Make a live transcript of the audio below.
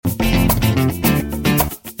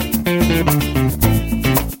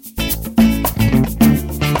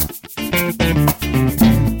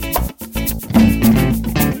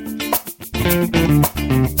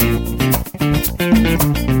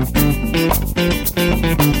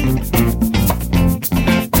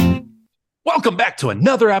to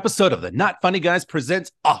another episode of the Not Funny Guys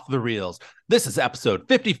Presents Off the Reels. This is episode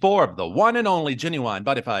 54 of the one and only genuine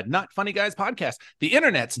Bodified Not Funny Guys podcast, the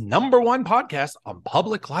internet's #1 podcast on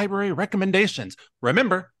public library recommendations.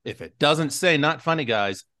 Remember, if it doesn't say Not Funny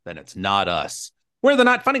Guys, then it's not us. We're the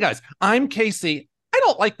Not Funny Guys. I'm Casey. I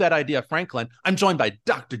don't like that idea, Franklin. I'm joined by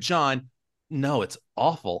Dr. John. No, it's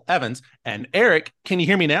awful. Evans and Eric. Can you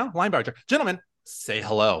hear me now? Linebarger. Gentlemen, say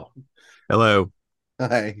hello. Hello.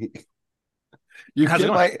 Hi. You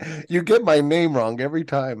get my name wrong every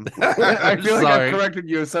time. I feel like I've corrected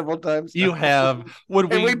you several times. You have.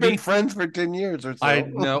 We've been friends for 10 years or so. I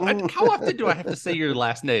know. How often do I have to say your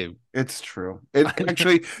last name? It's true.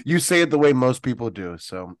 Actually, you say it the way most people do,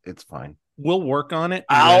 so it's fine. We'll work on it.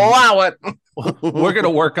 I'll allow it. We're going to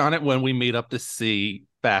work on it when we meet up to see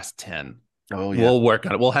Fast 10. Oh, yeah. We'll work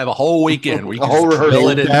on it. We'll have a whole weekend. We a whole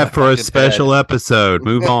rehearsal. That for a special episode.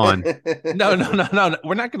 Move on. No.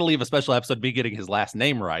 We're not going to leave a special episode of me getting his last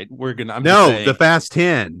name right. We're going to. The Fast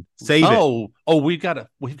 10. Save it. Oh, we've got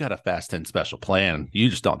a Fast 10 special plan. You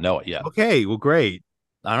just don't know it yet. Okay. Well, great.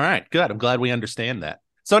 All right. Good. I'm glad we understand that.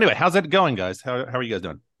 So anyway, how's that going, guys? How are you guys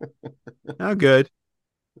doing? Oh, good.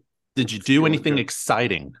 Did you do anything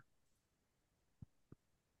exciting?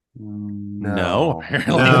 No.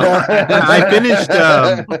 I finished.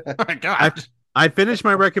 Oh my gosh. I finished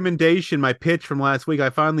my recommendation, my pitch from last week. I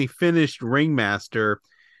finally finished Ringmaster,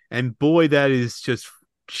 and boy, that is just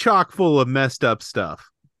chock full of messed up stuff.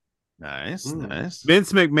 Nice.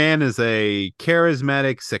 Vince McMahon is a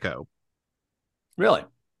charismatic sicko. Really?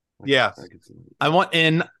 Yeah. I want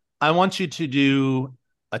you to do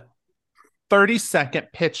a 30-second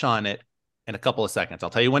pitch on it in a couple of seconds. I'll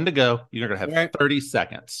tell you when to go. You're going to have 30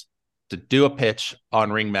 seconds to do a pitch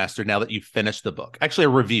on Ringmaster now that you've finished the book. Actually, a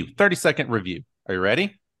review, 30-second review. Are you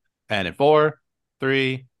ready? And in 4,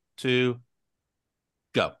 3, 2,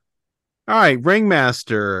 go. All right,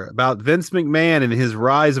 Ringmaster, about Vince McMahon and his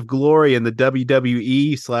rise of glory in the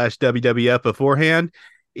WWE/WWF beforehand,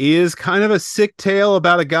 is kind of a sick tale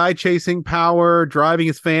about a guy chasing power, driving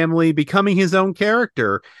his family, becoming his own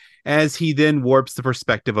character, as he then warps the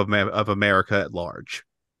perspective of America at large.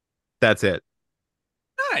 That's it.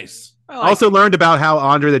 Nice. Also learned about how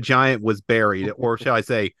Andre the Giant was buried, or shall I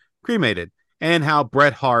say, cremated, and how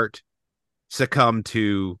Bret Hart succumbed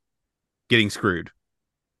to getting screwed.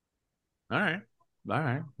 All right.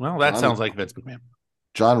 Well, that sounds like Vince McMahon.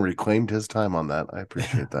 John reclaimed his time on that. I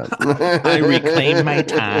appreciate that. I reclaimed my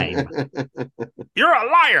time. You're a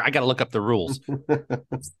liar. I got to look up the rules.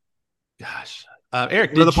 Gosh.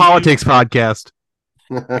 Eric, the politics podcast.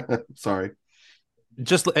 Sorry.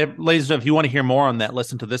 Just, ladies and gentlemen, if you want to hear more on that,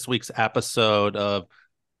 listen to this week's episode of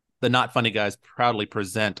the Not Funny Guys proudly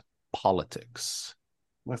present Politics.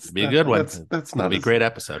 It'll be a good one. That's not a great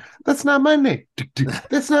episode. That's not my name.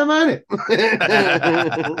 That's not my name.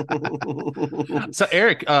 So,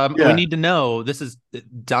 Eric, we need to know, this is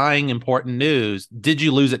dying important news. Did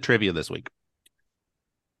you lose at trivia this week?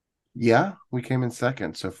 Yeah, we came in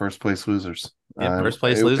second, so first place losers. Yeah, first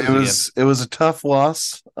place losers. It was a tough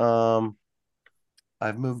loss.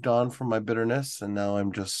 I've moved on from my bitterness, and now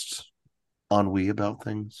I'm just ennui about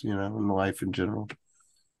things, in life in general.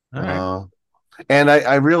 All right. And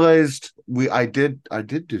I realized I did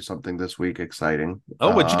do something this week exciting.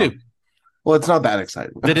 Oh, what'd you do? Well, it's not that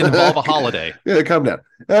exciting. Did it involve a holiday? Yeah, calm down.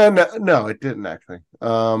 No, it didn't actually.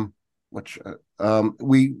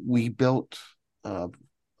 We built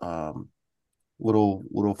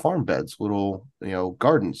little farm beds,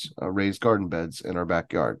 gardens, raised garden beds in our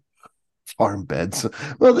backyard. Farm beds.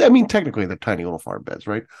 Well, I mean, technically they're tiny little farm beds,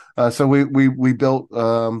 right? So we built,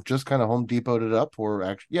 just kind of Home Depot'd it up, or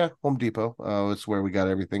actually, Home Depot. It's where we got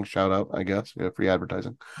everything. Shout out, I guess, free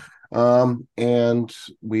advertising. And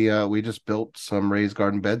we just built some raised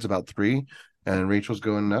garden beds, about 3, and Rachel's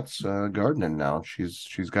going nuts gardening now.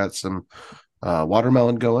 She's got some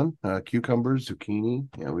watermelon going, cucumbers, zucchini.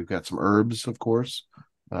 We've got some herbs, of course.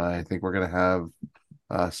 I think we're gonna have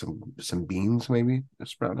some beans maybe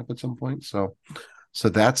sprouting up at some point. So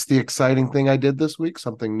that's the exciting thing I did this week.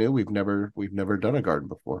 Something new. We've never done a garden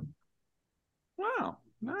before. Wow,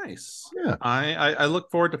 nice. Yeah, I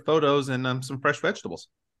look forward to photos and some fresh vegetables.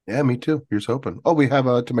 Yeah, me too. Here's hoping. Oh, we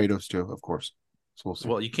have tomatoes too, of course. So we'll see.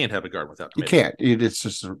 Well, you can't have a garden without tomatoes. You can't. It's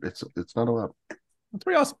just it's not allowed. That's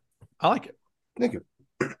pretty awesome. I like it. Thank you,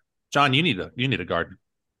 John. You need a garden.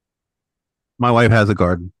 My wife has a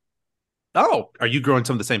garden. Oh, are you growing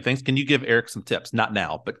some of the same things? Can you give Eric some tips? Not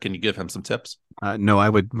now, but can you give him some tips? No, I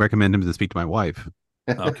would recommend him to speak to my wife.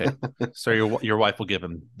 Okay. So your wife will give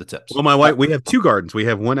him the tips. Well, my wife, we have 2 gardens. We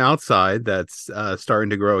have one outside that's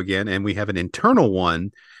starting to grow again, and we have an internal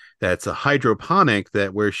one that's a hydroponic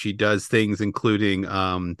that where she does things including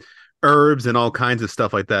herbs and all kinds of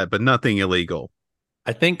stuff like that, but nothing illegal.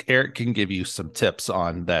 I think Eric can give you some tips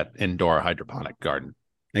on that indoor hydroponic garden.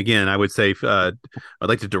 Again, I would say I'd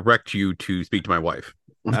like to direct you to speak to my wife.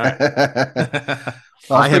 All right.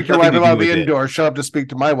 I'll speak to your wife about the it. indoor. Show up to speak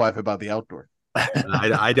to my wife about the outdoor.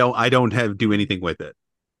 I don't have do anything with it.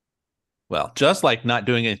 Well, just like not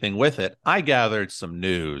doing anything with it, I gathered some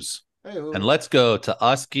news. Hey-o. And let's go to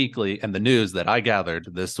Us Geekly and the news that I gathered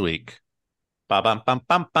this week. Ba-bum, bum,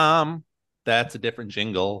 bum, bum. That's a different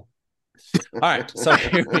jingle. All right, so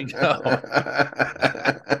here we go.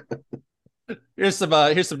 Here's some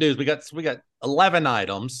news. We got 11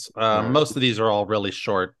 items. Most of these are all really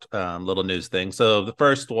short little news things. So the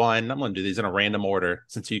first one, I'm going to do these in a random order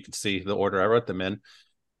since you can see the order I wrote them in.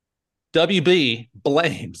 WB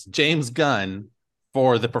blames James Gunn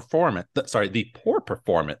for the poor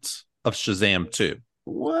performance of Shazam 2.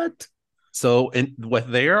 What? So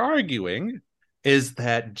what they're arguing is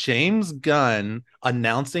that James Gunn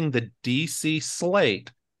announcing the DC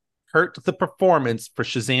slate hurt the performance for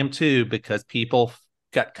Shazam 2 because people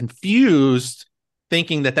got confused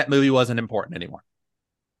thinking that movie wasn't important anymore.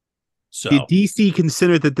 So did DC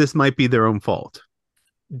consider that this might be their own fault?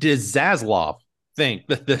 Does Zaslav think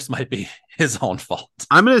that this might be his own fault?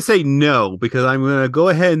 I'm going to say no, because I'm going to go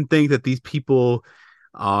ahead and think that these people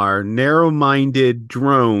are narrow-minded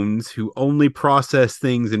drones who only process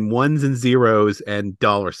things in ones and zeros and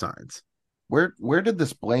dollar signs. Where did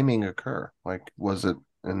this blaming occur? Like, was it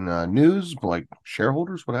in news, like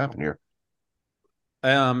shareholders? What happened here?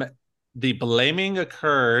 The blaming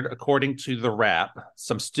occurred, according to The Wrap.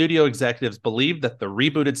 Some studio executives believe that the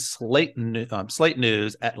rebooted Slate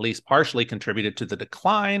News at least partially contributed to the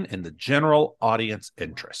decline in the general audience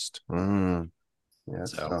interest.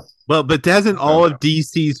 Yeah, well, but hasn't all of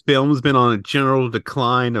DC's films been on a general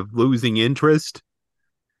decline of losing interest?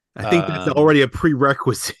 I think that's already a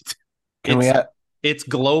prerequisite. Its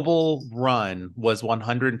global run was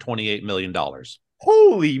 $128 million.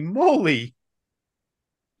 Holy moly!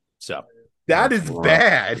 So that is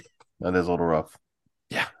bad. That is a little rough.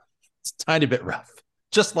 Yeah, it's a tiny bit rough.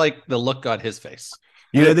 Just like the look on his face.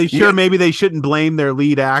 Maybe they shouldn't blame their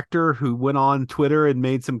lead actor who went on Twitter and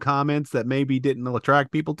made some comments that maybe didn't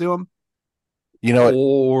attract people to him.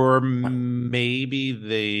 Or maybe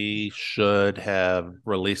they should have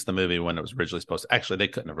released the movie when it was originally supposed to. Actually, they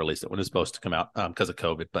couldn't have released it when it was supposed to come out because of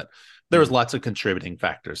COVID. But there was lots of contributing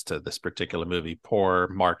factors to this particular movie. Poor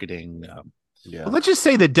marketing. Well, let's just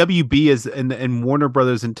say that WB is and Warner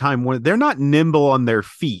Brothers and Time Warner, they're not nimble on their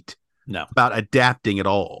feet. No, about adapting at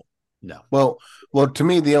all. No. Well, to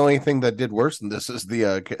me, the only thing that did worse than this is the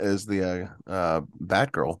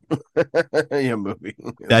Batgirl movie.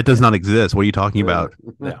 That does not exist. What are you talking about?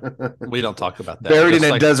 Yeah, we don't talk about that. Buried in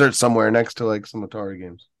a desert somewhere next to like some Atari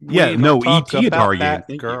games. Yeah, no, ET Atari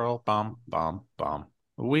game. Girl, bomb.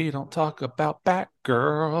 We don't talk about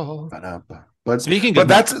Batgirl. But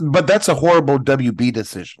that's a horrible WB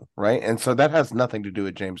decision, right? And so that has nothing to do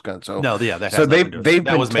with James Gunn. So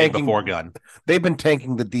that was made before Gunn. They've been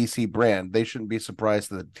tanking the DC brand. They shouldn't be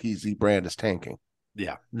surprised that the DC brand is tanking.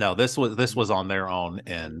 Yeah, no, this was on their own,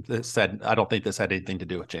 and I don't think this had anything to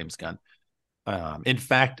do with James Gunn. In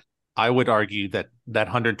fact, I would argue that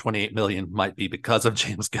 128 million might be because of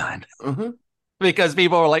James Gunn, because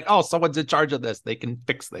people are like, "Oh, someone's in charge of this; they can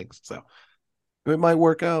fix things." So it might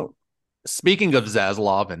work out. Speaking of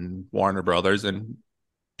Zaslav and Warner Brothers and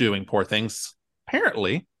doing poor things,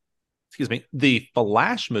 apparently, the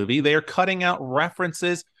Flash movie, they are cutting out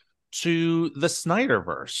references to the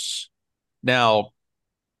Snyderverse. Now,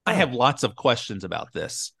 I have lots of questions about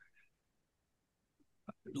this.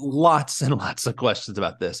 Lots and lots of questions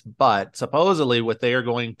about this. But supposedly what they are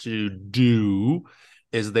going to do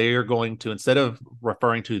is they are going to, instead of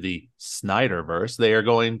referring to the Snyderverse, they are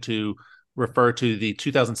going to refer to the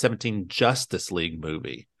 2017 Justice League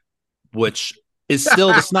movie, which is still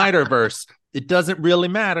the Snyderverse. It doesn't really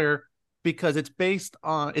matter because it's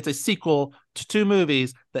a sequel to two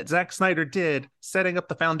movies that Zack Snyder did, setting up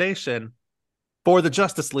the foundation for the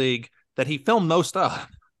Justice League that he filmed most of.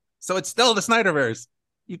 So it's still the Snyderverse.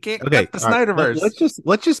 You can't cut the Snyderverse. Right.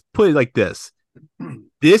 Let's just put it like this.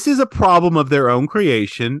 This is a problem of their own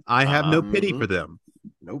creation. I have no pity for them.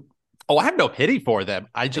 Nope. Oh, I have no pity for them.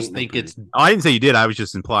 I just think it's... I didn't say you did. I was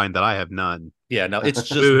just implying that I have none. Yeah, no, it's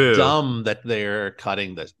just dumb that they're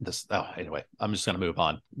cutting this. Oh, anyway, I'm just going to move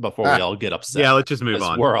on before we all get upset. Yeah, let's just move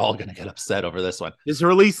on. We're all going to get upset over this one. Just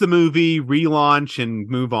release the movie, relaunch, and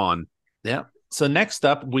move on. Yeah. So next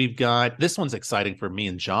up, we've got... This one's exciting for me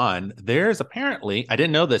and John. There's apparently... I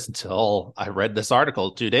didn't know this until I read this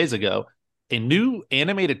article 2 days ago. a new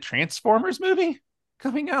animated Transformers movie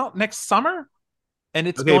coming out next summer, and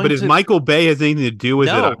it's Okay, but if Michael Bay has anything to do with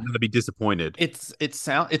it, I'm going to be disappointed. It's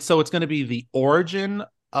going to be the origin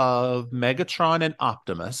of Megatron and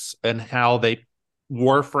Optimus and how they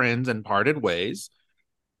were friends and parted ways.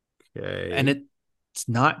 Okay, and it's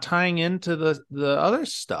not tying into the other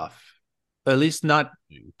stuff. At least not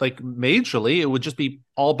like majorly. It would just be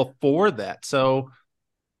all before that. So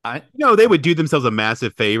they would do themselves a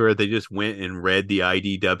massive favor if they just went and read the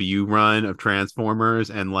IDW run of Transformers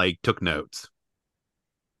and like took notes.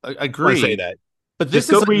 Agree. I say that. But just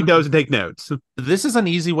go read those and take notes. This is an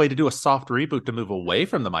easy way to do a soft reboot to move away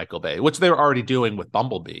from the Michael Bay, which they were already doing with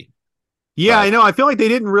Bumblebee. Yeah, I know. I feel like they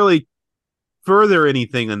didn't really further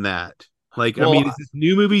anything in that. Like, well, I mean, is this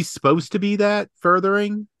new movie supposed to be that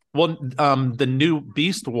furthering? Well, the new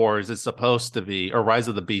Beast Wars is supposed to be, or Rise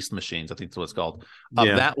of the Beast Machines, I think that's what it's called.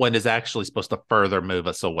 That one is actually supposed to further move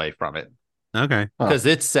us away from it. Okay, because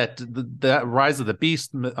it's set that Rise of the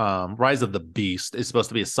Beast is supposed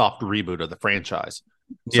to be a soft reboot of the franchise.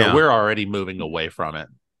 So we're already moving away from it.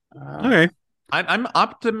 Okay, I'm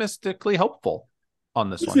optimistically hopeful on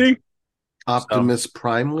this one. Optimus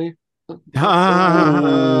Primely. Okay, I'm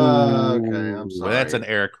sorry. That's an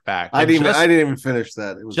Eric fact. I didn't even finish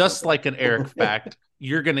that. It was just like an Eric fact.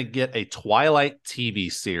 You're gonna get a Twilight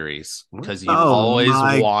TV series because you've always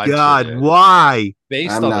wanted. God, why?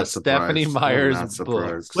 Based on the Stephanie Meyer's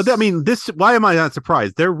books. But I mean, why am I not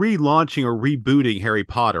surprised? They're relaunching or rebooting Harry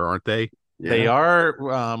Potter, aren't they? Yeah. They are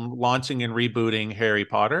launching and rebooting Harry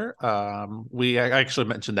Potter. I actually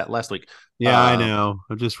mentioned that last week. Yeah, I know.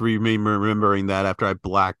 I'm just remembering that after I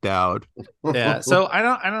blacked out. Yeah, so I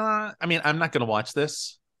don't. I mean, I'm not going to watch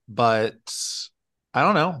this, but I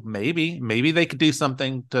don't know. Maybe they could do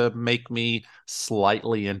something to make me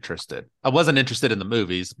slightly interested. I wasn't interested in the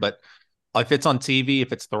movies, but if it's on TV,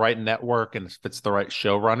 if it's the right network, and if it's the right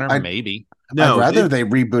showrunner, maybe. No, I'd rather they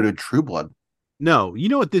rebooted True Blood. No, you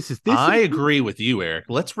know what this is? I agree with you, Eric.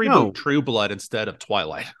 Let's reboot True Blood instead of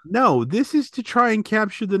Twilight. No, this is to try and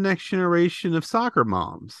capture the next generation of soccer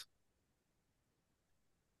moms.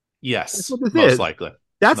 Yes, most likely.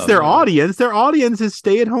 That's their audience. Their audience is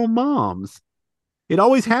stay-at-home moms. It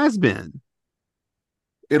always has been.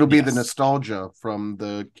 It'll be the nostalgia from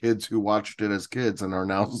the kids who watched it as kids and are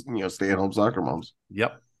now, stay-at-home soccer moms.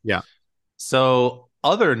 Yep. Yeah. So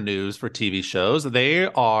other news for TV shows, they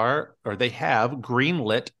have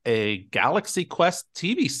greenlit a Galaxy Quest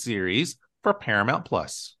TV series for Paramount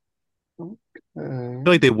Plus. Okay. I feel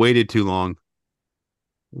like they waited too long.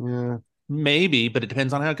 Yeah. Maybe, but it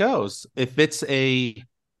depends on how it goes. If they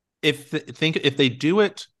do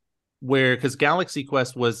it where, because Galaxy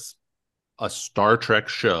Quest was a Star Trek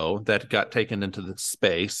show that got taken into the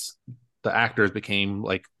space, the actors became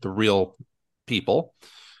like the real people.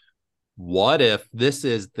 What if this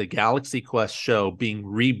is the Galaxy Quest show being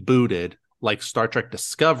rebooted like Star Trek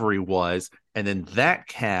Discovery was, and then that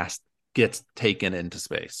cast gets taken into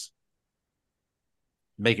space?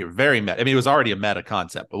 Make it very meta. I mean, it was already a meta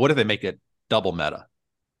concept, but what if they make it double meta?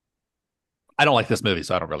 I don't like this movie,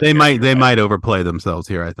 so I don't really. They might overplay themselves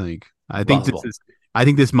here. I think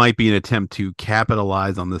this might be an attempt to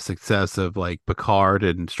capitalize on the success of like Picard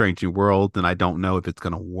and Strange New World, and I don't know if it's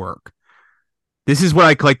going to work. This is what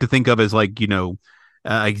I like to think of as like,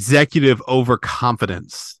 executive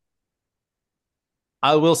overconfidence.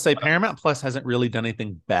 I will say Paramount Plus hasn't really done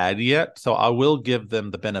anything bad yet, so I will give them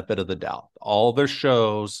the benefit of the doubt. All their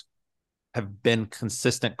shows have been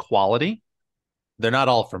consistent quality. They're not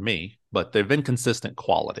all for me, but they've been consistent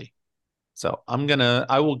quality. So I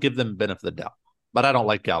will give them benefit of the doubt, but I don't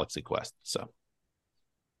like Galaxy Quest. So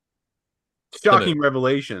shocking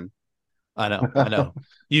revelation. I know.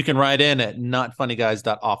 You can write in at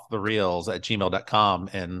notfunnyguys.offthereels@gmail.com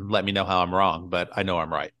and let me know how I'm wrong, but I know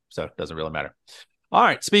I'm right, so it doesn't really matter. All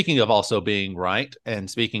right. Speaking of also being right, and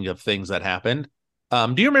speaking of things that happened,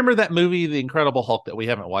 do you remember that movie, The Incredible Hulk, that we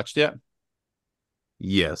haven't watched yet?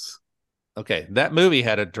 Yes. Okay. That movie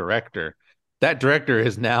had a director. That director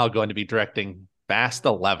is now going to be directing Fast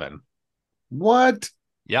 11. What?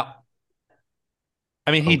 Yep.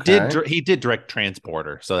 I mean, he did direct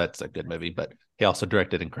Transporter, so that's a good movie, but he also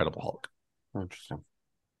directed Incredible Hulk. Interesting.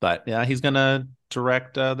 But yeah, he's going to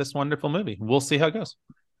direct this wonderful movie. We'll see how it goes.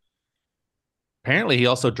 Apparently, he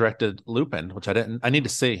also directed Lupin, which I need to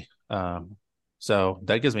see. So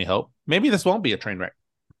that gives me hope. Maybe this won't be a train wreck.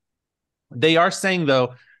 They are saying,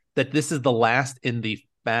 though, that this is the last in the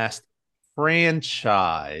Fast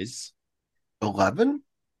franchise. 11?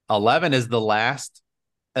 11 is the last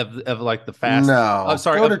of like the Fast. No, I'm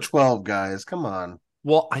sorry. Go to 12, guys. Come on.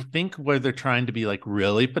 Well, I think where they're trying to be like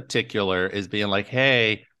really particular is being like,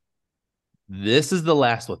 hey, this is the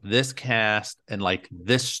last with this cast and like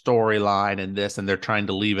this storyline and this, and they're trying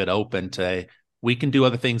to leave it open to we can do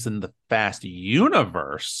other things in the Fast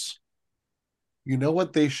universe. You know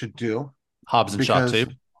what they should do? Hobbs and Shaw too.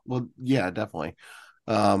 Well, yeah, definitely.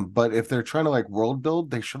 But if they're trying to like world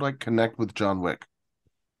build, they should like connect with John Wick.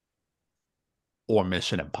 Or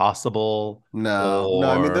Mission Impossible. No,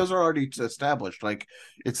 I mean those are already established. Like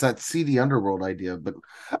it's that seedy underworld idea, but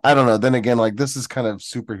I don't know. Then again, like this is kind of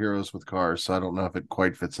superheroes with cars, so I don't know if it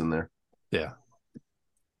quite fits in there. Yeah.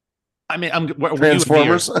 I mean,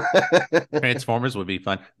 Transformers. Transformers would be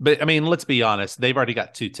fun, but I mean, let's be honest. They've already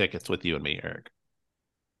got 2 tickets with you and me, Eric.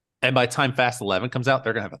 And by the time Fast 11 comes out,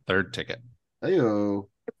 they're gonna have a 3rd ticket. Ayo,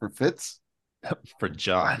 for Fitz, for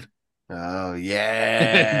John. Oh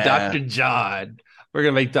yeah, Dr. John. We're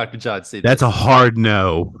gonna make Dr. John see. That's a hard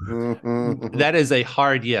no. That is a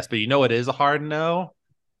hard yes, but you know what is a hard no?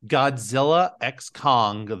 Godzilla X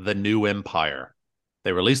Kong: The New Empire.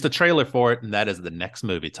 They released a trailer for it, and that is the next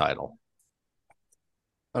movie title.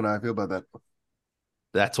 Oh no, I feel about that.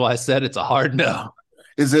 That's why I said it's a hard no.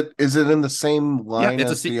 Is it in the same line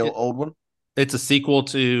as the old one? It's a sequel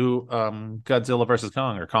to Godzilla versus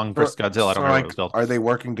Kong or Kong versus Godzilla. I don't know what it's called. Are they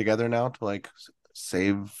working together now to like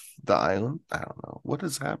save the island? I don't know. What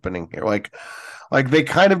is happening here? Like they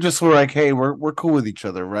kind of just were like, hey, we're cool with each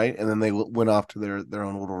other, right? And then they went off to their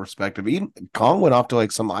own little respective. Even Kong went off to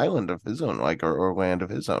like some island of his own, like or land of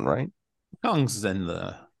his own, right? Kong's in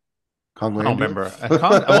the Kong. I don't remember.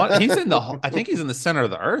 He's in the. I think he's in the center of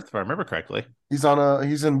the Earth, if I remember correctly. He's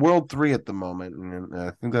in World 3 at the moment, and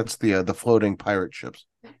I think that's the floating pirate ships.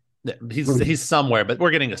 Yeah, he's somewhere, but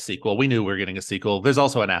we're getting a sequel. We knew we were getting a sequel. There's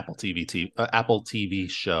also an Apple TV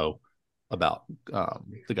show about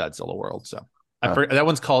the Godzilla world. So I forget that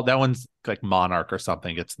one's like Monarch or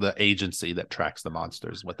something. It's the agency that tracks the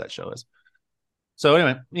monsters. What that show is. So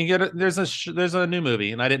anyway, you get it. There's a new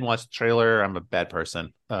movie, and I didn't watch the trailer. I'm a bad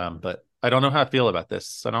person, but I don't know how I feel about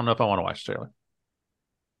this. I don't know if I want to watch the trailer.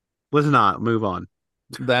 Let's not move on.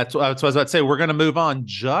 That's what I was about to say. We're going to move on,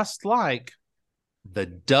 just like the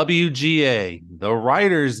WGA, the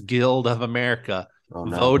Writers Guild of America,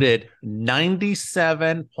 voted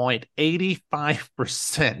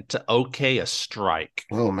 97.85% to okay a strike.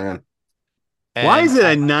 Oh man, why is it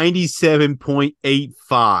a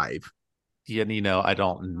 97.85? You know, I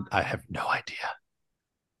have no idea.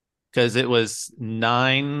 Because it was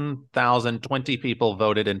 9,020 people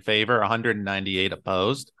voted in favor, 198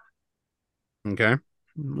 opposed. Okay.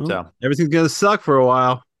 Well, so everything's going to suck for a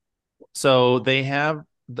while. So they have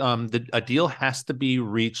a deal has to be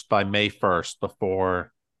reached by May 1st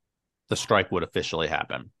before the strike would officially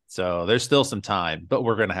happen. So there's still some time, but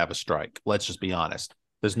we're going to have a strike. Let's just be honest.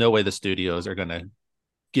 There's no way the studios are going to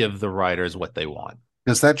give the writers what they want.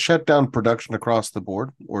 Does that shut down production across the board,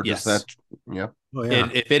 or does that? Yeah. Oh, yeah.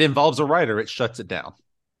 If it involves a writer, it shuts it down.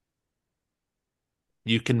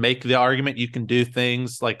 You can make the argument. You can do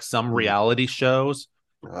things like some reality shows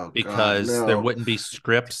because there wouldn't be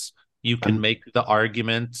scripts. You can make the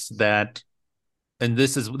arguments that, and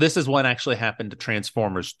this is what actually happened to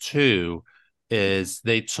Transformers 2, is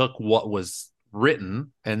they took what was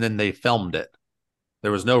written and then they filmed it.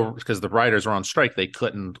 There was because the writers were on strike, they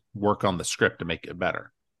couldn't work on the script to make it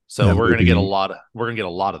better. So we're gonna get a lot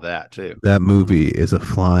of that too. That movie is a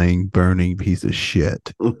flying, burning piece of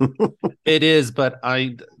shit. It is, but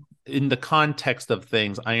in the context of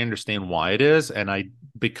things, I understand why it is, and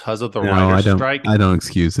because of the writer's strike, I don't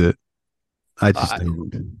excuse it. I just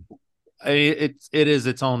don't. It is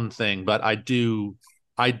its own thing, but I do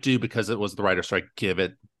because it was the writer's strike, give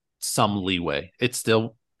it some leeway. It's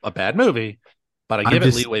still a bad movie, but I give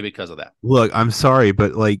it leeway because of that. Look, I'm sorry,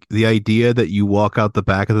 but like the idea that you walk out the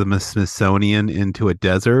back of the Smithsonian into a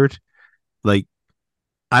desert, like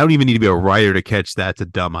I don't even need to be a writer to catch that's a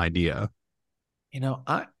dumb idea. You know,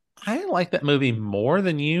 I like that movie more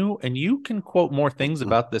than you, and you can quote more things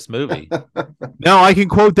about this movie. No, I can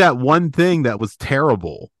quote that one thing that was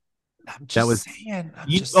terrible. Saying.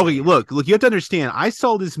 Look, you have to understand. I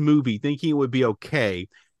saw this movie thinking it would be okay,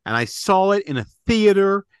 and I saw it in a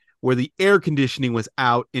theater where the air conditioning was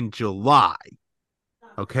out in July.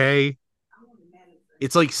 Okay?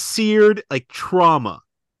 It's like seared like trauma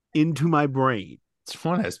into my brain.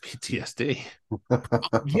 Someone has PTSD.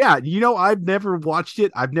 Yeah, you know, I've never watched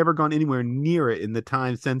it. I've never gone anywhere near it in the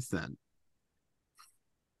time since then.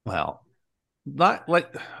 Well, not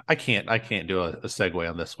like I can't do a segue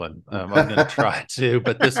on this one. I'm going to try to,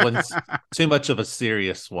 but this one's too much of a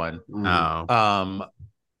serious one. Oh.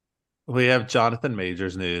 We have Jonathan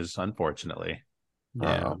Majors news, unfortunately.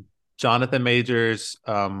 Yeah. Jonathan Majors.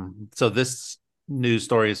 So this news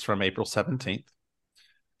story is from April 17th.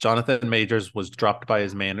 Jonathan Majors was dropped by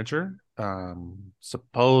his manager.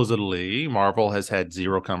 Supposedly, Marvel has had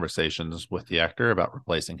zero conversations with the actor about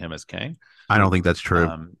replacing him as Kang. I don't think that's true.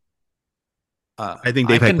 Um, I think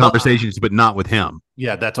they've had conversations, but not with him.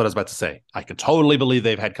 Yeah, that's what I was about to say. I can totally believe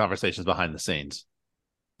they've had conversations behind the scenes.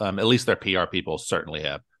 At least their PR people certainly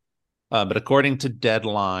have. But according to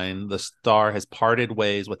Deadline, the star has parted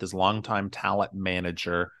ways with his longtime talent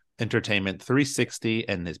manager, Entertainment 360,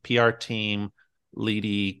 and his PR team,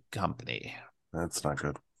 Leedy Company. That's not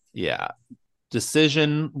good. Yeah.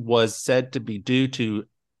 Decision was said to be due to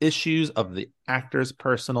issues of the actor's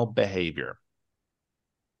personal behavior.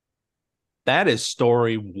 That is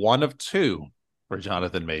story 1 of 2 for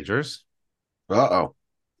Jonathan Majors. Uh-oh.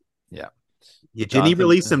 Yeah. Didn't he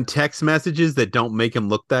release some text messages that don't make him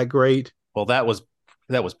look that great? Well, that was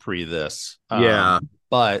pre this. Yeah.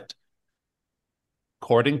 But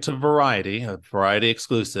according to Variety, a Variety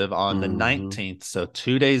exclusive, on the 19th, so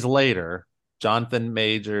 2 days later, Jonathan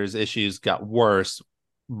Majors' issues got worse.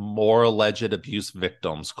 More alleged abuse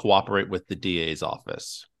victims cooperate with the DA's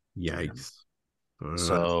office. Yikes.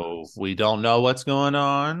 So we don't know what's going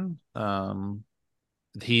on.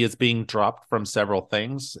 He is being dropped from several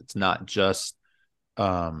things. It's not just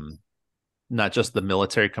the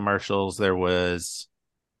military commercials. There was,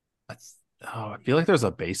 I feel like there's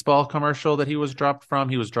a baseball commercial that he was dropped from.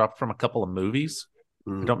 He was dropped from a couple of movies.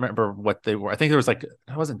 I don't remember what they were. I think there was it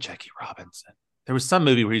wasn't Jackie Robinson. There was some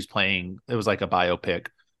movie where he's playing. It was like a biopic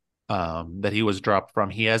that he was dropped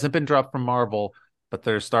from. He hasn't been dropped from Marvel, but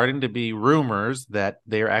there's starting to be rumors that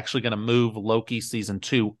they're actually going to move Loki season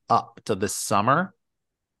 2 up to this summer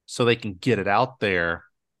so they can get it out there.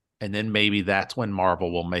 And then maybe that's when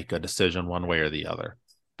Marvel will make a decision one way or the other.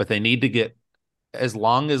 But they need to get, as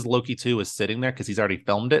long as Loki 2 is sitting there, because he's already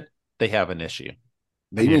filmed it, they have an issue.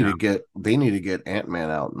 They need to get Ant-Man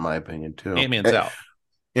out, in my opinion, too. Ant-Man's out.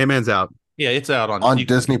 Ant-Man's out. Yeah, it's out on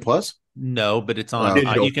Disney Plus? No, but it's on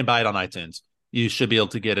you can buy it on iTunes. You should be able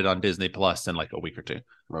to get it on Disney Plus in like a week or 2.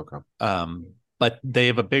 Okay. But they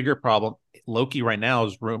have a bigger problem. Loki right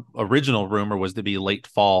now's original rumor was to be late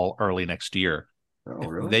fall, early next year. Oh,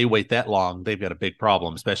 really? If they wait that long, they've got a big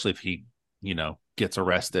problem, especially if he, gets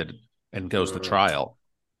arrested and goes to trial.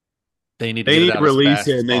 They need to release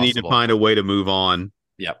it, and they need to find a way to move on.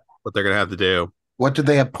 Yep. What they're going to have to do. What did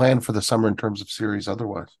they have planned for the summer in terms of series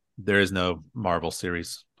otherwise? There is no Marvel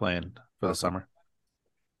series planned for the summer.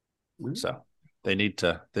 So they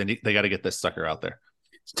got to get this sucker out there.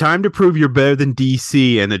 It's time to prove you're better than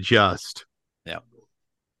DC and adjust. Yeah.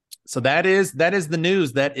 So that is the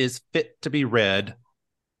news that is fit to be read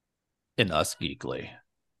in Us Geekly.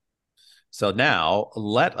 So now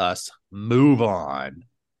let us move on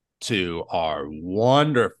to our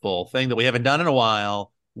wonderful thing that we haven't done in a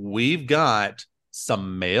while. We've got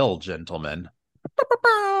some mail, gentlemen.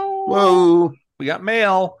 Whoa. We got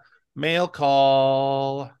mail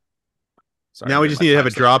call. Sorry, now we just need to have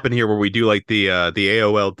a drop in here where we do like the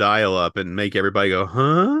AOL dial up and make everybody go,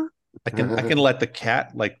 huh? I can let the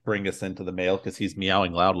cat bring us into the mail because he's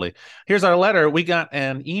meowing loudly. Here's our letter. We got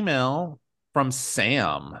an email from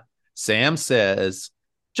Sam. Sam says,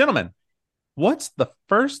 "Gentlemen, what's the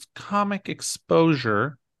first comic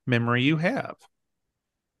exposure memory you have?"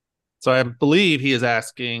 So I believe he is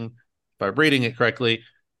asking, if I'm reading it correctly,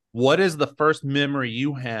 what is the first memory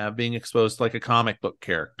you have being exposed to a comic book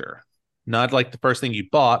character? Not the first thing you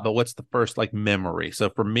bought, but what's the first memory? So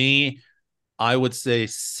for me, I would say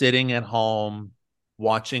sitting at home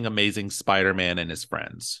watching Amazing Spider-Man and His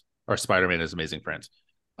Friends, or Spider-Man and His Amazing Friends.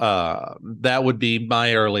 That would be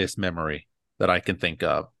my earliest memory that I can think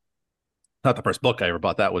of. Not the first book I ever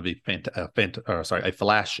bought. That would be a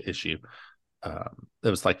Flash issue. It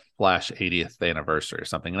was Flash 80th anniversary or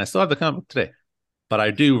something, and I still have the comic book today. But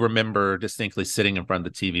I do remember distinctly sitting in front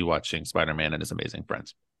of the TV watching Spider-Man and His Amazing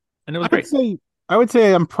Friends, and it was great. I would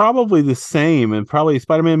say I'm probably the same, and probably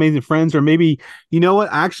Spider-Man Amazing Friends, or maybe, you know what?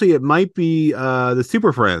 Actually, it might be the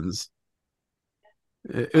Super Friends.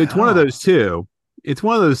 It's one of those two. It's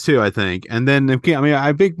one of those two, I think. And then,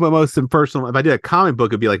 I think most personal, if I did a comic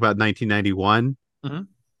book, it'd be about 1991. Mm-hmm.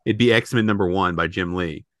 It'd be X-Men #1 by Jim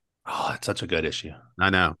Lee. Oh, that's such a good issue. I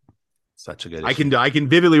know. Such a good issue. I can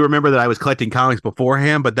vividly remember that I was collecting comics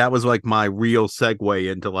beforehand, but that was my real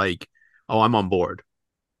segue into oh, I'm on board.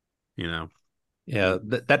 Yeah,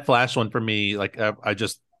 that Flash one for me, I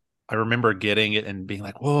remember getting it and being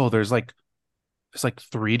whoa, there's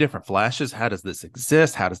 3 different Flashes. How does this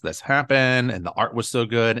exist? How does this happen? And the art was so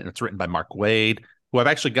good, and it's written by Mark Waid, who I've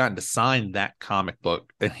actually gotten to sign that comic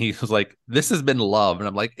book. And he was like, "This has been loved," and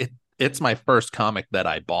I'm like, "It's my first comic that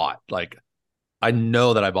I bought. I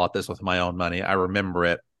know that I bought this with my own money. I remember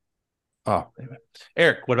it." Oh,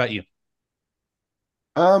 Eric, what about you?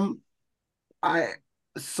 Um, I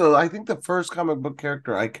I think the first comic book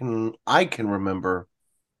character I can remember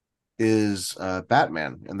is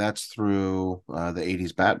Batman, and that's through the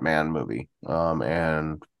 '80s Batman movie,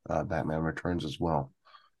 and Batman Returns as well.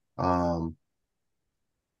 Um,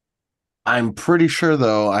 I'm pretty sure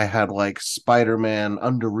though I had like Spider-Man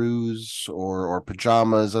underoos or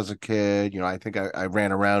pajamas as a kid. I think I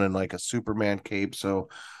ran around in like a Superman cape, so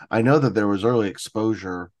I know that there was early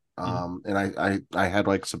exposure. Mhm. And I had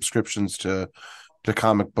like subscriptions to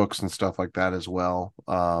comic books and stuff like that as well.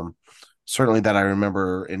 Certainly that I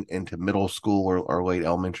remember into middle school or late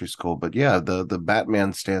elementary school. But yeah, the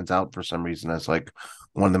Batman stands out for some reason as like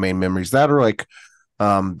one of the main memories. That or like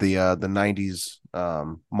the '90s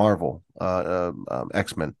Marvel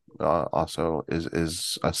X-Men also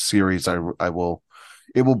is a series I will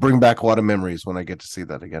it will bring back a lot of memories when I get to see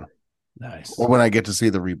that again, Nice. or when I get to see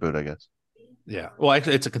the reboot, I guess. Yeah. Well,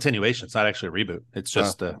 actually, it's a continuation. It's not actually a reboot. It's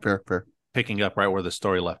just Fair. picking up right where the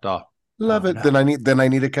story left off. Love it. No, Then I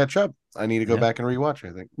need to catch up. I need to go yeah. back and rewatch,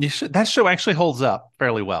 I think. You should. That show actually holds up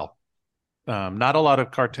fairly well. Not a lot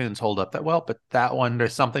of cartoons hold up that well, but that one,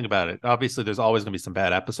 there's something about it. Obviously, there's always going to be some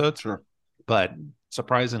bad episodes, Sure. but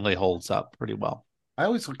surprisingly holds up pretty well. I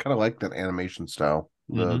always kind of like that animation style,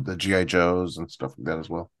 the Mhm. the GI Joes and stuff like that as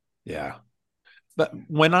well. Yeah. But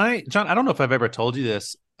John, I don't know if I've ever told you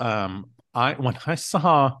this. When I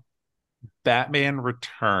saw Batman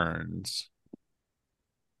Returns,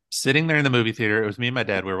 sitting there in the movie theater, it was me and my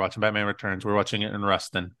dad. We were watching Batman Returns. We were watching it in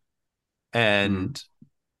Ruston, and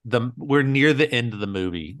we're near the end of the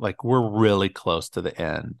movie. Like we're really close to the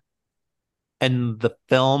end, and the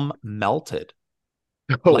film melted.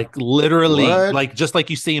 Oh, Like literally, what? like just like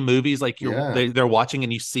you see in movies, like Yeah. they're watching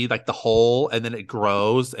and you see like the hole, and then it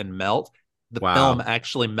grows and melts. The film Wow.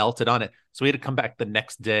 actually melted on it, so we had to come back the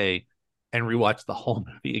next day and rewatch the whole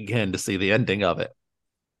movie again to see the ending of it.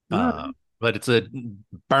 Uh, but it's a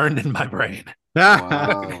burned in my brain.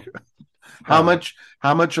 Wow. How Um,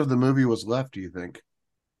 much of the movie was left, do you think?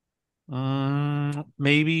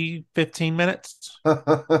 Maybe 15 minutes.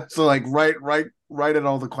 So like right at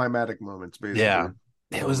all the climatic moments, basically. Yeah,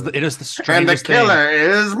 it was Love it. it is the And the strangest thing. killer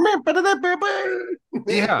is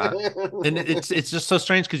Yeah, and it's just so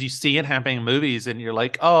strange because you see it happening in movies, and you're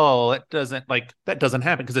like, oh, that doesn't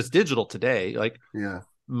happen because it's digital today. Like Yeah.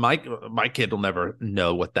 my kid will never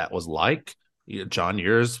know what that was like. John,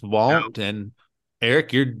 yours won't, and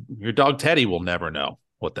Eric, your dog Teddy will never know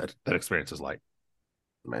what that experience is like.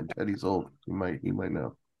 Man, Teddy's old. He might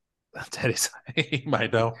know. Teddy's he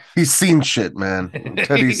might know. He's seen shit, man.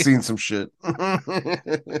 Teddy's seen some shit.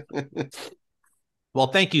 Well,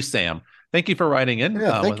 thank you, Sam. Thank you for writing in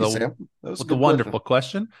Yeah, thank with you, Sam. That was a with a good wonderful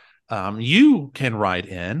question. You can write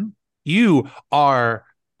in. You are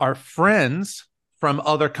our friends from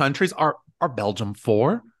other countries, our Belgium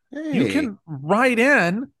 4. question. You Hey, can write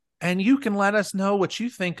in and you can let us know what you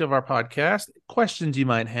think of our podcast, questions you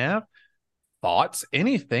might have, thoughts,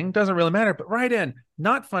 anything, doesn't really matter, but write in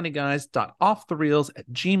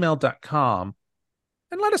notfunnyguys.offthereels@gmail.com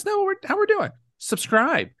and let us know how we're doing.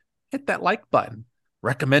 Subscribe, hit that like button,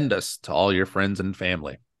 recommend us to all your friends and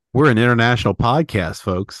family. We're an international podcast,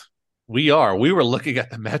 folks. We were looking at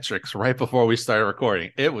the metrics right before we started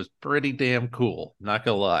recording. It was pretty damn cool, not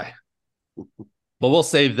gonna lie. But we'll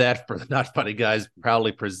save that for the Not Funny Guys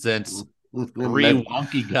proudly presents three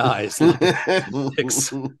wonky guys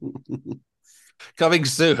six. Coming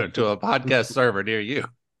soon to a podcast server near you.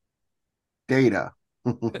 Data.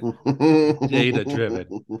 Data driven.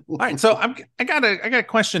 All right, so I got a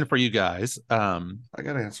question for you guys. I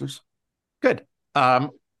got answers. Good.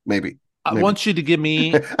 Maybe. I want you to give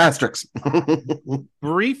me asterisks.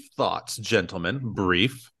 brief thoughts, gentlemen.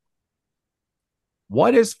 Brief.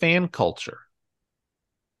 What is fan culture?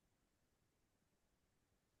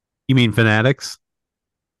 You mean fanatics?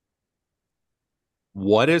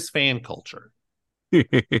 What is fan culture?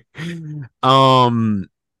 um,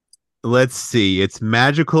 let's see. It's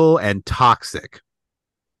magical and toxic.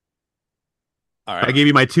 All I right, gave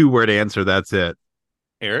you my 2-word answer. That's it.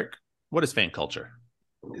 Eric, what is fan culture?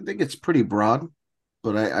 I think it's pretty broad,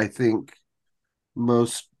 but I think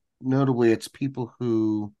most notably it's people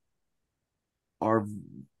who are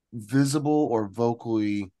visible or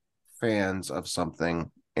vocally fans of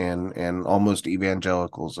something and almost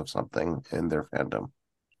evangelicals of something in their fandom,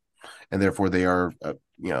 and therefore they are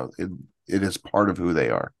it is part of who they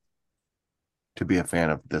are to be a fan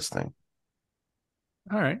of this thing.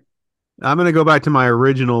 All right. I'm going to go back to my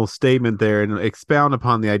original statement there and expound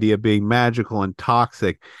upon the idea of being magical and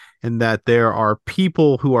toxic, and that there are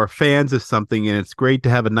people who are fans of something, and it's great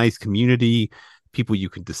to have a nice community people you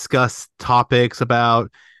can discuss topics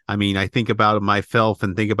about. I mean, I think about myself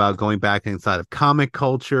and think about going back inside of comic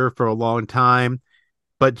culture for a long time.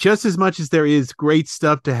 But just as much as there is great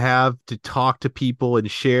stuff to have to talk to people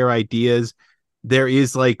and share ideas, there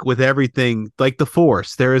is, like with everything, like the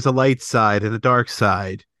Force, there is a light side and a dark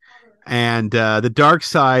side. And the dark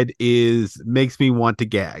side makes me want to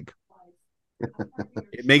gag.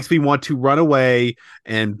 It makes me want to run away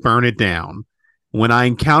and burn it down. When I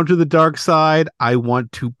encounter the dark side, I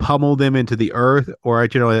want to pummel them into the earth, or I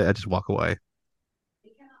just walk away.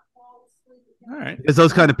 All right. Because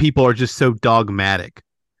those kind of people are just so dogmatic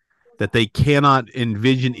that they cannot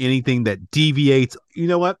envision anything that deviates. You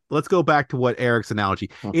know what? Let's go back to what Eric's analogy.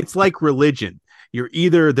 It's like religion.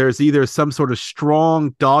 There's either some sort of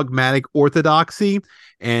strong dogmatic orthodoxy,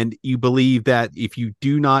 and you believe that if you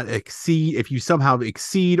somehow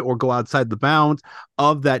exceed or go outside the bounds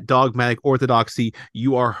of that dogmatic orthodoxy,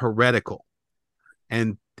 you are heretical.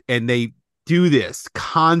 And they do this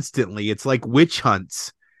constantly. It's like witch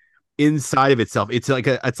hunts inside of itself. It's like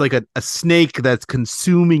a snake that's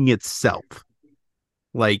consuming itself.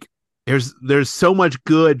 Like there's so much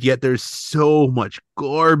good, yet there's so much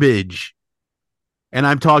garbage. And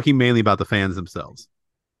I'm talking mainly about the fans themselves.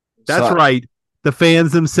 That's right. The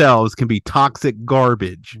fans themselves can be toxic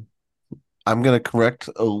garbage. I'm going to correct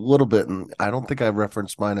a little bit, and I don't think I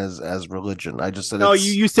referenced mine as religion. I just said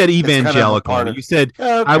you said evangelical. Kind of you said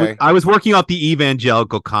okay. I was working off the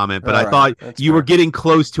evangelical comment, but I thought you were getting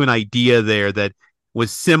close to an idea there that was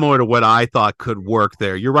similar to what I thought could work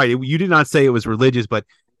there. You're right. You did not say it was religious, but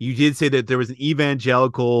you did say that there was an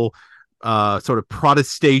evangelical sort of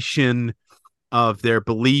protestation of their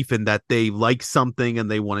belief in that they like something and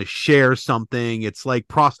they want to share something. It's like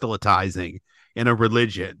proselytizing in a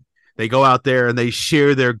religion. They go out there and they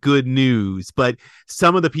share their good news. But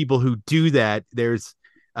some of the people who do that, there's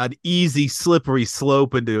an easy, slippery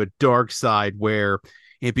slope into a dark side where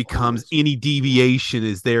it becomes any deviation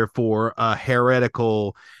is therefore a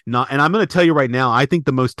heretical. And I'm going to tell you right now, I think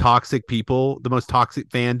the most toxic people, the most toxic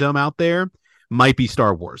fandom out there might be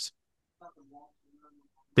Star Wars.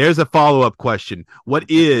 There's a follow-up question.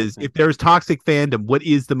 If there's toxic fandom, what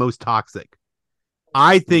is the most toxic?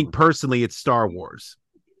 I think personally it's Star Wars.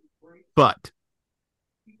 But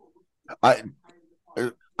I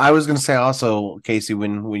was going to say also, Casey,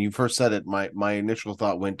 when you first said it, my initial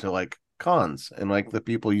thought went to like cons and like the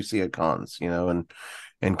people you see at cons,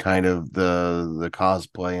 and kind of the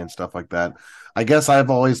cosplay and stuff like that. I guess I've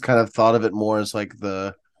always kind of thought of it more as like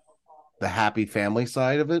the happy family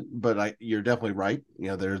side of it, but you're definitely right.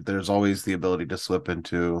 There's always the ability to slip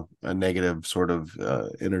into a negative sort of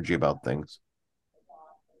energy about things.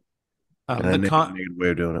 And a negative way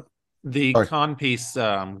of doing it. The con piece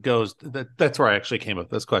goes. That's where I actually came up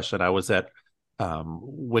with this question. I was at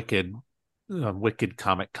Wicked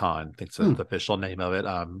Comic Con. I think it's the official name of it.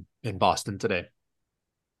 In Boston today.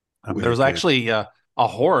 There was actually a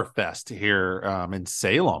horror fest here in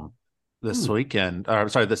Salem this weekend.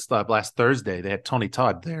 This last Thursday. They had Tony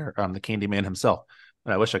Todd there, the Candyman himself.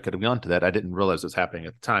 And I wish I could have gone to that. I didn't realize it was happening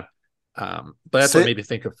at the time. But that's what made me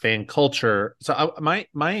think of fan culture. So my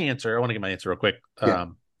answer. I want to get my answer real quick. Yeah.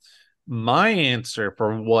 My answer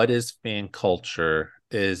for what is fan culture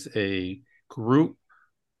is a group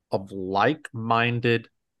of like-minded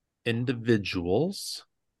individuals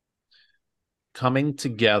coming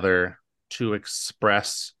together to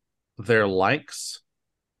express their likes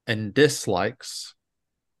and dislikes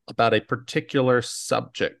about a particular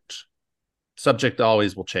subject. Subject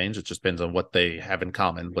always will change. It just depends on what they have in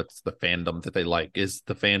common. What's the fandom that they like? Is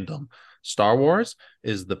the fandom Star Wars?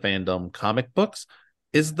 Is the fandom comic books?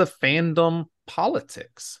 Is the fandom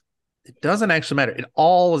politics? It doesn't actually matter. It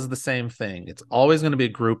all is the same thing. It's always going to be a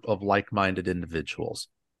group of like-minded individuals.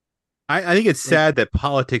 I think it's sad that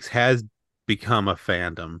politics has become a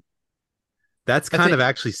fandom. That's kind of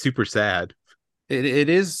actually super sad. It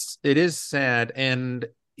is sad, and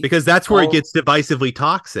because that's where it gets divisively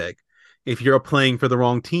toxic. If you're playing for the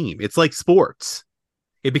wrong team, it's like sports.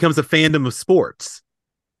 It becomes a fandom of sports.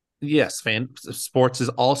 Yes, sports is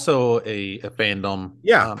also a fandom.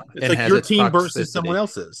 Yeah, it's like your team versus someone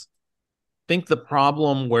else's. I think the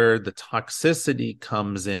problem where the toxicity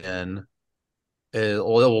comes in is,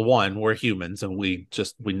 well, one, we're humans and we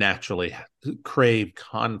naturally crave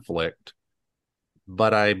conflict.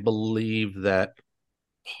 But I believe that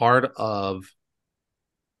part of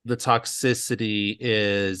the toxicity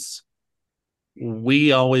is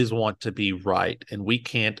we always want to be right and we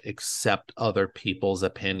can't accept other people's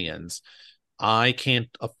opinions. I can't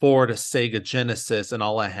afford a Sega Genesis and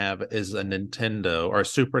all I have is a Nintendo or a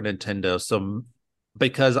Super Nintendo. So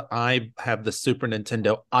because I have the Super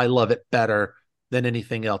Nintendo, I love it better than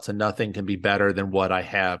anything else, and nothing can be better than what I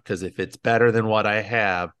have, because if it's better than what I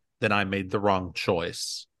have, then I made the wrong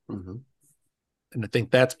choice. Mm-hmm. And I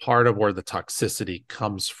think that's part of where the toxicity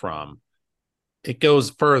comes from. It goes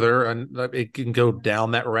further, and it can go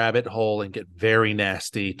down that rabbit hole and get very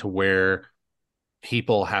nasty to where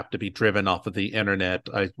people have to be driven off of the internet.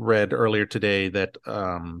 I read earlier today that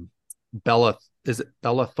Bella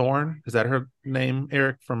Thorne? Is that her name,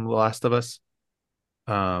 Eric, from The Last of Us?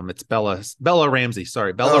 It's Bella Ramsey.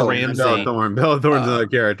 Sorry, Bella Ramsey. Bella Thorne. Bella Thorne's another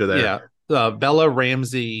character there. Yeah, Bella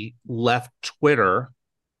Ramsey left Twitter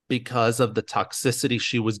because of the toxicity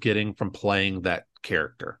she was getting from playing that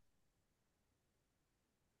character.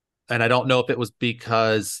 And I don't know if it was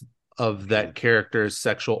because of that character's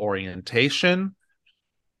sexual orientation,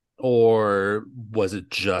 or was it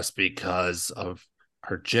just because of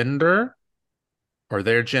her gender or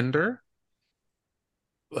their gender?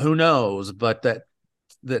 Who knows? But that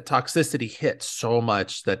toxicity hit so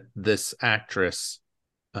much that this actress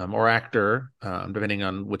or actor, depending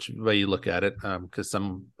on which way you look at it, because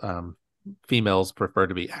some females prefer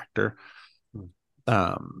to be actor,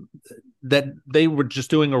 that they were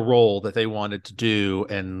just doing a role that they wanted to do,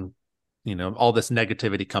 and all this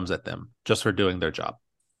negativity comes at them just for doing their job.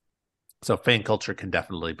 So fan culture can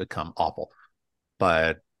definitely become awful.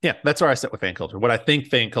 But yeah, that's where I sit with fan culture. What I think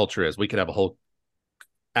fan culture is, we could have a whole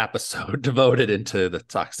episode devoted into the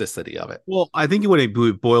toxicity of it. Well, I think what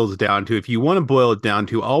it boils down to, if you want to boil it down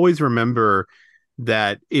to, always remember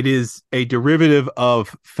that it is a derivative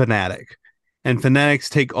of fanatic, and fanatics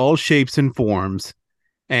take all shapes and forms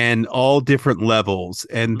and all different levels,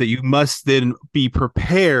 and that you must then be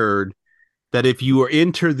prepared that if you are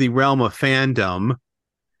enter the realm of fandom,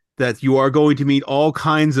 that you are going to meet all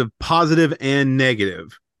kinds of positive and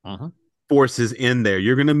negative forces in there.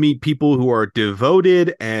 You're going to meet people who are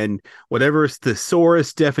devoted and whatever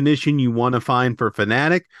thesaurus definition you want to find for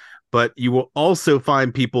fanatic, but you will also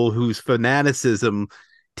find people whose fanaticism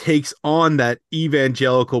takes on that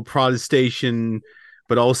evangelical protestation,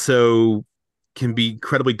 but also can be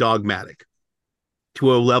incredibly dogmatic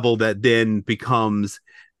to a level that then becomes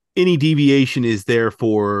any deviation is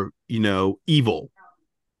therefore, evil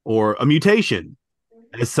or a mutation,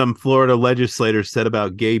 as some Florida legislators said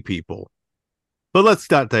about gay people. But let's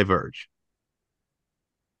not diverge.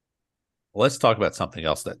 Let's talk about something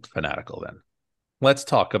else that's fanatical then. Let's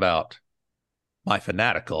talk about my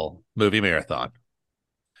fanatical movie marathon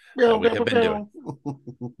that we have been doing.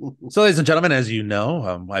 So, ladies and gentlemen, as you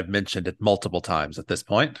know, I've mentioned it multiple times at this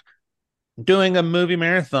point, doing a movie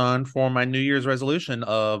marathon for my New Year's resolution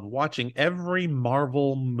of watching every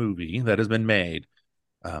Marvel movie that has been made.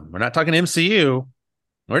 We're not talking MCU.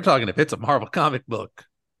 We're talking if it's a Marvel comic book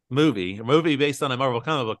movie, a movie based on a Marvel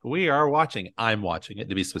comic book, I'm watching it,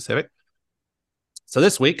 to be specific. So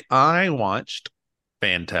this week I watched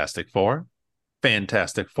Fantastic Four,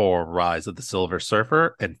 Rise of the Silver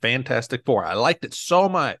Surfer, and Fantastic Four. I liked it so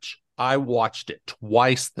much, I watched it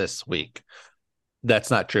twice this week.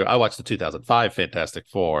 That's not true. I watched the 2005 Fantastic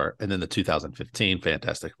Four and then the 2015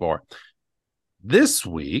 Fantastic Four. This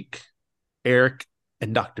week, Eric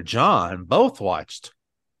and Dr. John both watched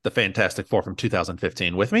the Fantastic Four from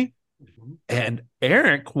 2015 with me. And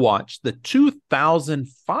Eric watched the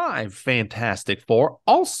 2005 Fantastic Four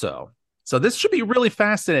also. So this should be really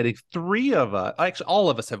fascinating. Three of us, actually all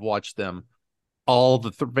of us, have watched them, all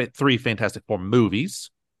the three Fantastic Four movies.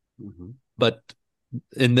 But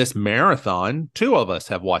in this marathon, two of us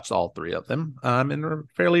have watched all three of them in a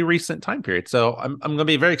fairly recent time period. So I'm going to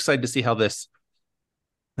be very excited to see how this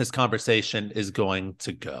conversation is going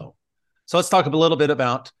to go. So let's talk a little bit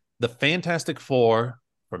about the Fantastic Four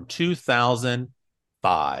from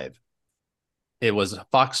 2005. It was a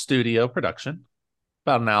Fox Studio production,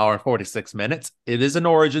 about an hour and 46 minutes. It is an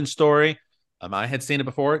origin story. I had seen it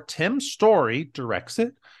before. Tim Story directs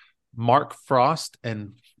it. Mark Frost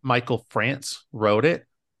and Michael France wrote it.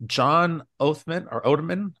 John Oatman,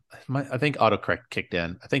 I think autocorrect kicked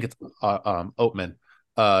in. I think it's Oatman,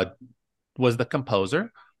 was the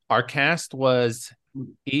composer. Our cast was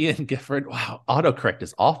Ian Gifford. Wow, autocorrect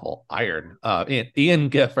is awful. Iron. Ian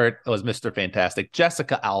Gifford was Mr. Fantastic.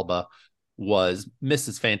 Jessica Alba was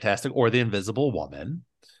Mrs. Fantastic, or the Invisible Woman.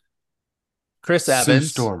 Chris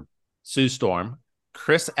Evans. Sue Storm.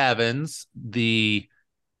 Chris Evans, the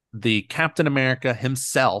Captain America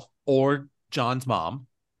himself, or John's mom.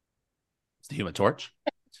 It's the Human Torch.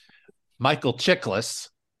 Michael Chiklis,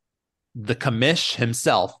 the commish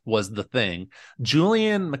himself, was the Thing.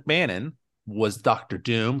 Julian McMahon was Dr.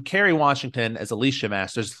 Doom. Kerry Washington as Alicia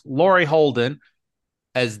Masters. Laurie Holden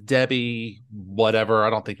as Debbie, whatever. I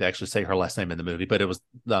don't think they actually say her last name in the movie, but it was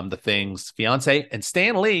the Thing's fiance, and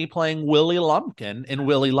Stan Lee playing Willie Lumpkin in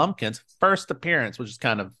Willie Lumpkin's first appearance, which is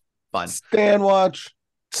kind of fun. Stan Watch.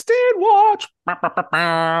 Stan Watch.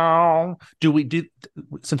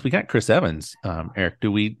 Since we got Chris Evans, Eric?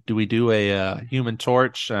 Do we do a Human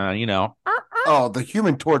Torch? Oh, the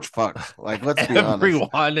Human Torch fucks. Like, let's be honest.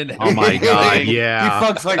 Everyone and Oh my God, He yeah.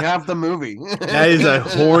 fucks like half the movie. That is a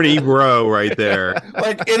horny bro right there.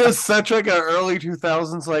 Like, it is such like an early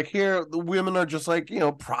 2000s. Like, here the women are just like,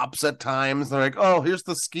 props at times. They're like, oh, here's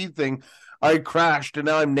the ski thing. I crashed and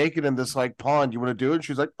now I'm naked in this like pond. You want to do it? And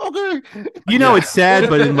she's like, okay. It's sad,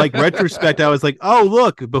 but in like retrospect, I was like, oh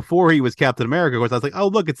look, before he was Captain America, of course, I was like, oh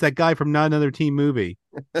look, it's that guy from Not Another Teen Movie.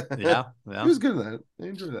 Yeah. He was good at that. I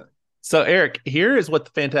enjoyed that. So, Eric, here is what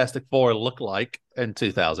the Fantastic Four looked like in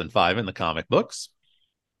 2005 in the comic books.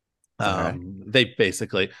 They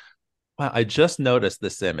basically, wow, I just noticed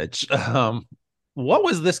this image. What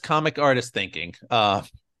was this comic artist thinking?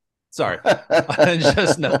 Sorry, I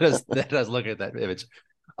just noticed that I was looking at that image.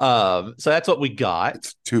 So that's what we got.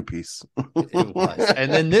 It's 2-piece. It was,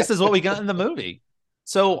 and then this is what we got in the movie.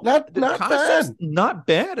 So Not the bad. concept's not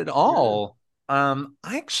bad at all. I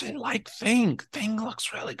actually like Thing. Thing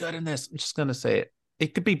looks really good in this. I'm just gonna say it.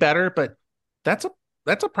 It could be better, but that's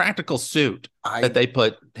a practical suit that they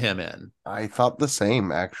put him in. I thought the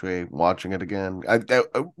same actually. Watching it again, I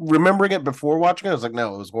remembering it before watching it, I was like,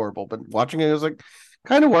 no, it was horrible. But watching it, it was like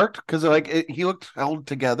kind of worked because he looked held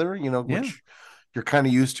together, which you're kind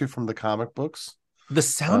of used to from the comic books. The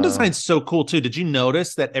sound design's so cool too. Did you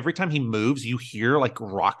notice that every time he moves, you hear like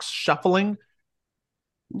rocks shuffling?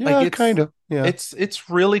 Yeah, like kind of. Yeah, it's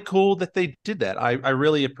really cool that they did that. I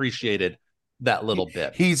really appreciated that little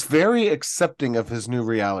bit. He's very accepting of his new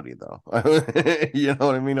reality, though. You know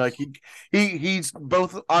what I mean? Like he's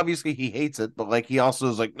both. Obviously, he hates it, but like he also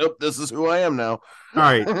is like, nope, this is who I am now. All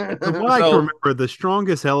right. From what I can remember, the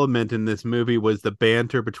strongest element in this movie was the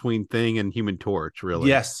banter between Thing and Human Torch. Really,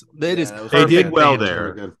 yes, it is. They did well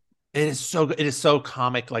banter. there. It is so good. It is so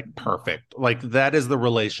comic, like perfect. Like that is the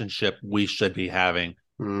relationship we should be having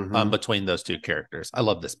between those two characters. I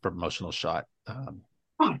love this promotional shot.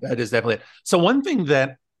 That is definitely it. So one thing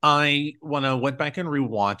that when I went back and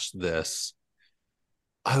rewatched this,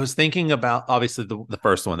 I was thinking about obviously the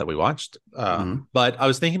first one that we watched, but I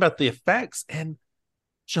was thinking about the effects, and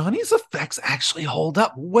Johnny's effects actually hold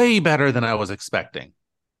up way better than I was expecting.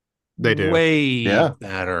 They do. Way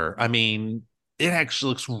better. I mean, it actually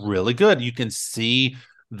looks really good. You can see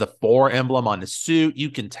the 4 emblem on the suit.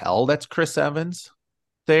 You can tell that's Chris Evans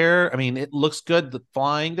there. I mean, it looks good. The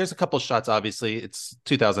flying, there's a couple of shots. Obviously, it's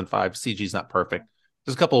 2005. CG's not perfect.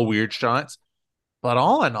 There's a couple of weird shots, but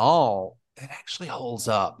all in all, it actually holds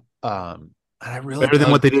up. And I really better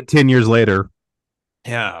than what they did 10 years later.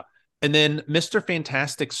 Yeah, and then Mr.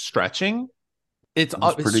 Fantastic stretching. It's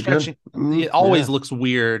stretching. Good. It always looks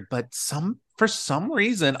weird, but for some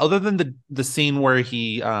reason, other than the scene where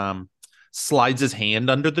he slides his hand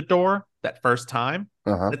under the door that first time,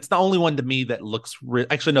 it's the only one to me that looks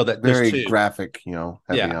actually no, that very there's 2 graphic, heavy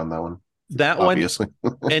on that one. That obviously.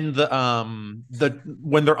 One and the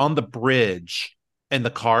when they're on the bridge and the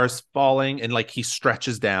car's falling and like he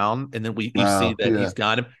stretches down and then you see that he's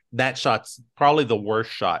got him. That shot's probably the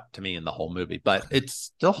worst shot to me in the whole movie, but it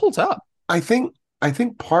still holds up. I think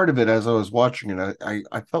part of it, as I was watching it,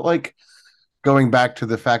 I felt like going back to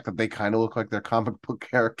the fact that they kind of look like they're comic book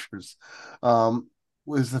characters,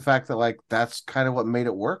 was the fact that like that's kind of what made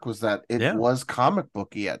it work, was that it was comic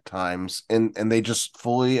booky at times, and they just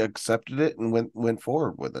fully accepted it and went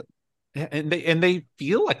forward with it. Yeah, and they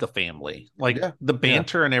feel like a family. Like the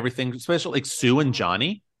banter and everything, especially like Sue and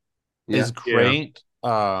Johnny is great.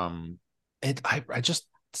 I just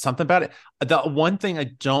something about it. The one thing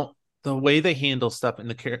the way they handle stuff in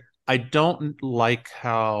the character, I don't like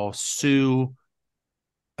how Sue,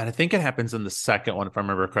 and I think it happens in the second one if I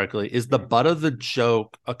remember correctly, is the butt of the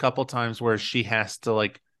joke a couple times where she has to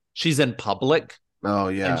she's in public. Oh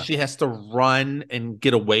yeah. And she has to run and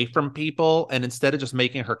get away from people. And instead of just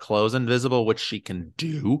making her clothes invisible, which she can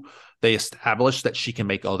do, they establish that she can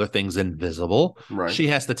make other things invisible. Right. She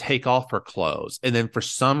has to take off her clothes. And then for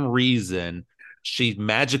some reason, she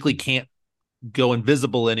magically can't go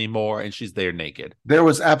invisible anymore. And she's there naked. There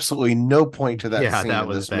was absolutely no point to that scene in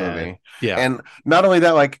this movie. Yeah. And not only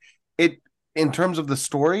that, like it, in terms of the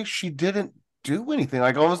story, she didn't do anything.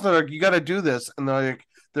 Like almost like, you got to do this. And they're like,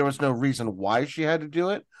 there was no reason why she had to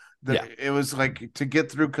do it. It was like to get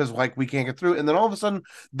through because like we can't get through. And then all of a sudden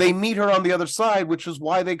they meet her on the other side, which is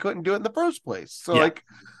why they couldn't do it in the first place. So like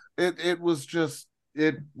it was just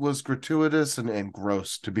it was gratuitous and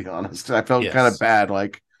gross, to be honest. I felt Yes. kind of bad.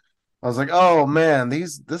 Like I was like, oh man,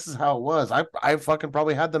 this is how it was. I fucking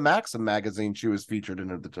probably had the Maxim magazine she was featured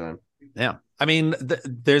in at the time. Yeah. I mean,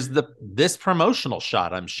 there's this promotional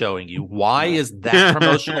shot I'm showing you. Why is that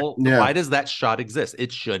promotional? Yeah. Why does that shot exist?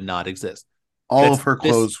 It should not exist. All of her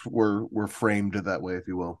clothes were framed that way, if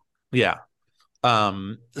you will. Yeah.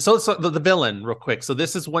 So the villain, real quick. So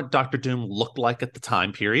this is what Dr. Doom looked like at the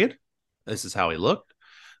time period. This is how he looked.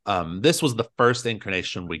 This was the first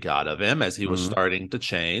incarnation we got of him as he was starting to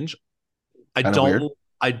change. I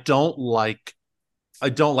don't like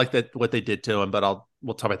that what they did to him, but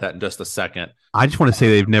we'll talk about that in just a second. I just want to say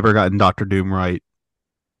they've never gotten Dr. Doom right.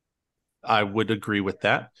 I would agree with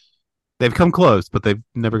that. They've come close, but they've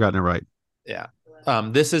never gotten it right. Yeah.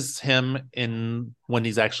 This is him when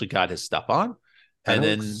he's actually got his stuff on. And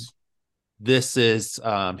then this is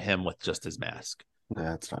him with just his mask.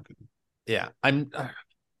 Yeah, it's not good. Yeah. The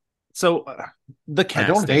casting. I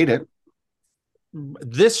don't hate it.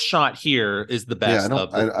 This shot here is the best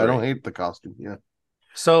of the I don't hate the costume. Yeah.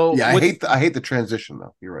 So yeah, I hate the transition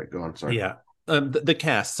though. You're right. Go on. Sorry. Yeah. The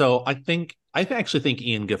cast. So I actually think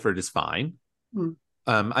Ian Gifford is fine.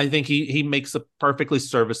 I think he makes a perfectly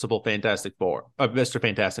serviceable Fantastic Four, Mr.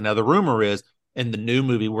 Fantastic. Now the rumor is in the new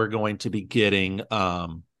movie we're going to be getting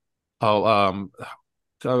Kylo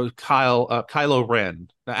Ren,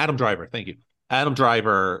 Adam Driver. Thank you. Adam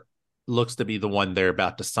Driver looks to be the one they're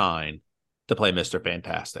about to sign to play Mr.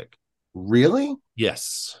 Fantastic. Really?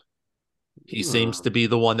 Yes. He seems to be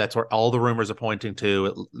the one. That's where all the rumors are pointing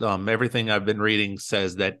to. Everything I've been reading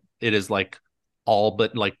says that it is like all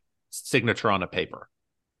but like signature on a paper.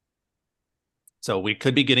 So we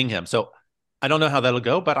could be getting him. So I don't know how that'll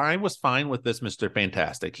go, but I was fine with this Mr.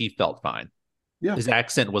 Fantastic. He felt fine. Yeah. His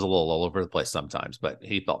accent was a little all over the place sometimes, but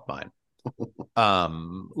he felt fine.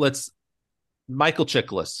 Michael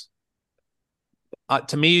Chiklis.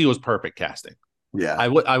 To me, it was perfect casting. Yeah.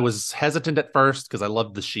 I was hesitant at first because I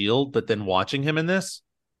loved The Shield, but then watching him in this,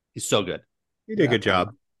 he's so good. He did a good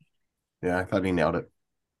job. Yeah, I thought he nailed it.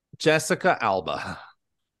 Jessica Alba.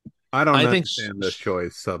 I don't understand this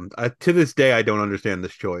choice. To this day, I don't understand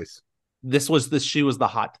this choice. She was the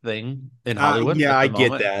hot thing in Hollywood. Yeah, I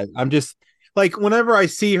get that. I'm just like, whenever I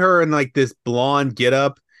see her in like this blonde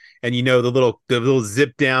getup, and the little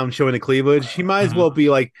zip down showing the cleavage, she might as well be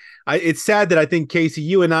like. It's sad that I think, Casey,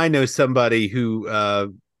 you and I know somebody who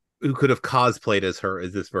could have cosplayed as her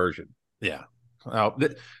as this version. Yeah.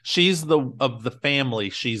 She's of the family.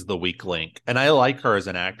 She's the weak link, and I like her as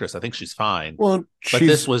an actress. I think she's fine. Well, but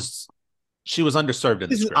she was underserved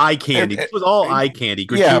in the script. Eye candy. It was all eye candy.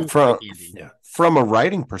 Yeah, from a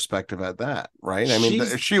writing perspective at that, right? I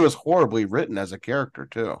mean, she was horribly written as a character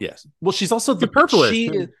too. Yes. Well, she's also the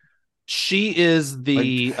purplist. She is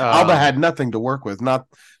the Alba had nothing to work with. Not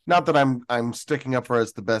that I'm sticking up for her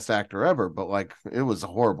as the best actor ever, but like it was a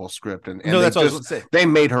horrible script, and no, that's what I was going to say. They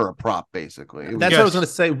made her a prop, basically. That's what I was going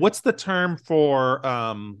to say. What's the term for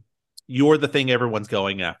you're the thing everyone's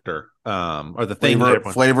going after, or the thing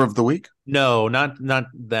flavor of the week? No, not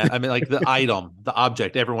that. I mean, like the item, the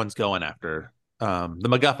object everyone's going after, the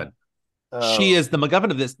MacGuffin. She is the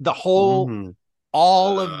MacGuffin of this. The whole,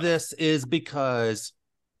 all of this is because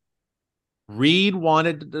Reed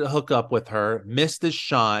wanted to hook up with her, missed his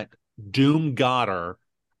shot. Doom got her.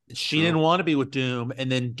 She didn't want to be with Doom,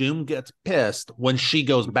 and then Doom gets pissed when she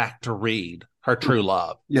goes back to Reed, her true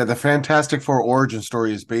love. Yeah, the Fantastic Four origin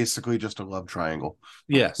story is basically just a love triangle.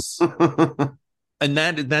 Yes. And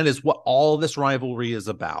that is what all this rivalry is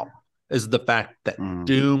about, is the fact that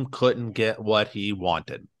Doom couldn't get what he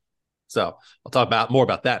wanted. So I'll talk more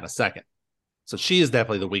about that in a second. So she is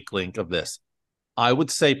definitely the weak link of this. I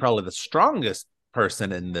would say probably the strongest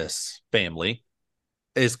person in this family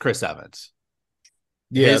is Chris Evans.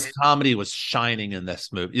 Yes. His comedy was shining in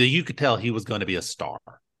this movie. You could tell he was going to be a star.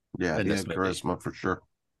 Yeah, he had charisma for sure.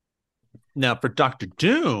 Now, for Dr.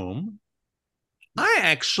 Doom, I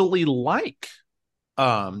actually like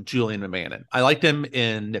Julian McMahon. I liked him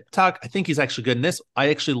in Nip Tuck. I think he's actually good in this. I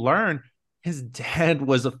actually learned his dad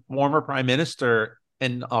was a former prime minister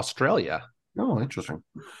in Australia. Oh, interesting.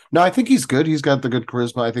 No, I think he's good. He's got the good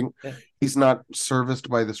charisma. I think he's not serviced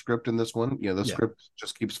by the script in this one. The script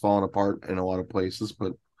just keeps falling apart in a lot of places.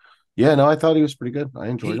 But yeah, no, I thought he was pretty good. I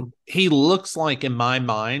enjoyed him. He looks like, in my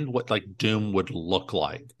mind, what like Doom would look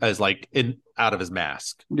like as like out of his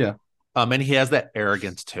mask. Yeah. And he has that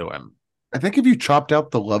arrogance to him. I think if you chopped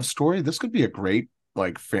out the love story, this could be a great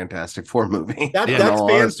like Fantastic Four movie. That's in all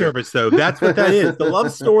fan honesty. service, though. That's what that is. The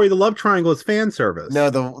love story, the love triangle is fan service. No,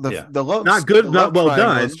 the love Not good, the not love well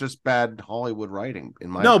triangle done. is just bad Hollywood writing. In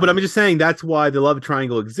my No, but I'm opinion. just saying that's why the love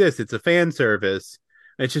triangle exists. It's a fan service.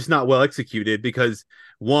 It's just not well executed because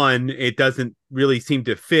one, it doesn't really seem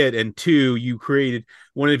to fit, and two, you created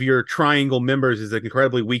one of your triangle members is an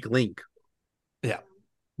incredibly weak link.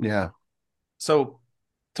 Yeah. So,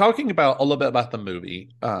 talking about a little bit about the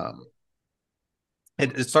movie,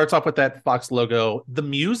 it starts off with that Fox logo. The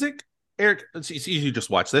music, Eric, you just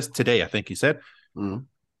watched this today, I think you said. Mhm.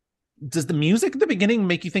 Does the music at the beginning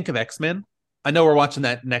make you think of X-Men? I know we're watching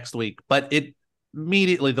that next week, but it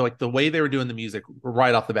immediately, the way they were doing the music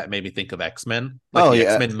right off the bat made me think of X-Men, like the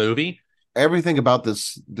X-Men movie. Everything about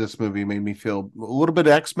this movie made me feel a little bit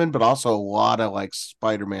X-Men, but also a lot of like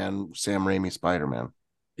Spider-Man, Sam Raimi Spider-Man.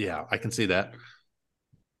 Yeah, I can see that.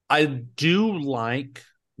 I do like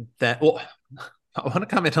that. Well, I want to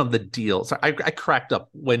comment on the deal. So I cracked up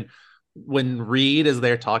when Reed is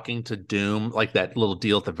there talking to Doom, like that little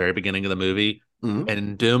deal at the very beginning of the movie. Mhm.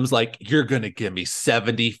 And Doom's like, "You're going to give me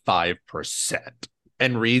 75%."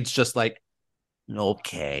 And Reed's just like,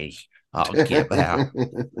 "Okay, I'll give that.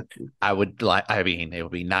 I mean, it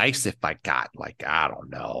would be nice if I got like, I don't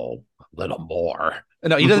know, a little more."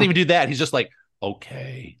 No, he doesn't even do that. He's just like,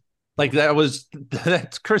 "Okay." Like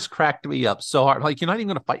that Chris cracked me up so hard. Like, you're not even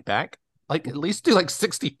going to fight back. Like, at least do like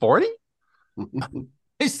 60-40.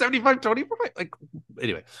 He's 75-20. Like,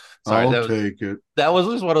 anyway, sorry. I'll take it. That was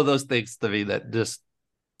just one of those things to me that just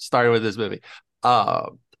started with this movie.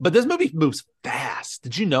 But this movie moves fast.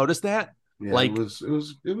 Did you notice that? Yeah, like, it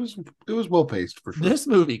was well paced for sure. This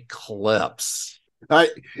movie clips.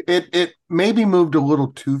 It maybe moved a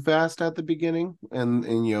little too fast at the beginning, and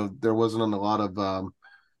you know there wasn't a lot of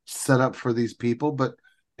setup for these people, but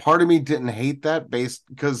part of me didn't hate that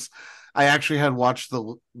because I actually had watched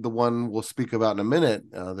the one we'll speak about in a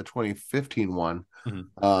minute, the 2015 one. Mm-hmm.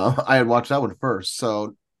 I had watched that one first,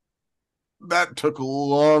 so that took a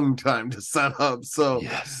long time to set up. So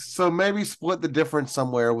Yes. So maybe split the difference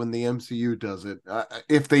somewhere when the MCU does it,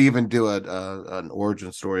 if they even do an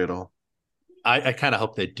origin story at all. I kind of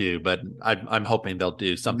hope they do, but I'm hoping they'll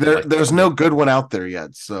do something. There's no good one out there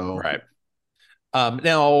yet, so right.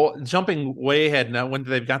 Now jumping way ahead, now when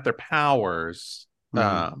they've got their powers,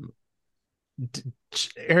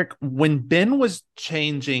 Eric, when Ben was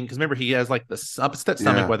changing, because remember he has like the upset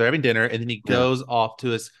stomach while they're having dinner, and then he goes off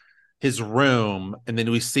to his room, and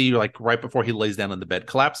then we see like right before he lays down on the bed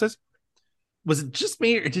collapses. Was it just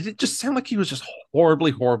me, or did it just sound like he was just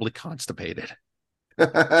horribly constipated?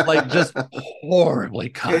 Like just horribly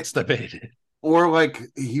constipated. Or like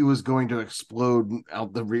he was going to explode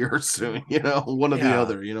out the rear soon, one or the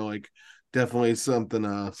other, like definitely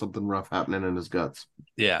something rough happening in his guts.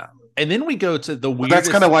 Yeah. And then we go to the weirdest. That's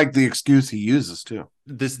kind of like the excuse he uses too.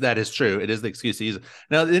 That is true. It is the excuse he uses.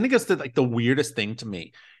 Now then it goes to like the weirdest thing to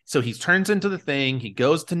me. So he turns into the thing. He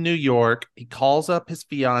goes to New York. He calls up his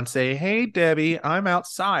fiance. "Hey, Debbie, I'm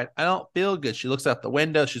outside. I don't feel good." She looks out the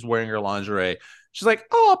window. She's wearing her lingerie. She's like,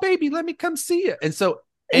 "Oh, baby, let me come see you." And so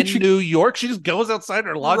in New York, she just goes outside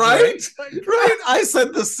her lingerie. Right. I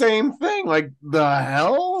said the same thing. Like, the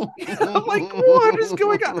hell? I'm like, what is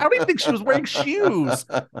going on? I don't even think she was wearing shoes.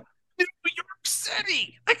 New York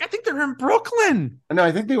City. Like, I think they're in Brooklyn. No,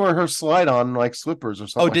 I think they were her slide on like slippers or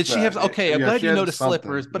something. Oh, did she have? Okay, I'm glad you noticed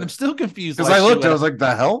slippers, but I'm still confused. Because I looked, I was like,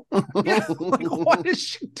 the hell? Yeah, like, what is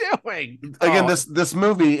she doing? Again, this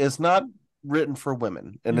movie is not written for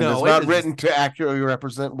women, and it is not written to accurately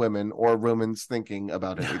represent women or women's thinking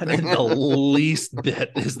about anything. In the least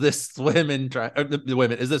bit is this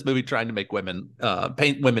movie trying to make women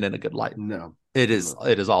paint women in a good light. No, it is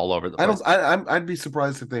all over the place. I'd be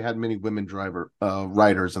surprised if they had many women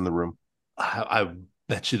writers in the room. I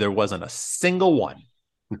bet you there wasn't a single one.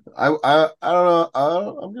 I don't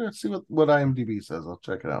know. I'm gonna see what IMDb says. I'll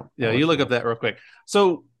check it out. Yeah, you look up that real quick.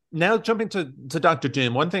 So now jumping to Dr.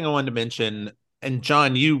 Doom, one thing I wanted to mention, and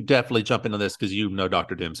John, you definitely jump into this because you know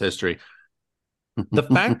Dr. Doom's history. The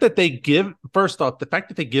fact that they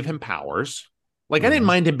give him powers, like I didn't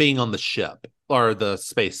mind him being on the ship or the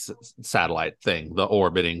space satellite thing, the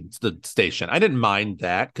orbiting the station. I didn't mind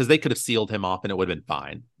that because they could have sealed him off and it would have been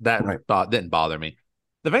fine. That didn't bother me.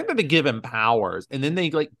 The fact that they give him powers and then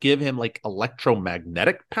they like give him like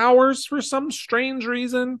electromagnetic powers for some strange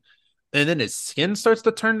reason. And then his skin starts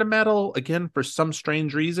to turn to metal again for some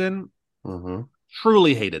strange reason.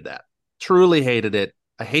 Truly hated that. Truly hated it.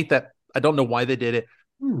 I hate that. I don't know why they did it.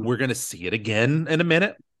 We're going to see it again in a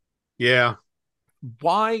minute. Yeah.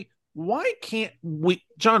 Why can't we,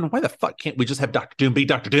 John, why the fuck can't we just have Dr. Doom be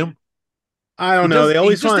Dr. Doom? I don't He know. does. They He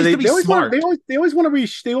always just want needs they, to be they always want smart. they always want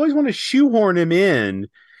to they always want to shoehorn him in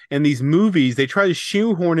these movies. They try to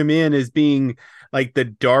shoehorn him in as being like the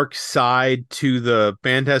dark side to the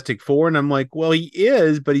Fantastic Four, and I'm like, well, he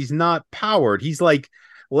is, but he's not powered. He's like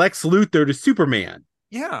Lex Luthor to Superman.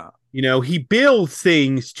 Yeah. He builds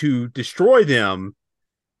things to destroy them,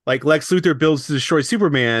 like Lex Luthor builds to destroy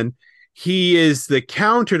Superman. He is the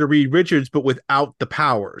counter to Reed Richards, but without the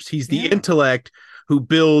powers. He's the Yeah. intellect who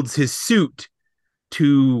builds his suit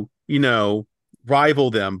to, rival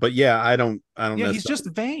them. But yeah, I don't Yeah, know. he's just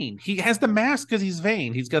vain. He has the mask because he's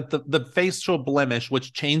vain. He's got the facial blemish,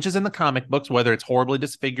 which changes in the comic books, whether it's horribly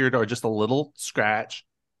disfigured or just a little scratch.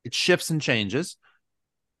 It shifts and changes.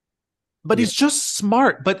 But he's just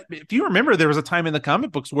smart. But if you remember, there was a time in the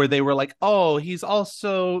comic books where they were like, oh, he's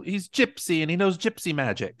gypsy and he knows gypsy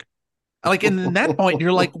magic. Like, and in that point,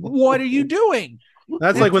 you're like, what are you doing?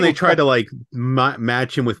 That's like when they try to like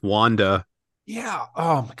match him with Wanda. Yeah.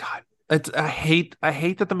 Oh my God. I hate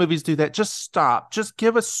that the movies do that. Just stop. Just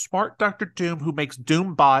give us smart Doctor Doom who makes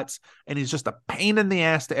Doom bots, and he's just a pain in the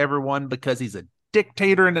ass to everyone because he's a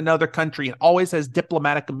dictator in another country and always has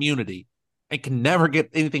diplomatic immunity and can never get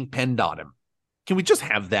anything pinned on him. Can we just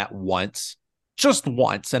have that once? Just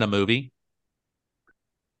once in a movie?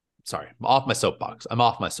 Sorry, I'm off my soapbox.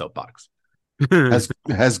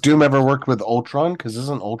 Has Doom ever worked with Ultron? Because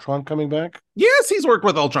isn't Ultron coming back? Yes, he's worked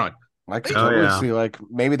with Ultron. I could totally see like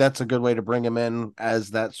maybe that's a good way to bring him in as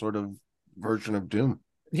that sort of version of Doom.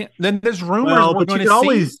 Yeah. Then there's rumors we're going to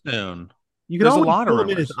see soon. You can always pull him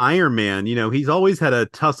in as Iron Man. He's always had a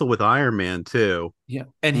tussle with Iron Man too. Yeah,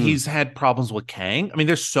 and he's had problems with Kang. I mean,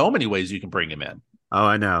 there's so many ways you can bring him in. Oh,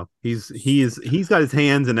 I know. He's got his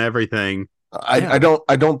hands in everything. I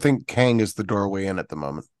don't think Kang is the doorway in at the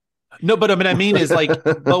moment. No, but what I mean is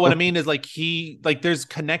there's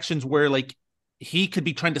connections where like he could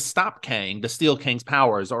be trying to stop Kang to steal Kang's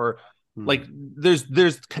powers, or like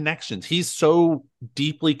there's connections. He's so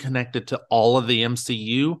deeply connected to all of the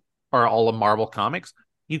MCU or all of Marvel Comics.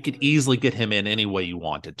 You could easily get him in any way you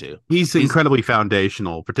wanted to. He's incredibly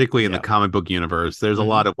foundational, particularly in the comic book universe. There's a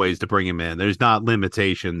lot of ways to bring him in. There's not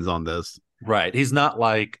limitations on this. Right. He's not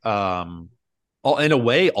like in a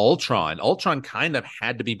way, Ultron kind of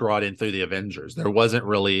had to be brought in through the Avengers. There wasn't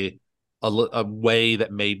really a way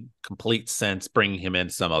that made complete sense bringing him in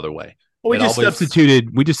some other way. Well, we just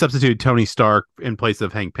substituted Tony Stark in place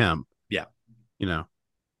of Hank Pym. Yeah.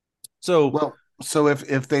 So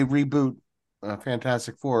if they reboot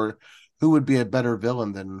Fantastic Four, who would be a better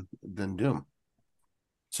villain than Doom?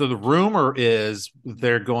 So the rumor is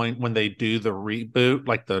they're going, when they do the reboot,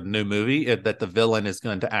 like the new movie, that the villain is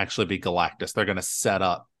going to actually be Galactus. They're going to set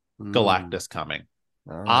up Galactus coming.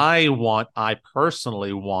 Right. I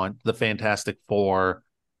personally want the Fantastic Four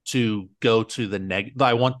to go to the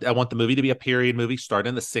I want the movie to be a period movie, start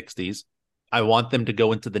in the 60s. I want them to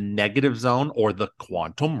go into the negative zone or the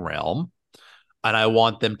quantum realm. And I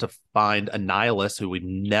want them to find Annihilus, who we've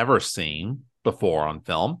never seen before on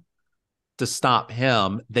film, to stop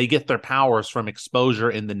him. They get their powers from exposure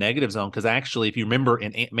in the negative zone. Because actually, if you remember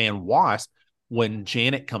in Ant-Man Wasp, when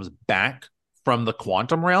Janet comes back from the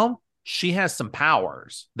quantum realm, she has some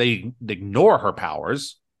powers. They ignore her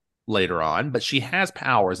powers later on, but she has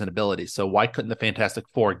powers and abilities. So why couldn't the Fantastic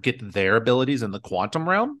Four get their abilities in the quantum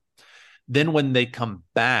realm? Then when they come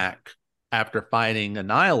back after fighting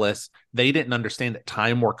Annihilus, they didn't understand that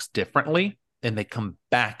time works differently, and they come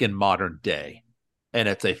back in modern day. And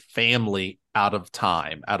it's a family out of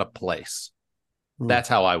time, out of place. That's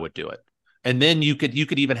how I would do it. And then you could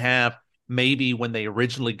even have, maybe when they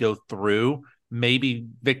originally go through, maybe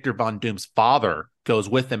Victor Von Doom's father goes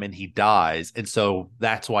with him and he dies. And so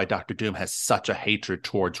that's why Dr. Doom has such a hatred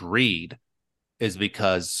towards Reed, is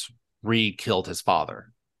because Reed killed his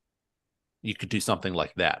father. You could do something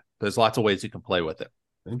like that. There's lots of ways you can play with it.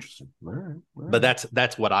 Interesting. All right. But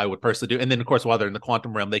that's what I would personally do. And then, of course, while they're in the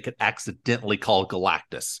quantum realm, they could accidentally call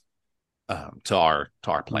Galactus to our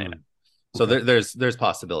planet. So there's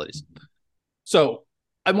possibilities. So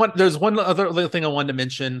there's one other thing I wanted to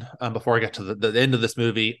mention before I get to the end of this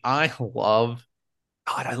movie. I love,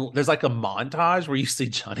 there's like a montage where you see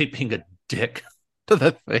Johnny being a dick to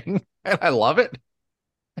the thing, and I love it.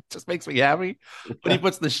 It just makes me happy when he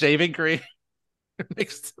puts the shaving cream. It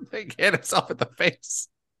makes the thing hit himself in the face.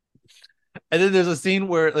 And then there's a scene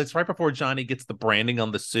where it's right before Johnny gets the branding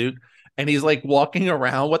on the suit, and he's like walking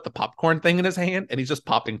around with the popcorn thing in his hand, and he's just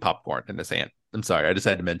popping popcorn in his hand. I'm sorry, I just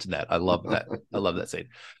had to mention that. I love that. I love that scene.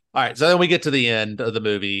 All right, so then we get to the end of the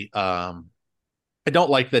movie. I don't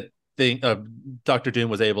like that thing. Dr. Doom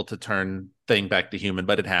was able to turn Thing back to human,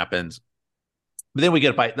 but it happens. But then we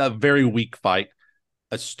get a fight, a very weak fight.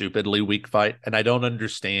 a stupidly weak fight, and I don't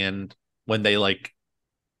understand when they like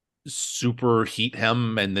superheat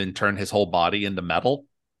him and then turn his whole body into metal.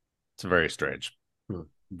 It's very strange.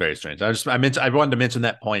 Very strange. I wanted to mention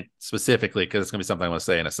that point specifically because it's going to be something I want to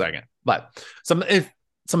say in a second. But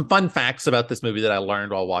some fun facts about this movie that I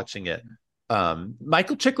learned while watching it.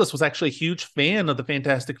 Michael Chiklis was actually a huge fan of the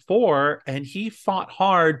Fantastic Four, and he fought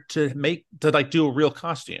hard to do a real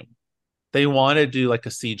costume. They wanted to do like a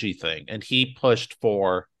CG thing, and he pushed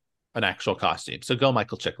for an actual costume. So go,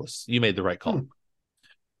 Michael Chiklis. You made the right call.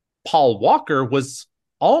 Paul Walker was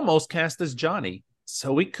almost cast as Johnny.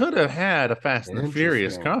 So we could have had a Fast and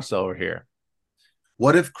Furious crossover here.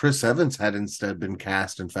 What if Chris Evans had instead been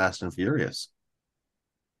cast in Fast and Furious?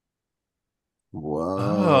 Whoa.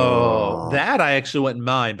 Oh, that I actually wouldn't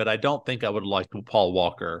mind, but I don't think I would have liked Paul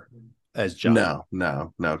Walker as Johnny.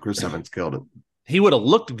 No. Chris Evans killed it. He would have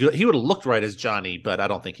looked good. He would have looked right as Johnny, but I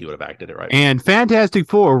don't think he would have acted it right. And Fantastic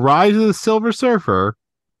Four: Rise of the Silver Surfer.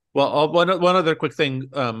 Well, one other quick thing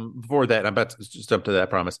before that, I'm about to just jump to that, I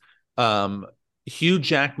promise. Hugh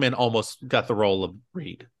Jackman almost got the role of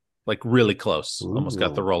Reed, like really close. Almost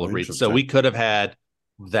got the role of Reed. So we could have had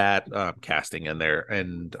that casting in there,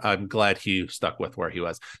 and I'm glad Hugh stuck with where he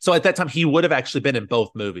was. So at that time, he would have actually been in both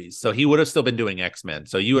movies. So he would have still been doing X-Men.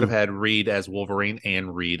 So you would have had Reed as Wolverine and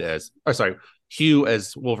Hugh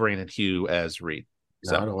as Wolverine and Hugh as Reed.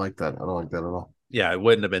 So I don't like that. I don't like that at all. Yeah, it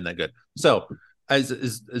wouldn't have been that good. So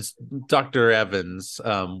as Dr. Evans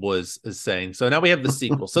was saying, so now we have the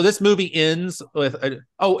sequel. So this movie ends with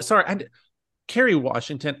Kerry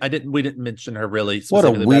Washington. We didn't mention her really. What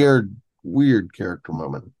a weird character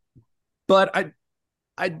moment. But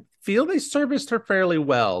I feel they serviced her fairly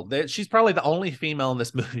well. She's probably the only female in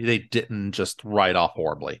this movie they didn't just write off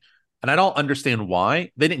horribly. And I don't understand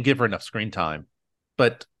why. They didn't give her enough screen time,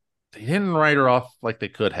 but they didn't write her off like they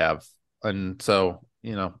could have. And so,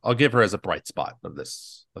 I'll give her as a bright spot of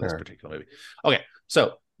this particular movie. Okay,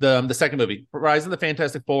 so the second movie, Rise of the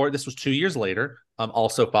Fantastic Four. This was 2 years later.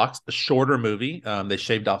 Also Fox, a shorter movie. They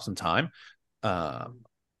shaved off some time. I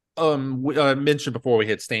mentioned before we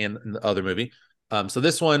had Stan in the other movie. So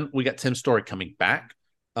this one, we got Tim Story coming back.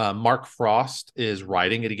 Mark Frost is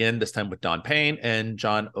writing it again, this time with Don Payne, and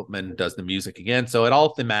John Oatman does the music again. So it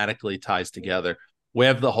all thematically ties together. We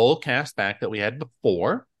have the whole cast back that we had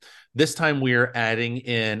before. This time we're adding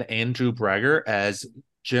in Andrew Brager as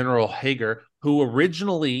General Hager, who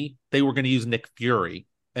originally they were going to use Nick Fury,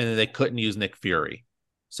 and then they couldn't use Nick Fury.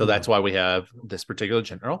 So that's why we have this particular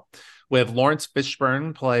general. We have Lawrence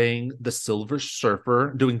Fishburne playing the Silver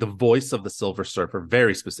Surfer, doing the voice of the Silver Surfer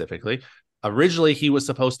very specifically. Originally, he was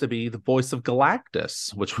supposed to be the voice of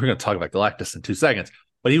Galactus, which we're going to talk about Galactus in 2 seconds.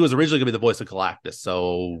 But he was originally going to be the voice of Galactus.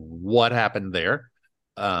 So what happened there?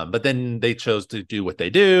 But then they chose to do what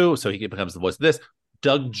they do. So he becomes the voice of this.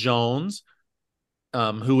 Doug Jones,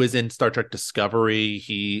 who is in Star Trek Discovery.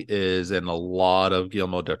 He is in a lot of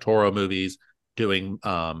Guillermo del Toro movies doing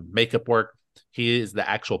makeup work. He is the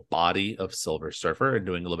actual body of Silver Surfer and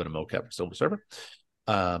doing a little bit of mocap for Silver Surfer.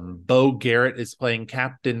 Beau Garrett is playing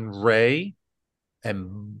Captain Ray.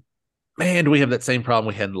 And man, do we have that same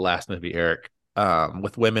problem we had in the last movie, Eric,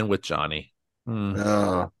 with Women with Johnny.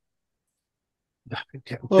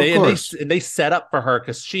 They set up for her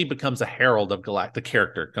because she becomes a herald of Galactus. The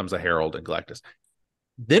character becomes a herald in Galactus.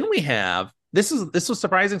 Then we have this was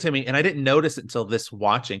surprising to me, and I didn't notice it until this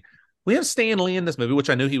watching. We have Stan Lee in this movie, which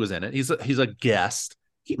I knew he was in it. He's a guest.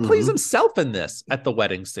 He plays himself in this at the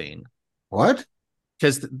wedding scene. What?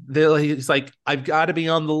 Because he's like, I've got to be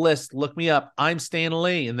on the list. Look me up. I'm Stan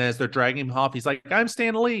Lee. And then as they're dragging him off, he's like, I'm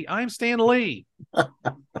Stan Lee. I'm Stan Lee.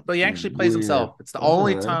 But he actually plays himself. It's the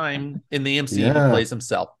only time in the MCU he plays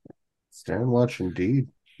himself. Stan Watch indeed.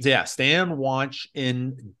 Yeah, Stan Watch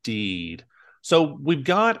indeed. So we've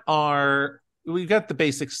got the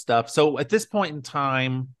basic stuff. So at this point in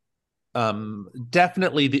time,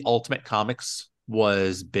 definitely the Ultimate Comics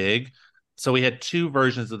was big. So we had 2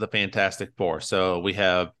 versions of the Fantastic Four. So we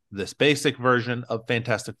have this basic version of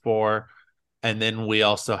Fantastic Four, and then we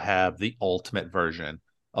also have the Ultimate version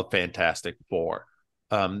of Fantastic Four.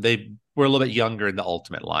 They were a little bit younger in the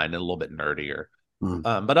Ultimate line and a little bit nerdier.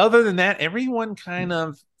 But other than that, everyone kind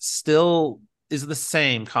of still is the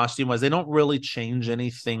same costume-wise. They don't really change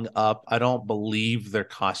anything up. I don't believe their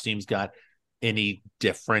costumes got any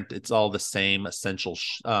different. It's all the same essential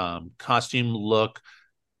costume look.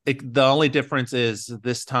 The only difference is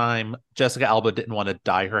this time Jessica Alba didn't want to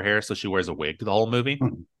dye her hair, so she wears a wig the whole movie.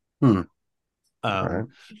 Right.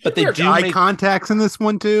 But they do eye contacts in this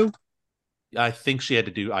one too. I think she had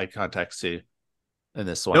to do eye contacts too in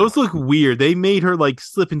this one. Those look weird. They made her like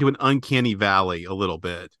slip into an uncanny valley a little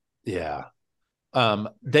bit. Yeah.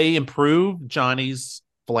 They improve Johnny's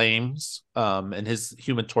flames and his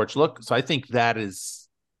Human Torch look, so I think that is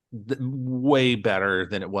way better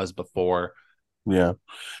than it was before. Yeah,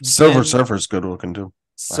 Silver Then Surfer's good looking too.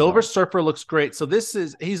 Silver Surfer looks great. So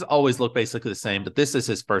he's always looked basically the same, but this is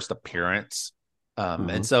his first appearance.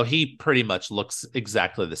 And so he pretty much looks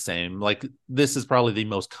exactly the same. Like, this is probably the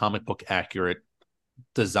most comic book accurate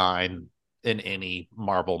design in any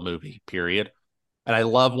Marvel movie, period. And I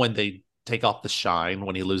love when they take off the shine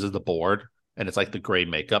when he loses the board and it's like the gray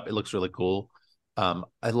makeup. It looks really cool.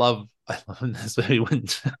 I love in this movie when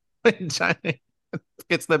Johnny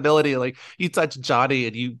gets the ability, like, you touch Johnny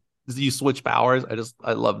and you switch powers.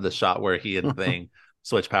 I love the shot where he and Thing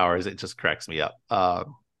switch powers. It just cracks me up.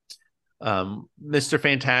 Mr.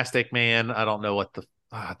 Fantastic, man, I don't know what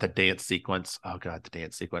the dance sequence. Oh god, the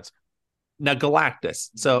dance sequence. Now Galactus.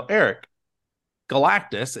 So Eric,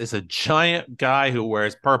 Galactus is a giant guy who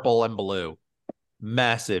wears purple and blue.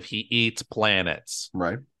 Massive. He eats planets.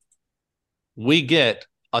 Right. We get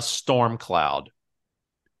a storm cloud.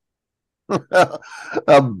 A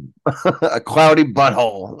cloudy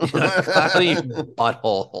butthole. A cloudy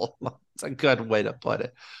butthole. That's a good way to put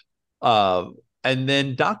it. And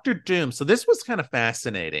then Doctor Doom. So this was kind of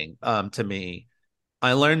fascinating to me.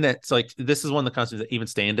 I learned that it's like, this is one of the costumes that even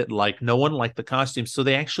stand it. Like, no one liked the costume, so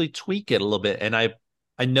they actually tweak it a little bit. And I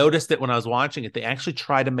noticed it when I was watching it. They actually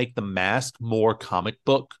try to make the mask more comic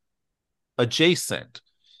book adjacent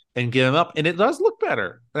and get him up, and it does look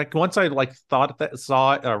better. Like, once I thought that,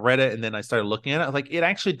 saw it, read it, and then I started looking at it, like, it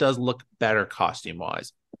actually does look better costume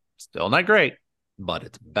wise. Still not great, but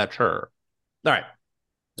it's better. All right.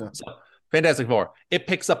 Yeah. So Fantastic Four, it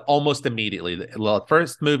picks up almost immediately. The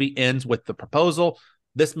first movie ends with the proposal.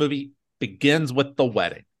 This movie begins with the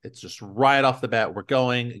wedding. It's just right off the bat. We're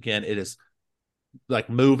going again. It is like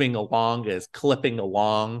moving along, it is clipping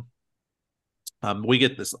along. We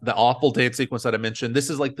get the awful dance sequence that I mentioned. This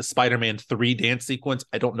is like the Spider-Man 3 dance sequence.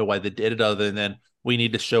 I don't know why they did it other than we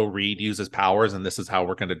need to show Reed use his powers, and this is how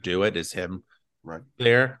we're going to do it, is him right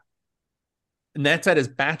there. And that's at his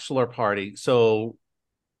bachelor party. So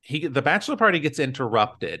the bachelor party gets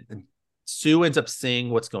interrupted, and Sue ends up seeing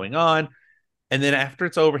what's going on. And then after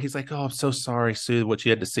it's over, he's like, "Oh, I'm so sorry, Sue, what you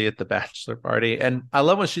had to see at the bachelor party." And I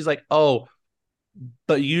love when she's like, "Oh,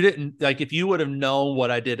 but you didn't, like, if you would have known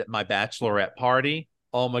what I did at my bachelorette party,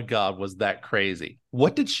 oh my God, was that crazy."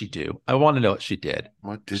 What did she do? I want to know what she did.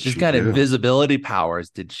 What did She's got invisibility powers.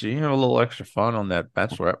 Did she have a little extra fun on that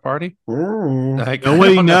bachelorette party? Like,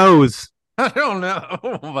 nobody knows. I don't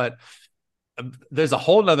know, but there's a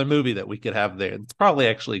whole nother movie that we could have there. It's probably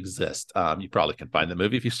actually exists. You probably can find the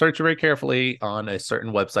movie if you search very carefully on a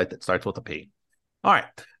certain website that starts with a P. All right.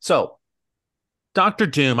 So Dr.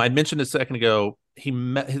 Doom, I mentioned a second ago,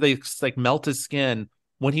 they like melt his skin.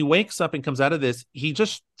 When he wakes up and comes out of this, he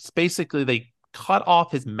just basically, they cut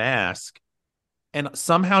off his mask, and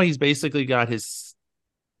somehow he's basically got his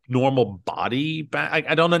normal body back.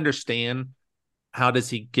 I don't understand, how does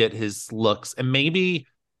he get his looks? And maybe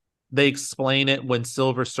they explain it when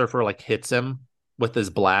Silver Surfer like hits him with his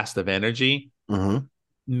blast of energy.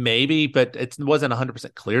 Maybe, but it wasn't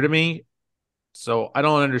 100% clear to me. So I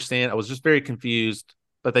don't understand. I was just very confused.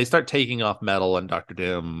 But they start taking off metal and Dr.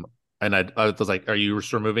 Doom, and I was like, "Are you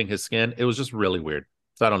just removing his skin?" It was just really weird.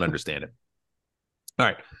 So I don't understand it. All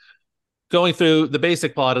right. Going through the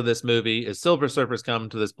basic plot of this movie is Silver Surfer's come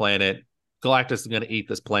to this planet. Galactus is going to eat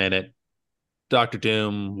this planet. Dr.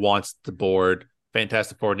 Doom wants the board.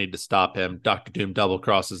 Fantastic Four need to stop him. Dr. Doom double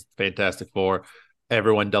crosses Fantastic Four.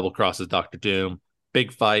 Everyone double crosses Dr. Doom.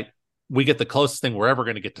 Big fight. We get the closest thing we're ever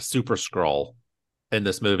going to get to Super Skrull in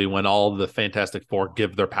this movie, when all the Fantastic Four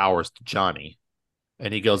give their powers to Johnny,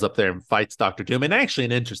 and he goes up there and fights Dr. Doom. And actually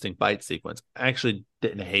an interesting fight sequence. I actually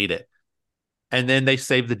didn't hate it. And then they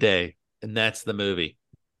save the day, and that's the movie.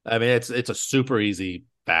 I mean, it's a super easy,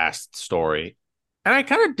 fast story, and I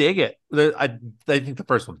kind of dig it. I think the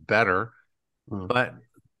first one's better, but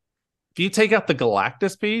if you take out the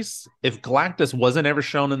Galactus piece, if Galactus wasn't ever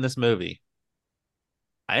shown in this movie,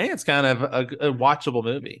 I think it's kind of a watchable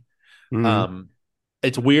movie.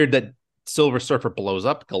 It's weird that Silver Surfer blows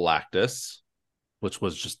up Galactus, which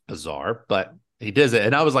was just bizarre, but he does it.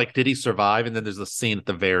 And I was like, did he survive? And then there's a scene at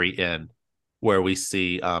the very end where we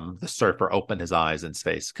see the Surfer open his eyes in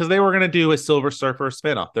space, because they were going to do a Silver Surfer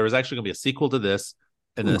spinoff. There was actually going to be a sequel to this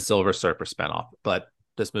and then a Silver Surfer spinoff, but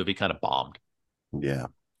this movie kind of bombed. Yeah.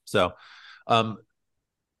 So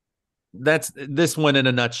that's this one in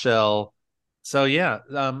a nutshell. So yeah,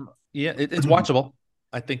 it's watchable.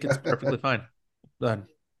 I think it's perfectly fine. I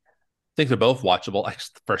think they're both watchable.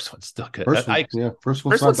 Actually, the first one's still good. First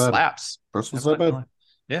one slaps. First one's not bad.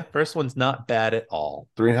 Yeah, first one's not bad at all.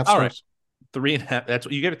 3.5 All right, stars. 3.5. That's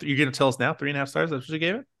what you gave it. You're gonna tell us now 3.5 stars. That's what you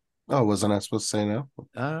gave it. Oh, wasn't I supposed to say no?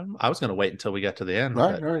 I was gonna wait until we got to the end. All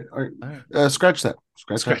right, But, all right, all right. all right. Scratch that.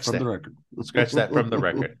 Scratch that Scratch from that. the record. Scratch that from the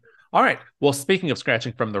record. All right. Well, speaking of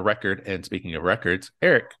scratching from the record and speaking of records,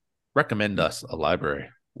 Eric, recommend us a library.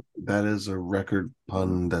 That is a record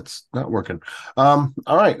pun that's not working. All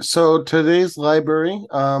right. So today's library,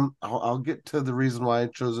 I'll get to the reason why I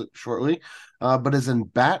chose it shortly, but is in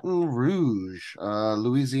Baton Rouge,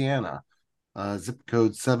 Louisiana, zip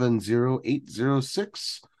code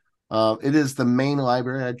 70806. It is the main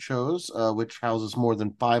library I chose, which houses more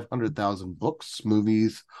than 500,000 books,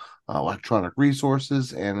 movies, electronic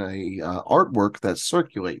resources, and a artwork that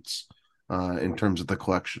circulates in terms of the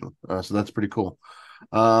collection. So that's pretty cool.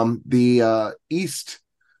 The East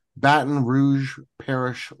Baton Rouge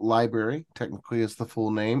Parish Library, technically is the full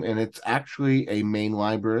name, and it's actually a main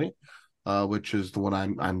library, which is the one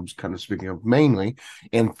I'm kind of speaking of mainly,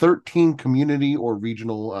 and 13 community or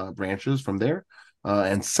regional branches from there,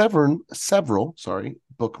 and several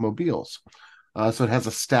bookmobiles. So it has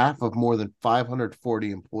a staff of more than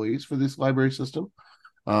 540 employees for this library system.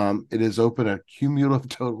 It is open a cumulative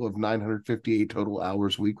total of 958 total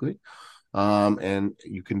hours weekly. And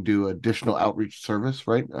you can do additional outreach service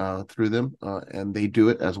through them, and they do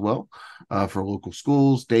it as well for local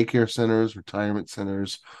schools, daycare centers, retirement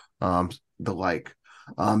centers, the like.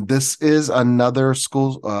 This is another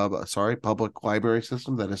public library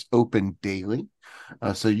system that is open daily.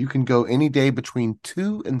 So you can go any day between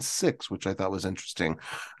 2 and 6, which I thought was interesting.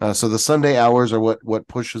 So the Sunday hours are what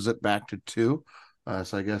pushes it back to 2.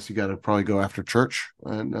 So I guess you got to probably go after church,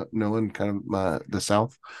 knowing kind of the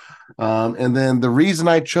South. And then the reason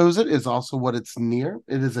I chose it is also what it's near.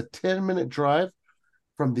 It is a 10-minute drive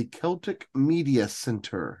from the Celtic Media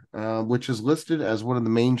Center, which is listed as one of the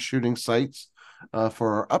main shooting sites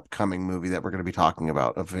for our upcoming movie that we're going to be talking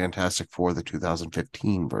about, of Fantastic Four, the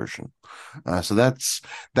 2015 version. So that's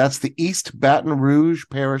the East Baton Rouge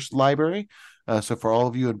Parish Library. So for all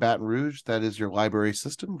of you in Baton Rouge, that is your library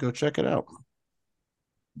system. Go check it out.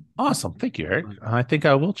 Awesome. Thank you, Eric. I think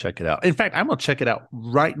I will check it out. In fact, I'm going to check it out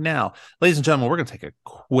right now. Ladies and gentlemen, we're going to take a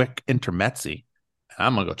quick intermezzi.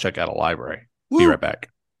 I'm going to go check out a library. Woo! Be right back.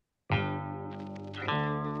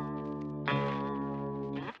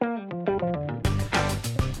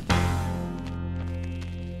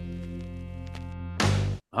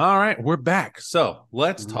 All right, we're back. So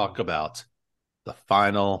let's talk about the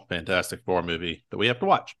final Fantastic Four movie that we have to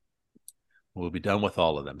watch. We'll be done with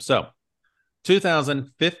all of them. So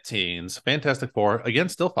 2015's Fantastic Four, again,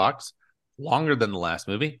 still Fox, longer than the last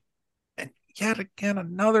movie, and yet again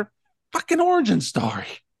another fucking origin story.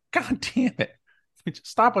 God damn it. Just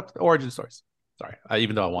stop with the origin stories. Sorry,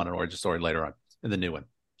 even though I want an origin story later on in the new one.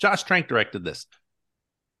 Josh Trank directed this.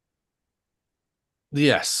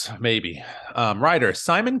 Yes, maybe. Writer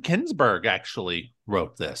Simon Kinberg actually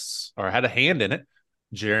wrote this, or had a hand in it.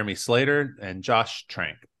 Jeremy Slater and Josh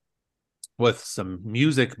Trank, with some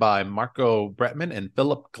music by Marco Bretman and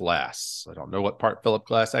Philip Glass. I don't know what part Philip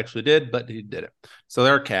Glass actually did, but he did it. So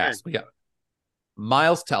they're cast. We got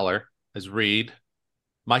Miles Teller as Reed,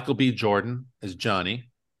 Michael B. Jordan as Johnny,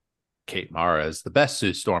 Kate Mara as the best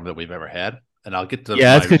Sue Storm that we've ever had. And I'll get to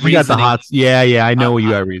that's because you got the hots. Yeah, I know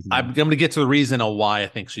you got reason. I'm going to get to the reason of why I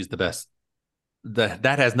think she's the best.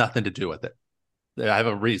 That has nothing to do with it. I have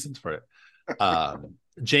a reason for it.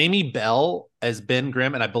 Jamie Bell as Ben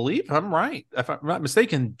Grimm, and I believe I'm right. If I'm not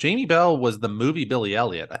mistaken, Jamie Bell was the movie Billy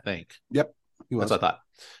Elliot, I think. Yep, he was. That's what I thought.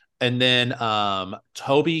 And then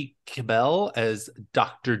Toby Kebbell as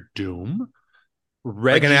Dr. Doom.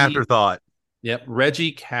 Like an afterthought. Yep,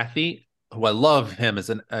 Reggie Cathy, who I love him as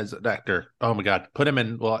an actor. Oh my God, put him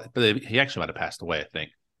in. Well, he actually might have passed away, I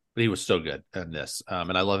think, but he was so good in this,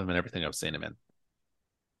 and I love him in everything I've seen him in.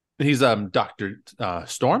 He's Dr.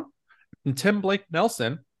 Storm. And Tim Blake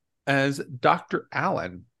Nelson as Dr.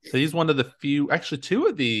 Allen. So he's one of the few, actually two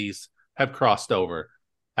of these have crossed over,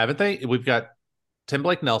 haven't they? We've got Tim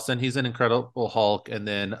Blake Nelson, he's in Incredible Hulk, and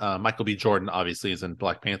then Michael B. Jordan obviously is in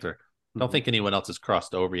Black Panther. I don't think anyone else has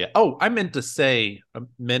crossed over yet. Oh, I meant to say a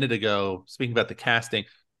minute ago, speaking about the casting,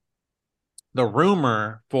 the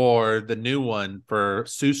rumor for the new one for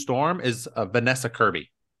Sue Storm is Vanessa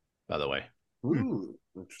Kirby, by the way. Ooh.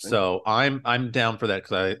 So I'm down for that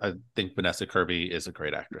because I think Vanessa Kirby is a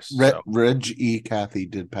great actress. Reg E. Cathy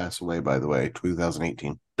did pass away, by the way,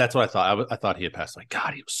 2018. That's what I thought. I thought he had passed away.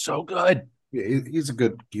 God, he was so good. Yeah,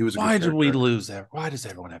 he was. Why did we lose that? Why does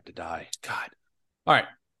everyone have to die? God. All right.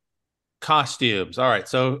 Costumes. All right.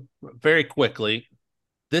 So very quickly,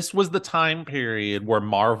 this was the time period where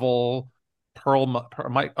Marvel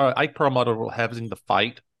Ike Perlmutter having the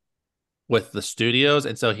fight with the studios,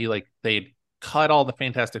 and so they'd cut all the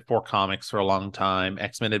Fantastic Four comics for a long time.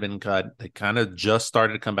 X-Men had been cut. They kind of just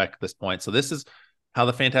started to come back at this point. So this is how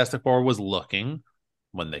the Fantastic Four was looking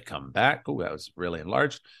when they come back. Oh, that was really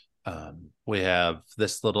enlarged. We have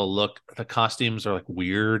this little look. The costumes are like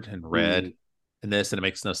weird and red in this, and it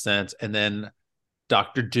makes no sense. And then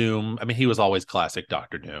Doctor Doom. I mean, he was always classic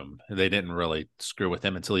Doctor Doom. They didn't really screw with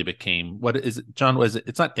him until he became, what is it, John? Was it?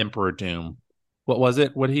 It's not Emperor Doom. What was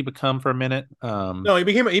it? What did he become for a minute? No, he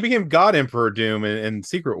became God Emperor Doom in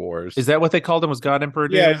Secret Wars. Is that what they called him? Was God Emperor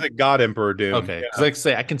Doom? Yeah, it was like God Emperor Doom. Okay, because like I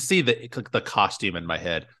say, I can see the costume in my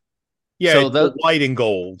head. Yeah, so the white and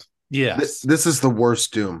gold. Yes, this is the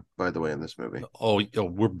worst Doom, by the way, in this movie.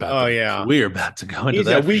 We're about. We're about to go into He's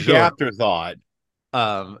that. A weak afterthought.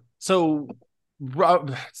 So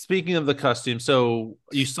speaking of the costume, so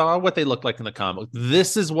you saw what they looked like in the comic.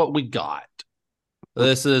 This is what we got.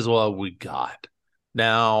 This is what we got.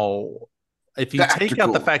 Now, if you take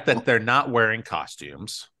out the fact that they're not wearing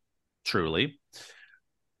costumes, truly,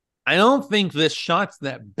 I don't think this shot's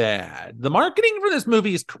that bad. The marketing for this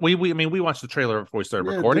movie is we watched the trailer before we started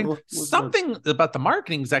recording. Something about the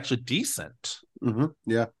marketing is actually decent. Mm-hmm.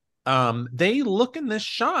 Yeah. They look in this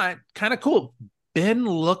shot kind of cool. Ben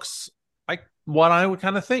looks like what I would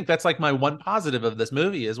kind of think. That's like my one positive of this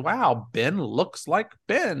movie is, wow, Ben looks like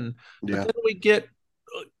Ben. Yeah. But then we get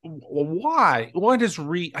why? What is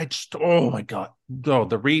Reed? Oh my god. Oh,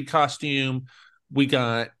 the Reed costume. We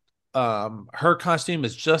got her costume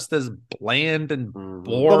is just as bland and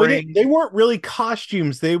boring. They weren't really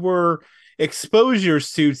costumes. They were exposure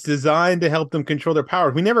suits designed to help them control their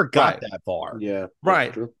powers. We never got that far. Yeah.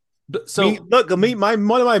 Right. So one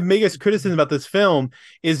of my biggest criticisms about this film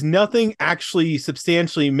is nothing actually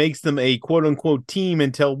substantially makes them a quote unquote team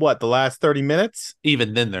until the last 30 minutes.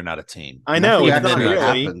 Even then, they're not a team. I know.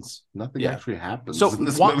 Nothing actually happens. So in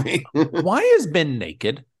this movie. Why is Ben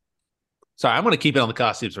naked? Sorry, I'm going to keep it on the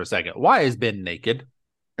costumes for a second. Why is Ben naked?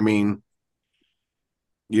 I mean,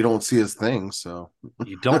 you don't see his thing, so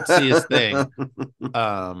you don't see his thing.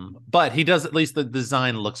 But he does. At least the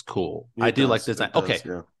design looks cool. I do like design. Okay.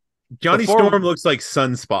 Yeah. Johnny Storm looks like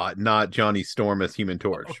Sunspot, not Johnny Storm as Human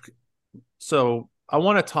Torch. Okay. So I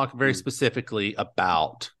want to talk very specifically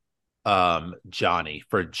about Johnny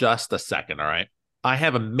for just a second. All right. I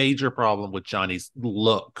have a major problem with Johnny's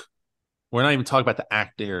look. We're not even talking about the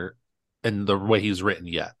actor and the way he's written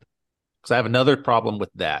yet. Because I have another problem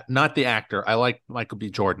with that. Not the actor. I like Michael B.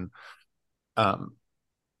 Jordan.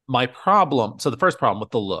 My problem. So the first problem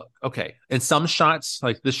with the look. Okay. In some shots,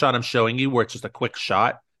 like this shot I'm showing you, where it's just a quick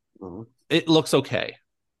shot, it looks okay.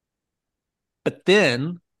 But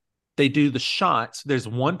then they do the shots. There's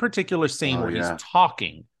one particular scene where he's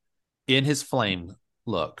talking in his flame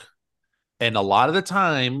look. And a lot of the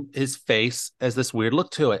time, his face has this weird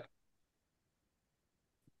look to it.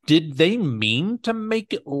 Did they mean to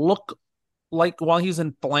make it look like while he's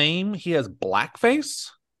in flame, he has blackface?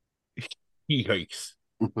 Yikes.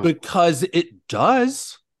 Because it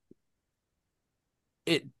does.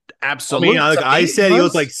 It absolutely. I said he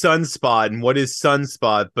looks like Sunspot, and what is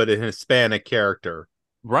Sunspot but a Hispanic character?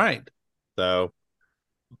 Right. So,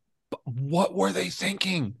 but what were they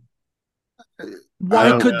thinking?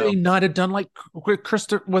 Why could they not have done like with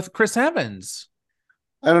Chris Evans?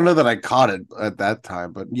 I don't know that I caught it at that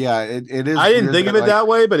time, but yeah, it is. I didn't think of it that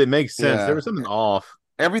way, but it makes sense. There was something off.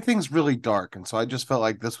 Everything's really dark, and so I just felt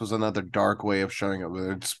like this was another dark way of showing it.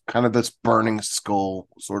 It's kind of this burning skull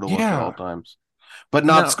sort of look at all times, but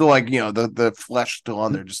not skull like the flesh still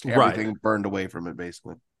on there, just everything burned away from it,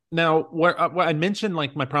 basically. Now, where I mentioned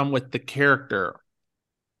like my problem with the character.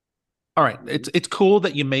 All right, it's cool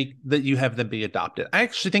that you have them be adopted. I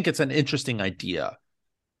actually think it's an interesting idea.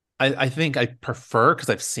 I think I prefer, because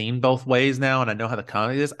I've seen both ways now and I know how the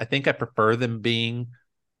comedy is. I think I prefer them being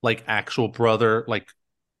like actual brother, like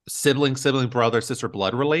sibling, brother, sister,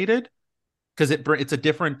 blood related, because it's a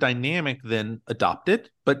different dynamic than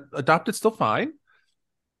adopted, but adopted still fine.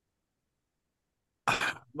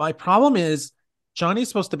 My problem is Johnny's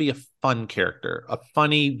supposed to be a fun character, a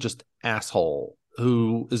funny just asshole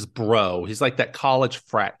who is bro. He's like that college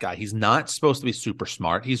frat guy. He's not supposed to be super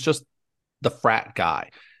smart. He's just the frat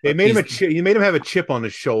guy. They made him you made him have a chip on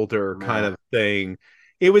his shoulder kind of thing.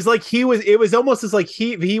 It was like it was almost as like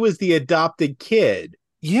he was the adopted kid.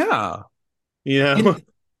 Yeah. And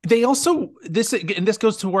they also this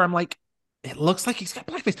goes to where I'm like, it looks like he's got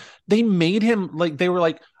blackface. They made him like, they were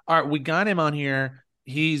like, all right, we got him on here.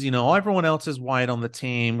 He's, everyone else is white on the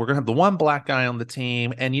team. We're going to have the one black guy on the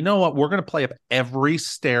team. And you know what? We're going to play up every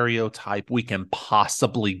stereotype we can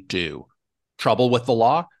possibly do. Trouble with the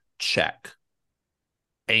law? Check.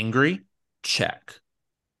 Angry, check.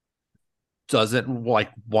 Doesn't like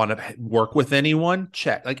want to work with anyone,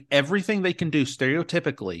 check. Like everything they can do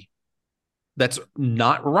stereotypically, that's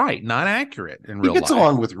not right, not accurate in He real gets life.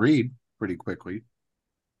 along with Reed pretty quickly.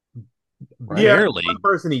 Right? Yeah, Barely. one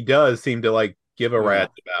person he does seem to like give a Yeah.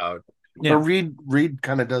 rat's about. Yeah. But Reed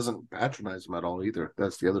kind of doesn't patronize him at all either.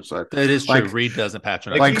 That's the other side. That is true. Like- Reed doesn't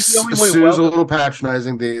patronize. Like, Like he's the only one who Sue's a welcomes- little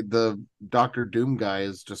patronizing. The Doctor Doom guy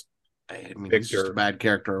is just, I mean, he's just Victor. a bad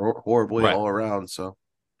character, horribly Right. all around. So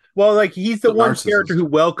Well, like he's the The one narcissist. character who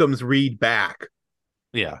welcomes Reed back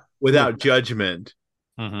Yeah. without judgment.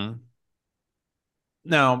 Mm-hmm.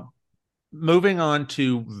 Now, moving on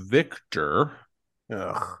to Victor.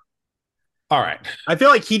 Ugh. All right. I feel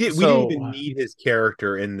like we So- didn't even need his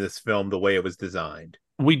character in this film the way it was designed.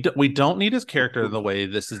 We don't need his character the way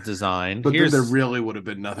this is designed. but then there really would have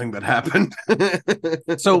been nothing that happened.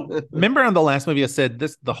 So remember on the last movie I said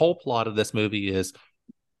the whole plot of this movie is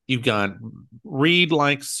you've got Reed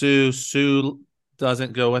likes Sue, Sue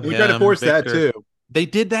doesn't go with We him. try to force that Victor. too. They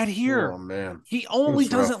did that here. Oh man. He only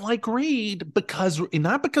It's rough. doesn't like Reed because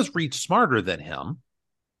not because Reed's smarter than him.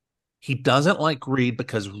 He doesn't like Reed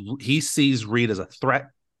because he sees Reed as a threat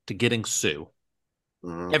to getting Sue.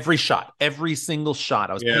 Mhm. Every single shot,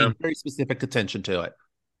 I was Yeah. paying very specific attention to it.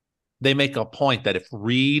 They make a point that if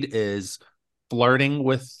Reed is flirting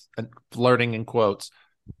in quotes,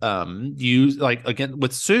 use like again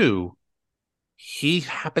with Sue, he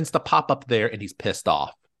happens to pop up there and he's pissed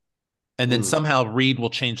off. And then Hmm. somehow Reed will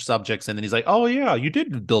change subjects, and then he's like, "Oh yeah, you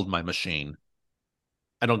did build my machine."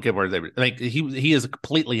 I don't get where they like he is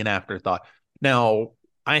completely an afterthought. Now,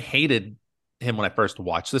 I hated him when I first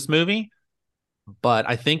watched this movie, but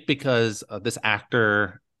I think because this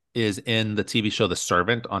actor is in the TV show The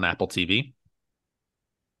Servant on Apple TV,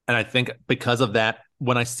 and I think because of that,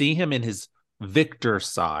 when I see him in his Victor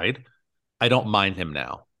side, I don't mind him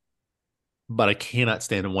now. But I cannot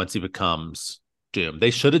stand him once he becomes Doom.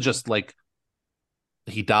 They should have just like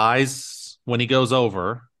he dies when he goes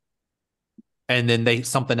over, and then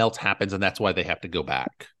something else happens, and that's why they have to go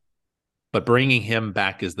back. But bringing him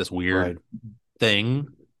back as this weird Right. thing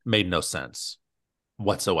made no sense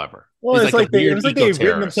whatsoever. Well, He's it's like a they, it weird was like they've written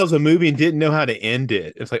eco-terrorist. themselves a movie and didn't know how to end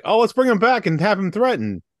it. It's like, oh, let's bring him back and have him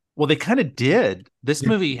threaten. Well, they kind of did. This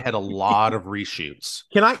movie had a lot of reshoots.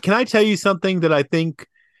 Can I tell you something that I think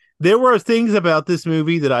there were things about this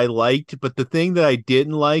movie that I liked, but the thing that I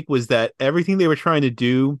didn't like was that everything they were trying to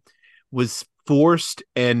do was forced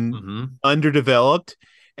and Hmm. underdeveloped.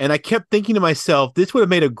 And I kept thinking to myself, this would have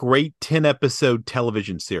made a great 10-episode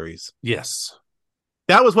television series. Yes.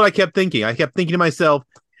 That was what I kept thinking. I kept thinking to myself,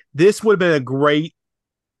 this would have been a great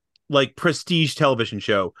like prestige television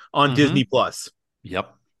show on Mhm. Disney Plus.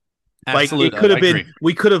 Yep. Like Absolutely. it could have I been, agree.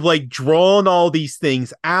 we could have like drawn all these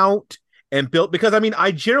things out and built, because I mean,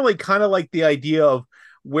 I generally kind of like the idea of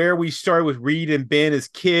where we started with Reed and Ben as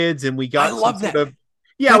kids, and we got I some love sort that. of,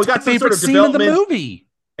 yeah, That's we got my some favorite sort of scene in the development, movie.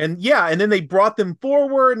 and yeah, and then they brought them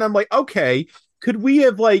forward, and I'm like, okay, could we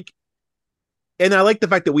have like, and I like the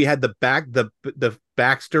fact that we had the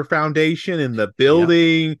Baxter Foundation and the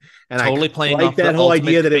building, and Totally I playing like off that the whole ultimate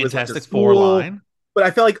idea that it was like a Fantastic Four school. line. But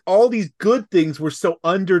I felt like all these good things were so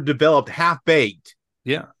underdeveloped, half baked,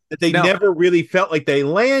 Yeah. that they Now- never really felt like they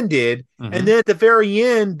landed. Mhm. And then at the very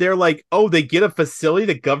end, they're like, oh, they get a facility.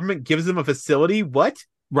 The government gives them a facility. What?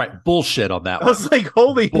 Right. Bullshit on that I one. was like,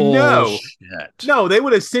 holy no. Bullshit. No, they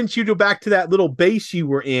would have sent you back to that little base you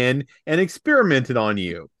were in and experimented on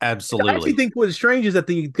you. I actually Absolutely. think what's strange is that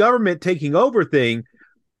the government taking over thing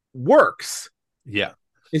works, Yeah.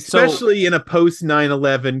 especially in a post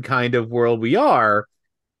 9/11 kind of world we are.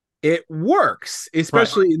 It works,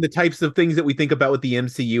 especially in the types of things that we think about with the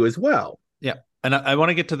MCU as well. And I want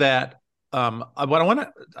to get to that.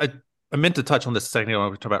 I meant to touch on this a second ago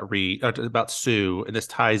when we talked about about Sue, and this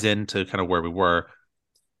ties into kind of where we were.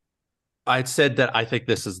 I said that I think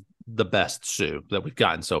this is the best Sue that we've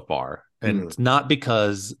gotten so far, and it's not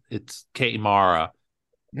because it's Kate Mara.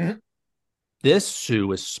 Mhm. This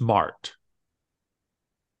Sue is smart.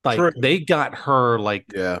 Like True. they got her like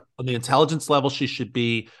Yeah. on the intelligence level she should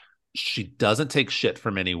be. She doesn't take shit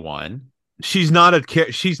from anyone. She's not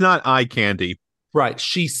eye candy. Right.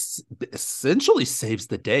 She essentially saves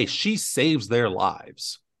the day. She saves their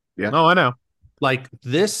lives. Yeah. Oh, I know. Like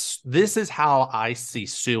this is how I see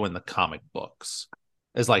Sue in the comic books.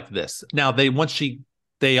 Is like this. Now they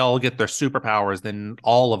all get their superpowers, then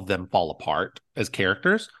all of them fall apart as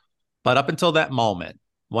characters. But up until that moment,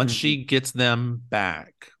 once she gets them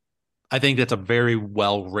back, I think that's a very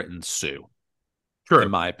well written Sue, True.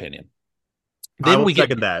 in my opinion. I Then will we get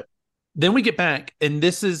second that. Then we get back, and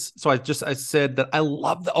this is so I said that I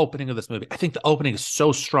love the opening of this movie. I think the opening is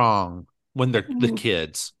so strong when they're the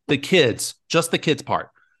kids, just the kids part.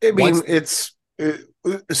 I mean, Once, it's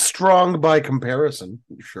strong by comparison,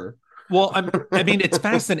 sure. well, I mean, it's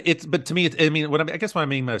fascinating. But to me, I mean, I guess what I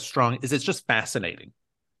mean by strong is it's just fascinating.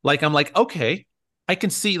 Like I'm like, okay, I can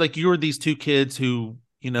see like you're these two kids who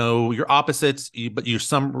you're opposites, but you're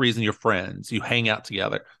some reason you're friends. You hang out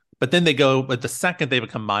together. But then but the second they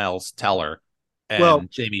become Miles Teller and Well,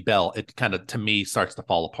 Jamie Bell, it kind of to me starts to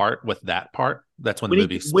fall apart with that part. That's when the when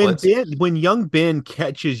movie splits. when young Ben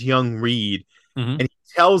catches young Reed Mhm. and he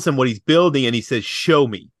tells him what he's building and he says, "Show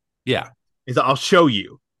me," Yeah. he's like, "I'll show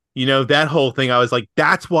you." That whole thing. I was like,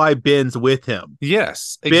 that's why Ben's with him.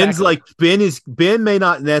 Yes. Ben's Exactly. like Ben may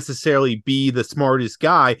not necessarily be the smartest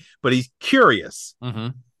guy, but he's curious. Mm-hmm.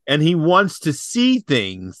 And he wants to see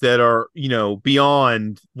things that are,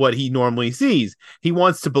 beyond what he normally sees. He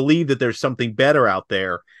wants to believe that there's something better out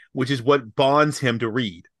there, which is what bonds him to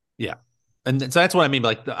Reed. Yeah. And so that's what I mean.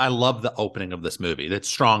 Like, I love the opening of this movie. That's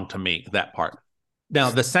strong to me, that part. Now,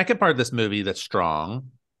 the second part of this movie that's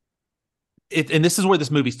strong, and this is where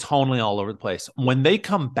this movie's tonally all over the place. When they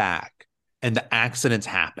come back and the accidents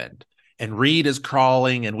happened and Reed is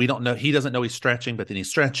crawling and we don't know, he doesn't know he's stretching, but then he's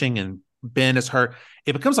stretching and Ben is hurt.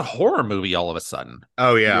 It becomes a horror movie all of a sudden.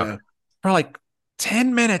 Oh, yeah. For like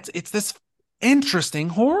 10 minutes, it's this interesting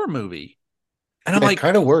horror movie. And I'm It like,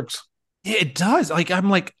 kind of works. yeah, it does. Like, I'm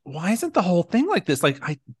like, why isn't the whole thing like this? Like,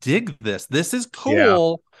 I dig this. This is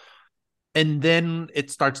cool. Yeah. And then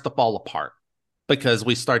it starts to fall apart because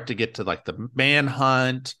we start to get to like the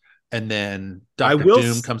manhunt, and then Dr.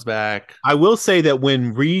 Doom comes back. I will say that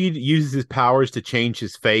when Reed uses his powers to change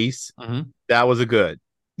his face, that was a good.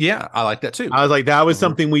 Yeah, I like that too. I was like, that was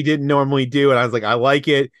something we didn't normally do. And I was like, I like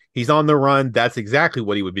it. He's on the run. That's exactly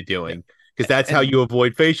what he would be doing, because that's how you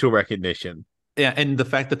avoid facial recognition. Yeah, and the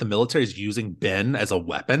fact that the military is using Ben as a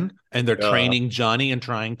weapon and they're training Johnny and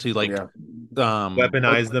trying to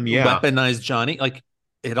weaponize them. Yeah. Weaponize Johnny. Like,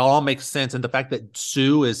 it all makes sense. And the fact that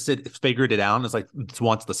Sue has figured it out and is like,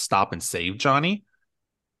 wants to stop and save Johnny,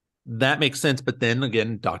 that makes sense. But then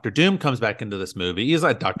again, Dr. Doom comes back into this movie. He's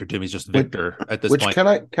like Dr. Doom. He's just Victor at this point.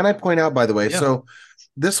 Can I point out, by the way? Yeah. So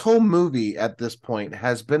this whole movie at this point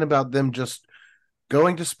has been about them just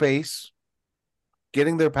going to space,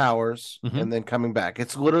 getting their powers, and then coming back.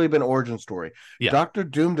 It's literally been origin story. Yeah. Dr.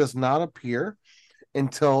 Doom does not appear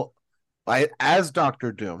until as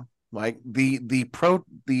Dr. Doom, like the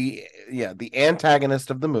antagonist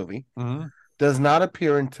of the movie, does not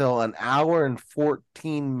appear until 1 hour and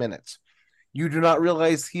 14 minutes. You do not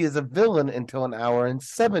realize he is a villain until 1 hour and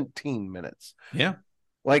 17 minutes. Yeah.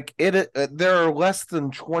 Like there are less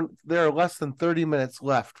than 30 minutes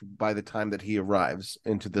left by the time that he arrives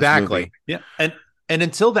into this movie. Yeah. And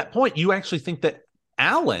until that point, you actually think that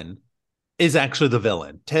Alan is actually the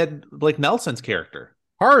villain. Ted Blake Nelson's character.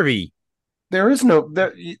 Harvey. There is no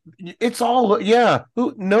there. It's all it's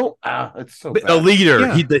so bad. The leader.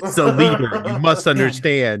 Yeah. It's the leader. You must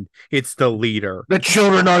understand. It's the leader. The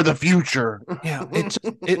children are the future. Yeah,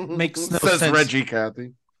 it makes no sense. Says Reggie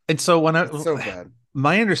Cathy. And so it's so bad.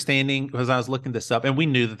 My understanding, because I was looking this up, and we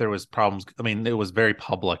knew that there was problems. I mean, it was very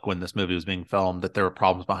public when this movie was being filmed that there were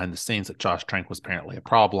problems behind the scenes. That Josh Trank was apparently a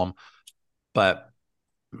problem. But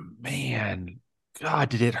man, God,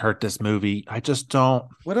 did it hurt this movie? I just don't.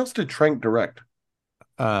 What else did Trank direct?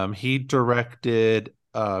 He directed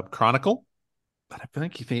Chronicle, but I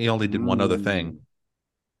think he only did one other thing.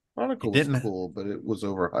 Chronicle was cool, but it was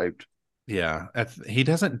overhyped. Yeah, he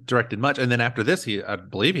hasn't directed much, and then after this, I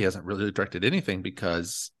believe he hasn't really directed anything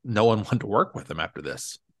because no one wanted to work with him after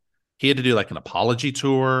this. He had to do like an apology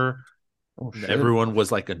tour. Oh, shit. Everyone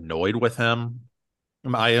was like annoyed with him.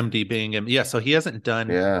 IMDbing him. Yeah, so he hasn't done.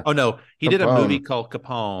 Yeah. Oh no, he did a movie called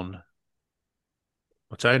Capone,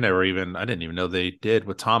 which I didn't even know they did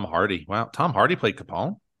with Tom Hardy. Wow, Tom Hardy played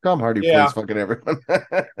Capone. Tom Hardy plays fucking everyone.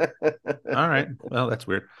 All right, well that's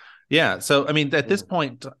weird. Yeah, so I mean, at this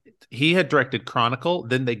point, he had directed Chronicle.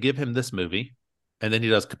 Then they give him this movie, and then he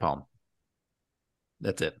does Capone.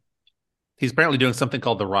 That's it. He's apparently doing something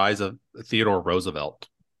called The Rise of Theodore Roosevelt.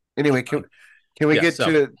 Anyway, can we get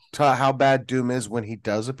to how bad Doom is when he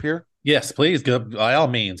does appear? Yes, please. Go by all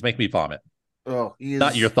means. Make me vomit. Oh,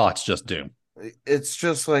 not your thoughts, just Doom. It's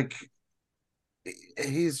just like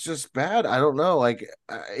he's just bad. I don't know. Like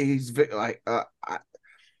he's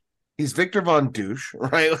Victor Von Douche,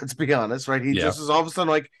 right? Let's be honest, right? He just is all of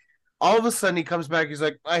a sudden he comes back. He's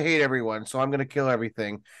like, I hate everyone, so I'm going to kill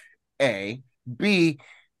everything. A, B,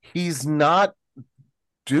 he's not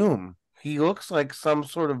Doom. He looks like some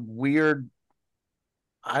sort of weird.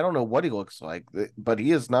 I don't know what he looks like, but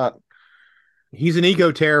he is not He's an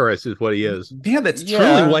ego terrorist, is what he is. Yeah, that's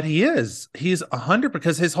truly what he is. He's 100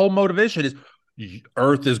 because his whole motivation is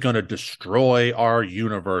Earth is going to destroy our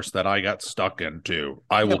universe that I got stuck into.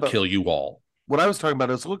 I will kill you all. What I was talking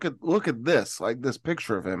about is look at this, like this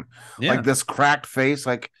picture of him, like this cracked face,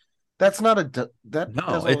 like that's not doesn't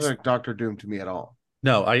look like Doctor Doom to me at all.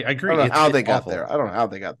 No, I agree. I don't know how they got there. I don't know how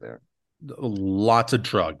they got there. Lots of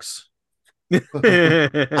drugs.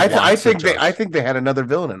 I think they had another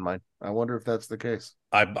villain in mind. I wonder if that's the case.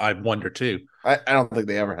 I wonder too. I don't think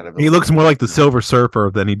they ever had a villain. He looks more like the Silver Surfer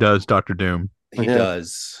than he does Doctor Doom. He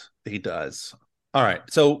does. All right.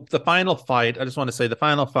 So the final fight, I just want to say the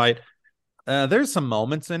final fight, there's some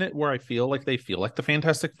moments in it where I feel like they feel like the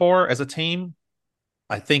Fantastic Four as a team.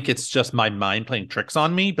 I think it's just my mind playing tricks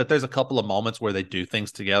on me, but there's a couple of moments where they do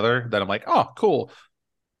things together that I'm like, oh, cool.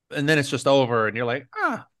 And then it's just over and you're like,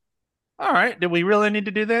 all right, did we really need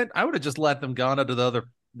to do that? I would have just let them gone into the other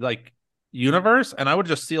universe, and I would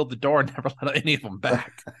have just sealed the door and never let any of them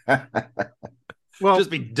back. Well,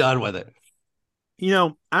 just be done with it.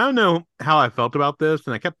 I don't know how I felt about this,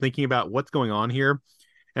 and I kept thinking about what's going on here.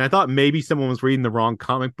 And I thought maybe someone was reading the wrong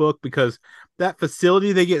comic book because that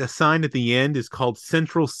facility they get assigned at the end is called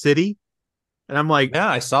Central City. And I'm like, yeah,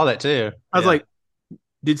 I saw that too. I was like,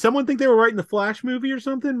 did someone think they were writing the Flash movie or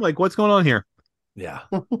something? Like, what's going on here? Yeah.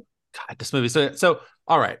 God, this movie. So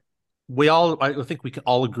all right. I think we can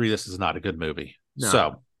all agree this is not a good movie.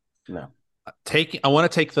 No. I want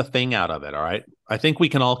to take the Thing out of it. All right. I think we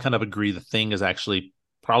can all kind of agree the Thing is actually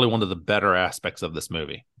probably one of the better aspects of this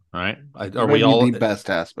movie. All right. Are we all the best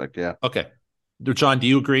aspect? Yeah. Okay. John, do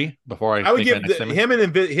you agree? Before I would give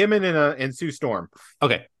him and Sue Storm.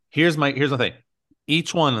 Okay. Here's the thing.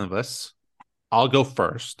 Each one of us, I'll go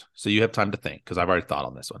first, so you have time to think because I've already thought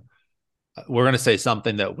on this one. We're going to say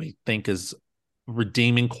something that we think is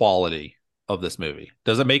redeeming quality of this movie.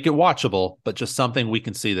 Doesn't make it watchable, but just something we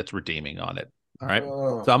can see that's redeeming on it. All right.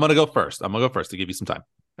 So I'm going to go first. To give you some time.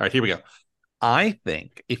 All right, here we go. I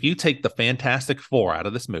think if you take the Fantastic Four out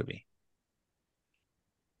of this movie,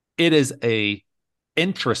 it is a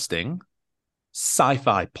interesting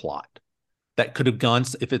sci-fi plot that could have gone,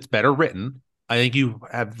 if it's better written, I think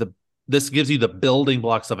this gives you the building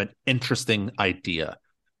blocks of an interesting idea.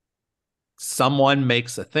 Someone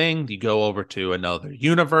makes a thing, you go over to another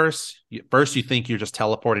universe. First, you think you're just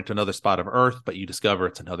teleporting to another spot of Earth, but you discover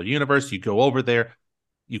it's another universe. You go over there,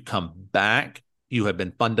 you come back, you have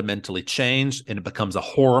been fundamentally changed, and it becomes a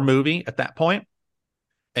horror movie at that point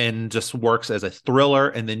and just works as a thriller.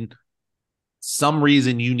 And then some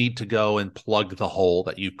reason you need to go and plug the hole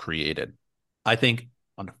that you created. I think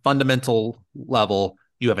on a fundamental level,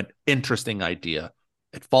 you have an interesting idea.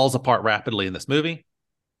 It falls apart rapidly in this movie,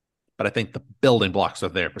 but I think the building blocks are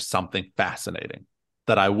there for something fascinating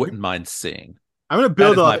that I wouldn't mind seeing. I'm going to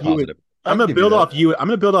build off you. I'm going to build off you. I'm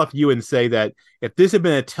going to build off you and say that if this had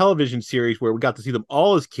been a television series where we got to see them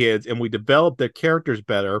all as kids and we developed their characters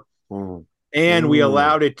better, and we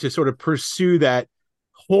allowed it to sort of pursue that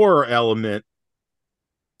horror element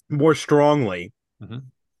more strongly,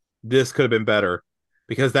 this could have been better.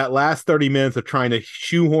 Because that last 30 minutes of trying to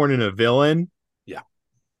shoehorn in a villain,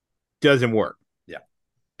 doesn't work. Yeah.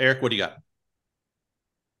 Eric, what do you got?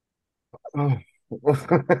 Come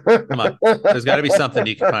on. There's got to be something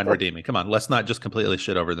you can find redeeming. Come on. Let's not just completely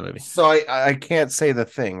shit over the movie. So I can't say the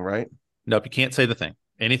Thing, right? Nope, you can't say the Thing.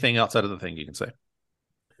 Anything outside of the Thing you can say.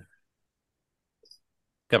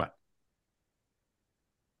 Come on.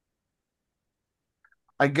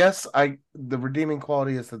 I guess the redeeming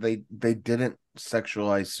quality is that they didn't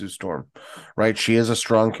sexualize Sue Storm, right? She is a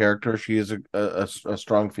strong character. She is a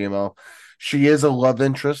strong female. She is a love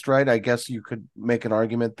interest, right? I guess you could make an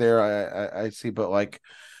argument there. I see, but like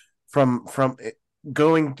from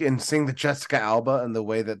going and seeing the Jessica Alba and the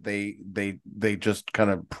way that they just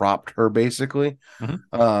kind of propped her basically,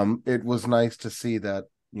 it was nice to see that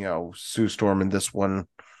Sue Storm in this one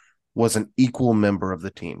was an equal member of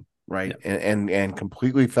the team. Right. Yeah. And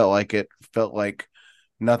completely felt like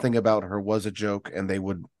nothing about her was a joke, and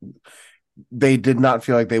they did not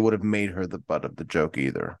feel like they would have made her the butt of the joke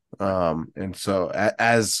either. And so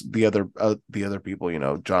as the other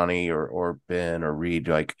people, Johnny or Ben or Reed,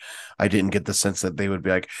 like I didn't get the sense that they would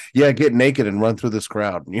be like, yeah, get naked and run through this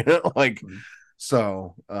crowd,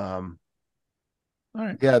 so all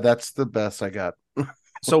right. Yeah, that's the best I got.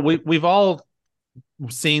 So we've all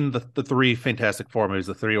seen the three Fantastic Four movies,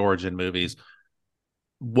 the three origin movies.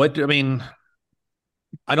 I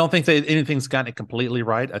don't think that anything's gotten it completely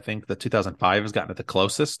right. I think the 2005 has gotten it the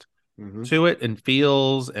closest to it in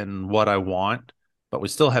feels and what I want, but we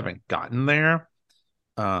still haven't gotten there.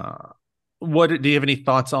 Do you have any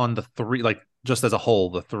thoughts on the three? Like, just as a whole,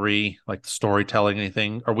 the three, like the storytelling,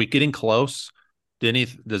 anything? Are we getting close?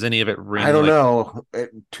 Does any of it ring? I don't know.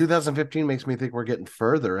 2015 makes me think we're getting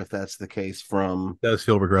further, if that's the case, Does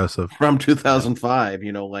feel regressive. from 2005.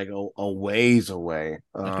 Like a ways away.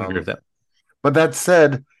 I can agree with that. But that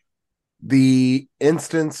said, the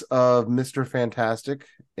instance of Mr. Fantastic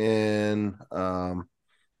in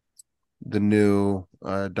the new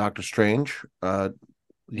Doctor Strange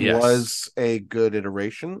Yes. was a good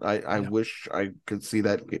iteration. I wish I could see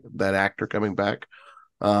that actor coming back,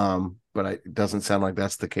 but it doesn't sound like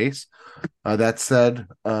that's the case. That said,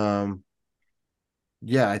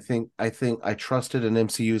 yeah, I think I trusted in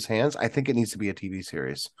MCU's hands. I think it needs to be a TV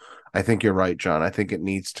series. I think you're right, John. I think it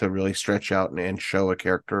needs to really stretch out and show a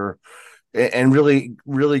character and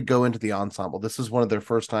really go into the ensemble. This is one of their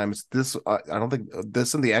first times. I don't think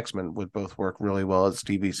this and the X-Men would both work really well as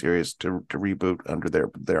TV series to reboot under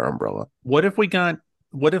their umbrella. What if we got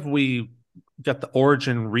the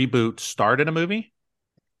origin reboot start in a movie,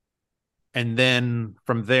 and then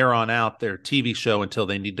from there on out their TV show until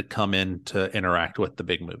they need to come in to interact with the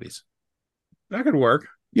big movies? That could work.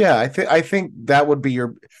 Yeah, I think that would be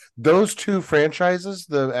those two franchises,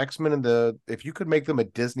 the X-Men and if you could make them a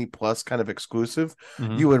Disney Plus kind of exclusive,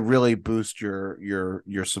 you would really boost your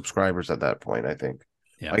subscribers at that point, I think.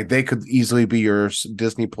 Yeah. Like they could easily be your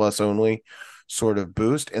Disney Plus only sort of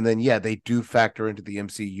boost, and then they do factor into the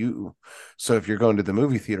MCU. So if you're going to the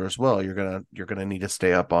movie theater as well, you're gonna need to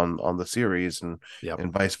stay up on the series and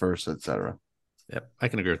vice versa, etc. Yep, I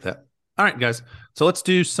can agree with that. All right, guys. So let's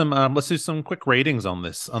do some quick ratings on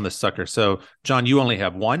this sucker. So John, you only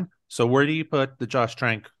have one. So where do you put the Josh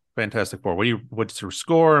Trank Fantastic Four? What's your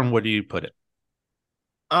score and what do you put it?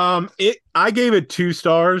 I gave it 2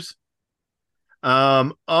 stars.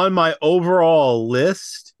 On my overall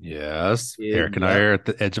list. Yes. Eric and I are at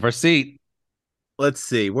the edge of our seat. Let's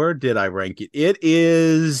see. Where did I rank it? It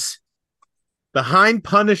is behind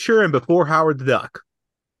Punisher and before Howard the Duck.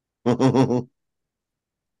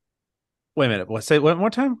 Wait a minute. Say it one more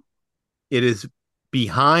time. It is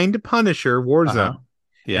behind Punisher, Warzone,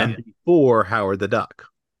 and before Howard the Duck.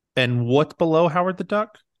 And what's below Howard the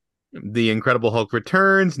Duck? The Incredible Hulk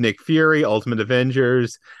Returns, Nick Fury, Ultimate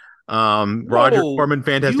Avengers, Roger Corman,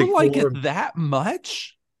 Fantastic Four. You like Four. it that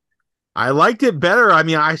much? I liked it better. I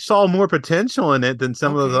mean, I saw more potential in it than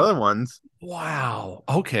some of those other ones. Wow.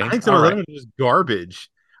 Okay. I think some of them are just garbage.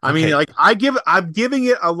 I mean, like I'm giving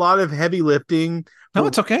it a lot of heavy lifting. No,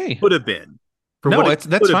 it's okay. Could have been.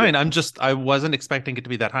 That's fine. I wasn't expecting it to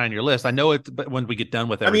be that high on your list. I know it, but when we get done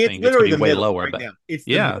with everything, it's going to be way lower. Right but now. It's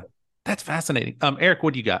that's fascinating. Eric,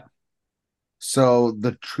 what do you got? So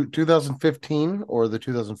the 2015 or the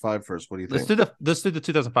 2005 first? What do you think? Let's do the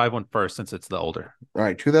 2005 one first, since it's the older. All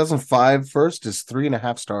right, 2005 first is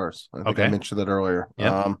 3.5 stars. I think I mentioned that earlier.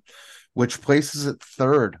 Yeah. Which places it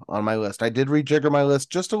third on my list. I did rejigger my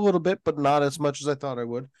list just a little bit, but not as much as I thought I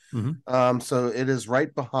would. So it is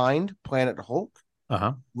right behind Planet Hulk,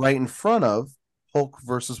 right in front of Hulk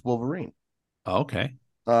versus Wolverine. Okay.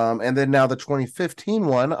 And then now the 2015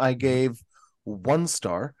 one, I gave 1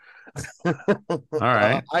 star. All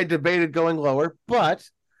right. I debated going lower, but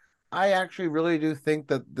I actually really do think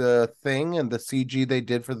that the Thing and the CG they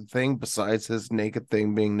did for the Thing, besides his naked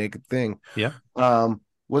thing being naked thing,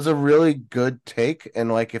 was a really good take. And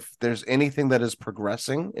like, if there's anything that is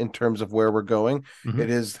progressing in terms of where we're going, it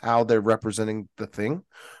is how they're representing the Thing.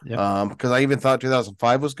 Because I even thought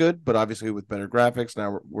 2005 was good, but obviously with better graphics,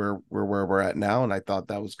 now we're where we're at now, and I thought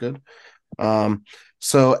that was good.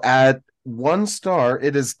 So at 1 star,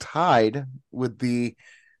 it is tied with the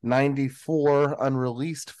 94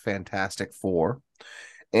 unreleased Fantastic Four.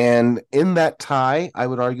 And in that tie, I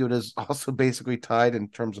would argue it is also basically tied in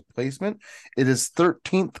terms of placement. It is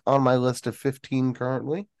 13th on my list of 15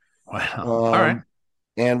 currently. Wow. All right.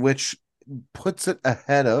 And which puts it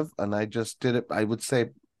ahead of, and I just did it, I would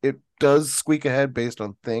say it does squeak ahead based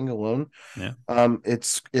on Thing alone. Yeah.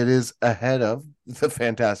 It is ahead of the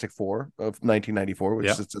Fantastic Four of 1994, which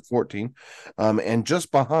is at 14. And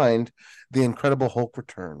just behind the Incredible Hulk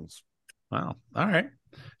Returns. Wow. All right.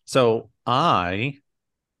 So I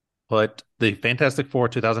put the Fantastic Four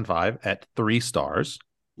 2005 at 3 stars.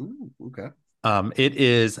 Ooh, okay. It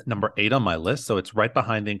is number 8 on my list, so it's right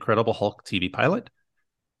behind the Incredible Hulk TV pilot,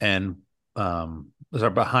 and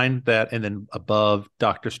behind that, and then above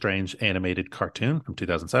Doctor Strange animated cartoon from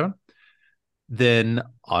 2007. Then,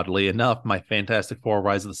 oddly enough, my Fantastic Four: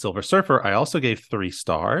 Rise of the Silver Surfer, I also gave 3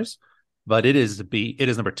 stars, but it is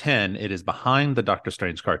number 10. It is behind the Doctor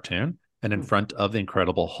Strange cartoon and in front of the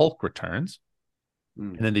Incredible Hulk Returns.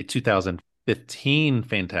 And then the 2000 15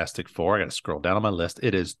 Fantastic Four. I got to scroll down on my list.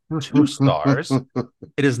 It is 2 stars.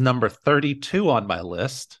 It is number 32 on my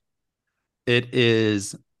list. It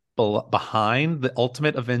is behind the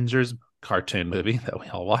Ultimate Avengers cartoon movie that we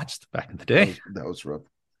all watched back in the day. That was rough.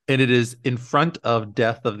 And it is in front of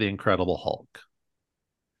Death of the Incredible Hulk.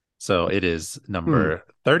 So it is number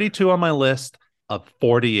 32 on my list of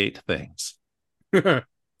 48 things. So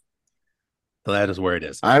that is where it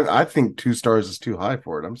is. I think 2 stars is too high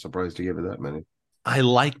for it. I'm surprised you gave it that many. I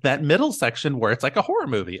like that middle section where it's like a horror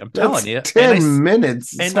movie. I'm telling you. 10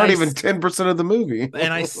 minutes. It's not even 10% of the movie.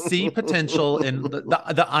 And I see potential in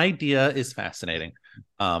the idea is fascinating.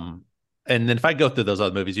 And then if I go through those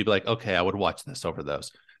other movies, you'd be like, okay, I would watch this over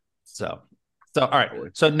those. So all right.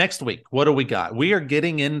 So next week, what do we got? We are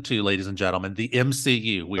getting into, ladies and gentlemen, the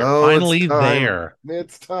MCU. We are finally there.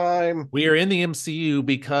 It's time. We are in the MCU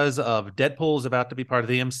because of Deadpool is about to be part of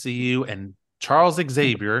the MCU, and Charles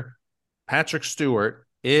Xavier, Patrick Stewart,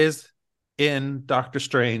 is in Doctor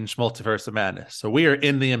Strange Multiverse of Madness. So we are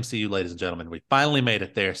in the MCU, ladies and gentlemen. We finally made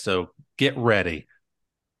it there. So get ready,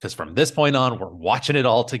 because from this point on, we're watching it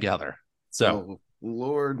all together. So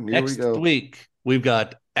Lord, here next we go. week, we've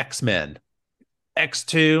got X-Men,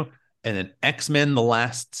 X2, and then X-Men The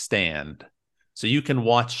Last Stand. So you can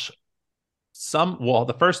watch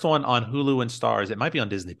the first one on Hulu and Stars. It might be on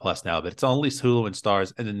Disney Plus now, but it's on at least Hulu and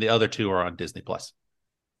Stars, and then the other 2 are on Disney Plus.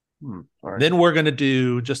 All right. Then we're going to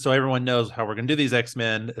do, just so everyone knows how we're going to do these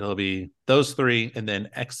X-Men, it'll be those 3, and then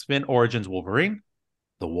X-Men Origins Wolverine,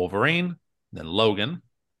 the Wolverine, then Logan,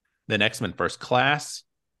 then X-Men First Class,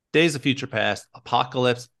 Days of Future Past,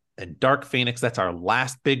 Apocalypse, and Dark Phoenix. That's our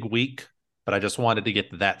last big week, but I just wanted to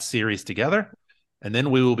get that series together. And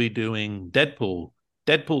then we will be doing Deadpool,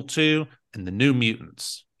 Deadpool 2, and the New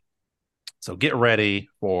Mutants. So get ready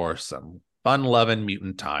for some fun-loving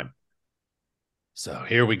mutant time. So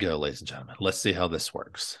here we go, ladies and gentlemen. Let's see how this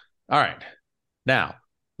works. All right. Now,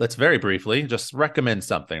 let's very briefly just recommend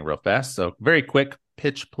something real fast. So very quick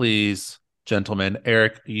pitch, please, gentlemen.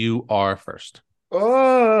 Eric, you are first.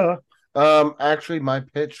 Actually, my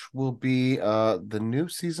pitch will be the new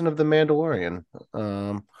season of The Mandalorian.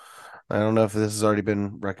 I don't know if this has already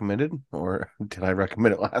been recommended, or did I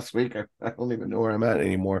recommend it last week? I don't even know where I'm at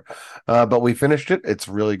anymore. But we finished it. It's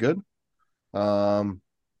really good. Yeah,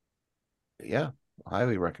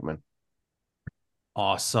 highly recommend.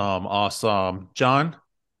 Awesome. John,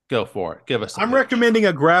 go for it. Give us I'm recommending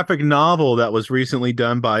a graphic novel that was recently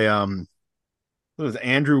done by it was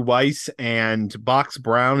Andrew Weiss and Box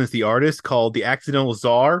Brown is the artist, called The Accidental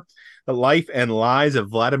Tsar: The Life and Lies of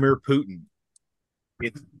Vladimir Putin.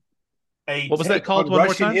 It's what was that called one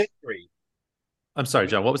Russian more time? History. I'm sorry,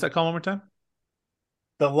 John. What was that called one more time?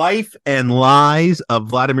 The Life and Lies of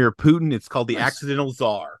Vladimir Putin. It's called The Nice. Accidental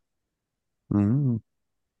Tsar. Mm-hmm.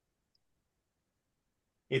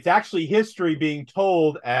 It's actually history being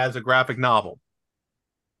told as a graphic novel.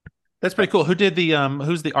 That's pretty cool. Who did the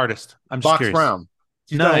who's the artist? I'm just Box curious. Brown.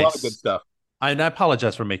 She's done a lot Nice. of good stuff. I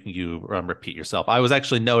apologize for making you repeat yourself. I was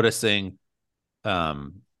actually noticing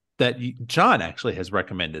that John actually has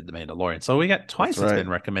recommended The Mandalorian. So we got twice it's been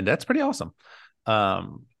recommended. That's pretty awesome.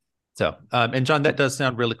 And John, that does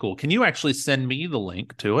sound really cool. Can you actually send me the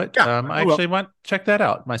link to it? Yeah, I actually want to check that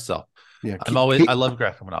out myself. Yeah, I love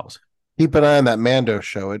graphic novels. Keep an eye on that Mando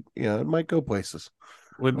show. It might go places.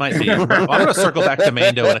 It might be. Well, I'm going to circle back to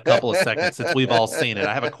Mando in a couple of seconds since we've all seen it.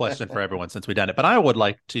 I have a question for everyone since we've done it, but I would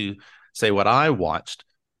like to say what I watched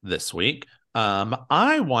this week.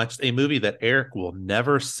 I watched a movie that Eric will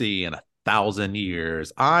never see in 1,000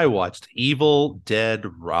 years. I watched Evil Dead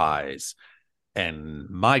Rise, and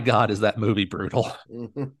my God, is that movie brutal?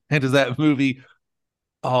 And is that movie?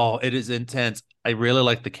 Oh, it is intense. I really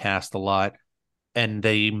like the cast a lot, and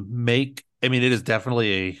it is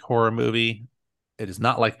definitely a horror movie. It is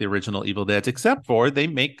not like the original Evil Dead, except for they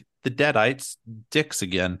make the Deadites dicks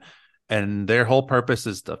again, and their whole purpose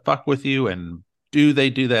is to fuck with you. And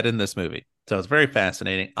they do that in this movie? So it's very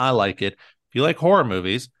fascinating. I like it. If you like horror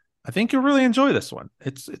movies, I think you'll really enjoy this one.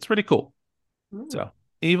 It's pretty cool. So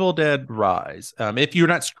Evil Dead Rise. If you're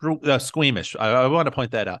not squeamish, I want to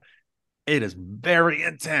point that out. It is very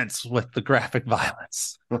intense with the graphic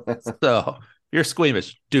violence. So if you're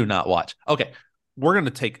squeamish, do not watch. Okay. We're going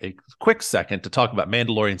to take a quick second to talk about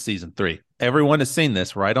Mandalorian Season 3. Everyone has seen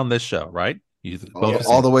this right on this show, right?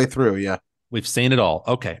 All the way through, yeah. We've seen it all.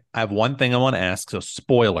 Okay. I have one thing I want to ask. So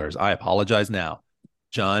spoilers. I apologize now.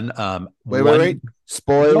 John. Wait.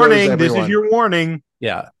 Spoilers, Warning. everyone. This is your warning.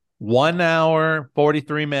 Yeah. 1 hour,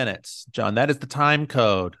 43 minutes. John, that is the time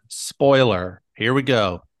code. Spoiler. Here we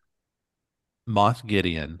go. Moff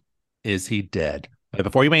Gideon. Is he dead?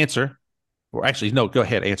 Before you answer, Or actually, no, go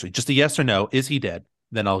ahead, answer. Just a yes or no. Is he dead?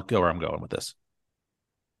 Then I'll go where I'm going with this.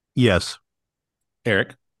 Yes.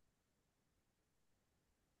 Eric?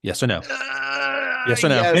 Yes or no? Yes or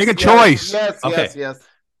no? Yes, Make a yes, choice. Yes, Okay. yes.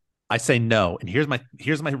 I say no. And here's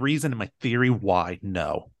my reason and my theory why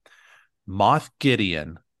no. Moff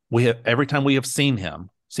Gideon, every time we have seen him,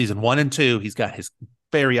 season 1 and 2, he's got his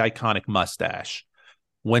very iconic mustache.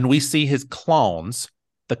 When we see his clones,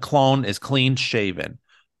 the clone is clean shaven.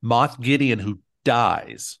 Moff Gideon, who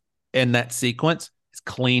dies in that sequence, is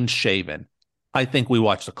clean shaven. I think we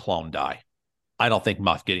watched a clone die. I don't think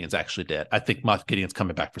Moff Gideon's actually dead. I think Moff Gideon's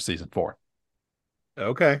coming back for season 4.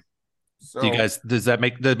 Okay. So, Do you guys, does that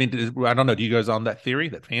make, I mean, I don't know. Do you guys on that theory,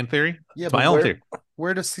 that fan theory? yeah, It's but my own theory.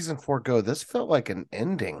 where does season 4 go? This felt like an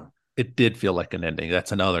ending, It did feel like an ending.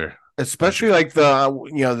 That's another. especially like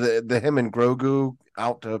the him and Grogu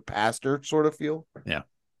out to pasture sort of feel. Yeah.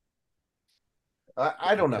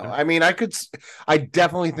 I don't know. I mean, I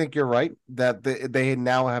definitely think you're right that they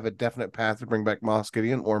now have a definite path to bring back Moff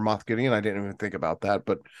Gideon. I didn't even think about that,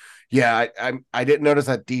 but yeah, I didn't notice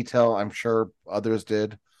that detail. I'm sure others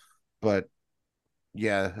did, but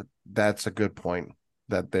yeah, that's a good point.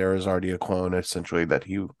 That there is already a clone, essentially, that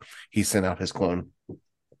he sent out his clone.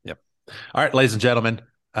 Yep. All right, ladies and gentlemen,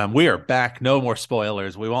 we are back. No more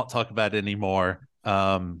spoilers. We won't talk about it anymore.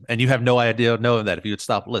 And you have no idea knowing that if you would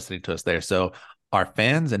stop listening to us there. So our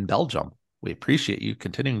fans in Belgium, we appreciate you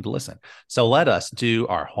continuing to listen. So let us do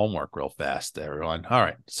our homework real fast, everyone. All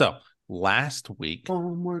right. So last week,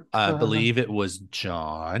 I believe it was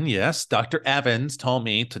John. Yes. Dr. Evans told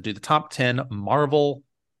me to do the top 10 Marvel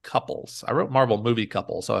couples. I wrote Marvel movie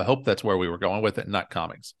couples. So I hope that's where we were going with it, not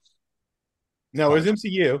comics. No, it was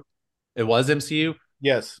MCU. It was MCU.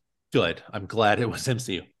 Yes. Good. I'm glad it was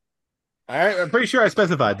MCU. I'm pretty sure I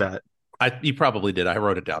specified that. You probably did. I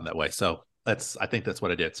wrote it down that way. So I think that's what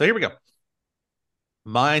I did. So here we go.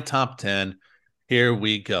 My top 10. Here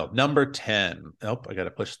we go. Number 10. Nope, I got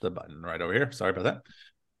to push the button right over here. Sorry about that.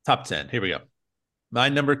 Top 10. Here we go. My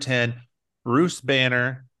number 10, Bruce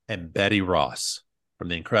Banner and Betty Ross from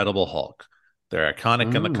The Incredible Hulk. They're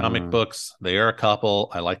iconic in the comic books. They are a couple.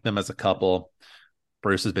 I like them as a couple.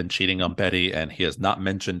 Bruce has been cheating on Betty, and he has not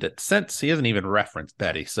mentioned it since. He hasn't even referenced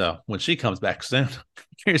Betty. So when she comes back soon,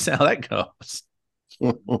 here's how that goes.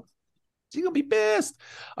 She's going to be pissed.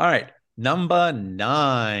 All right. Number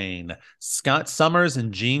 9, Scott Summers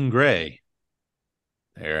and Jean Grey.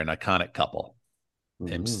 They're an iconic couple.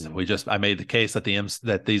 I made the case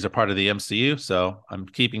that these are part of the MCU, so I'm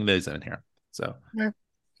keeping these in here. So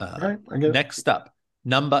right, next up,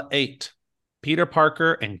 number 8, Peter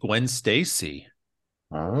Parker and Gwen Stacy.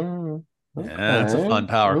 Oh, okay. Yeah, that's a fun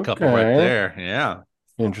power couple right there. Yeah.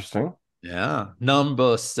 Interesting. Yeah.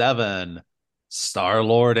 Number 7,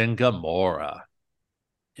 Star-Lord and Gamora.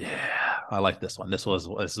 Yeah, I like this one. This is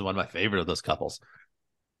one of my favorite of those couples.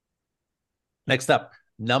 Next up,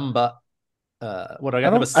 number what do I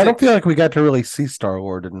got? Number 6. I don't feel like we got to really see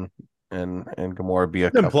Star-Lord and Gamora be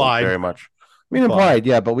a couple Implied. very much. I mean, implied,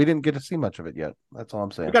 yeah, but we didn't get to see much of it yet. That's all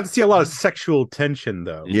I'm saying. We got to see a lot of sexual tension,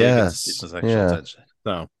 though. Yes. Tension.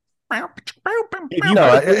 So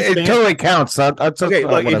it totally counts. That's okay.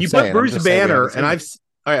 Look, if you put Bruce Banner, and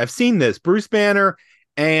I've seen this, Bruce Banner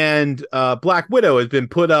and Black Widow has been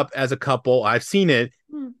put up as a couple. I've seen it.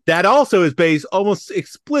 That also is based almost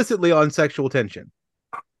explicitly on sexual tension.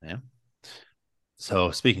 Yeah.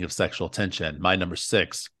 So speaking of sexual tension, my number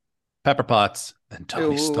 6, Pepper Potts and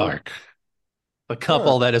Tony Stark. A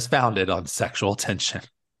couple that is founded on sexual tension.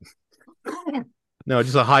 No,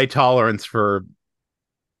 just a high tolerance for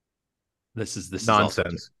this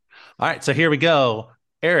nonsense. All right, so here we go.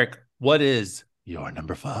 Eric, what is your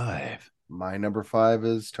number 5? My number 5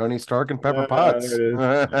 is Tony Stark and Pepper Potts.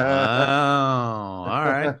 Wow. All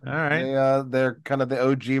right. They're kind of the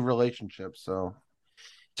OG relationship. So,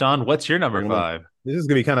 John, what's your number 5? This is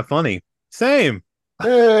gonna be kind of funny. Same.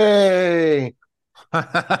 Hey.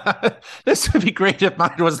 This would be great if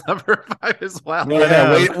mine was number 5 as well.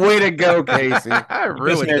 Yeah, way to go, Casey. I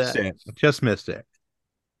ruined Just missed it.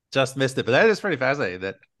 Just missed it. But that is pretty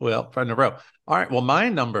fascinating. Front in a row. All right. Well, my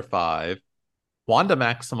number 5, Wanda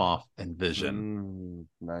Maximoff and Vision.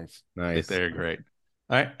 Nice. They're great.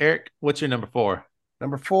 All right, Eric, what's your number 4?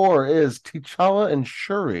 Number 4 is T'Challa and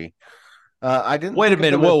Shuri. I didn't wait a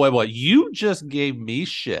minute. Whoa. You just gave me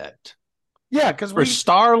shit. Yeah, because for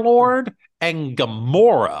Star-Lord and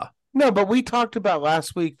Gamora. No, but we talked about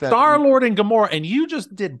last week that Star-Lord and Gamora, and you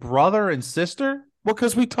just did brother and sister? Well,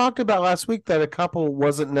 because we talked about last week that a couple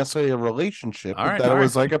wasn't necessarily a relationship, All but right, that all it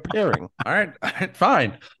was right. like a pairing. All right,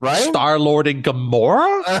 fine. Right? Star-Lord and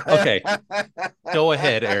Gamora? Okay, go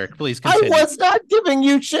ahead, Eric. Please I continue. was not giving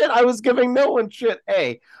you shit. I was giving no one shit.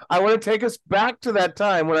 Hey, I want to take us back to that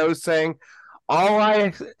time when I was saying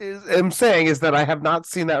am saying is that I have not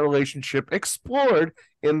seen that relationship explored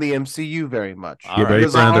in the MCU very much. All Get right. ready It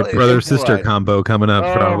was for another all brother sister implied. combo coming up,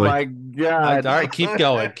 Oh probably. my All god! right, keep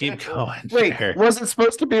going. Keep going. Wait, Eric. was it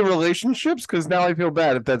supposed to be relationships? Because now I feel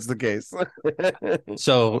bad if that's the case.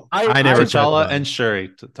 So I never T'Challa specified. and Shuri.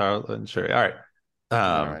 T'Challa and Shuri. All right.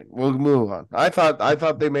 All right, we'll move on. I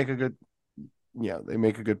thought they make a good, they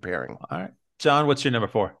make a good pairing. All right. John, what's your number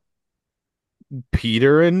 4?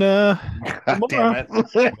 Peter and God Gamora. damn it.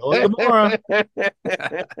 Will and Gamora.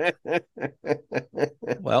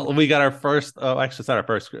 Well, we got our first. Oh, actually, it's not our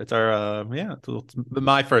first. It's our it's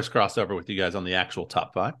my first crossover with you guys on the actual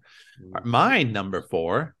top 5. My number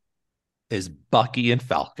 4 is Bucky and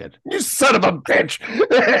Falcon. You son of a bitch.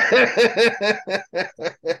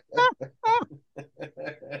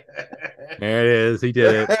 There it is. He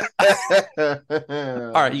did it.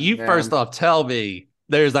 All right, you first off tell me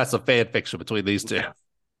that's a fan fiction between these two.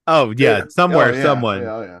 Oh yeah, somewhere, Oh, yeah. someone.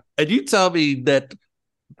 Yeah. And you tell me that,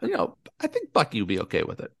 I think Bucky would be okay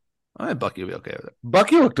with it. I think Bucky would be okay with it.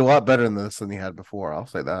 Bucky looked a lot better in this than he had before. I'll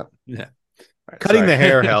say that. Yeah. Right, Cutting sorry. the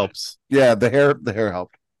hair helps. Yeah, the hair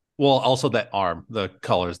helped. Well, also that arm, the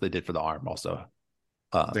colors they did for the arm also.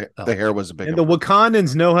 The hair was a big And the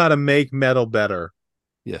Wakandans know how to make metal better.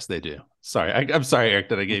 Yes, they do. Sorry. I'm sorry, Eric,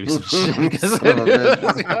 that I gave you some shit. Because Son of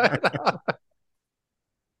a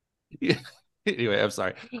Yeah. Anyway, I'm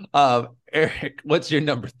sorry. Eric, what's your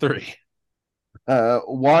number 3?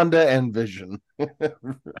 Wanda and Vision.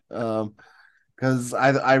 Because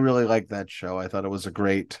I really liked that show. I thought it was a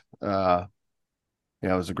great it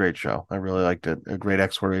was a great show. I really liked it. A great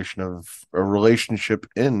exploration of a relationship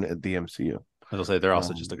in the MCU. I'll say they're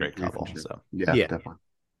also just a great couple. So Yeah, definitely.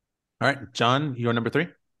 All right, John, your number 3?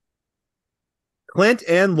 Clint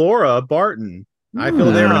and Laura Barton. I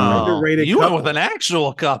feel they're an underrated You couple. went with an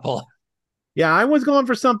actual couple. Yeah, I was going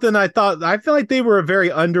for something I feel like they were a very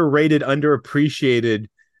underrated, underappreciated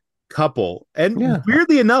couple. And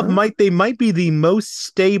weirdly enough, they might be the most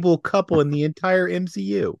stable couple in the entire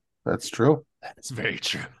MCU. That's true. That's very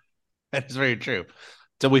true. That is very true.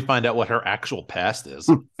 Till we find out what her actual past is.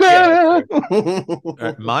 Yeah. All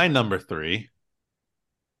right, my number 3,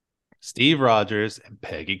 Steve Rogers and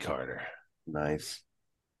Peggy Carter. Nice.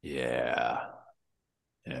 Yeah.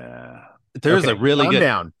 There was a really good.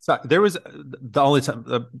 Down. There was the only time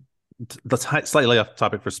slightly off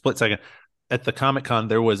topic for a split second. At the Comic-Con,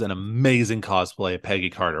 there was an amazing cosplay of Peggy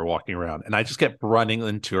Carter walking around, and I just kept running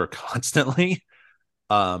into her constantly.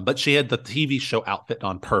 But she had the TV show outfit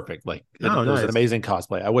on perfect. Like it was an amazing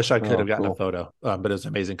cosplay. I wish I could have gotten a photo, but it was an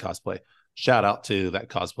amazing cosplay. Shout out to that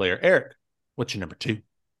cosplayer. Eric, what's your number 2?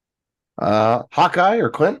 Hawkeye or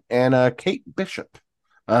Clint and Kate Bishop.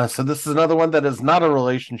 So this is another one that is not a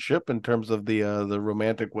relationship in terms of the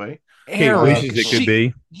romantic way. Eric, wishes it could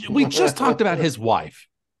be. We just talked about his wife.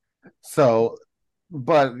 So,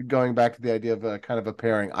 but going back to the idea of kind of a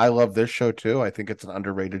pairing, I love this show too. I think it's an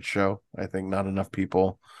underrated show. I think not enough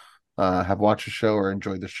people have watched the show or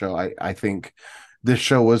enjoyed the show. I think this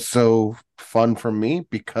show was so fun for me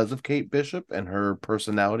because of Kate Bishop and her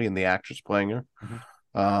personality and the actress playing her.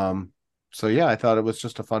 Mm-hmm. So yeah, I thought it was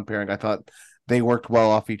just a fun pairing. I thought they worked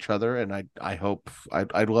well off each other, and I hope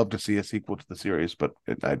I'd love to see a sequel to the series, but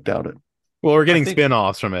I doubt it. Well, we're getting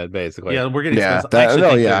spin-offs from it, basically. Yeah, we're getting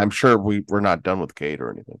I'm sure we're not done with Kate or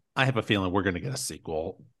anything. I have a feeling we're going to get a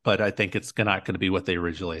sequel, but I think it's not going to be what they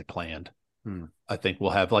originally had planned. I think we'll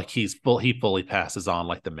have he fully passes on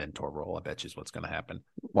like the mentor role. I bet you is what's going to happen.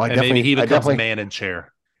 Well, and maybe he becomes man in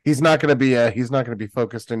chair. He's not going to be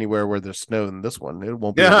focused anywhere where there's snow in this one. It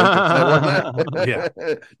won't be. Yeah.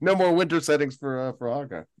 No more winter settings for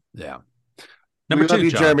Hawkeye. Yeah. Number 2,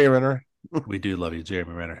 John. Jeremy Renner. We do love you,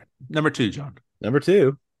 Jeremy Renner. Number 2, John. Number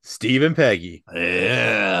 2, Steve and Peggy.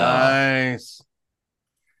 Yeah. Nice.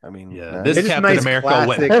 I mean, this Captain America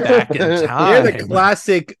went back in time. They're the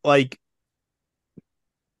classic,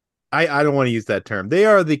 I don't want to use that term. They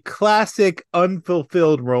are the classic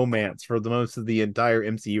unfulfilled romance for the most of the entire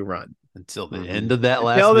MCU run. Until the end of that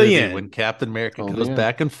last movie when Captain America goes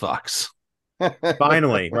back and fucks.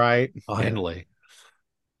 Finally, right? Finally.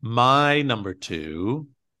 My number 2,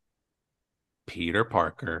 Peter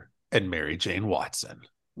Parker and Mary Jane Watson.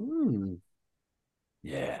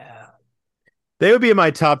 Yeah. They would be in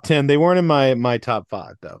my top 10. They weren't in my top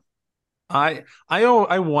 5, though. I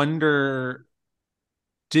wonder,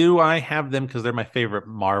 do I have them because they're my favorite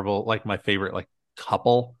Marvel, my favorite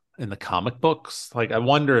couple in the comic books. Like, I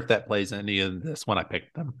wonder if that plays any in this when I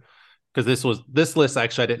picked them. Because this list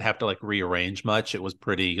actually I didn't have to like rearrange much. It was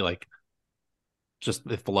pretty like just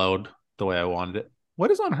it flowed the way I wanted it.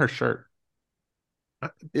 What is on her shirt?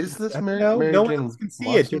 Is this No, Mary no one Jane else can see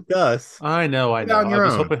Watson? it. It does. I know. Put it on your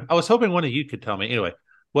own. I was hoping one of you could tell me. Anyway,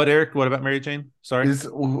 what, Eric? What about Mary Jane? Sorry.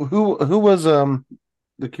 Who was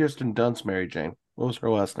the Kirsten Dunst Mary Jane? What was her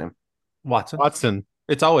last name? Watson.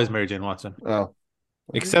 It's always Mary Jane Watson. Oh,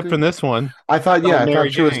 Except for this one. I thought I Mary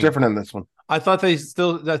thought she was Jane. different in this one. I thought they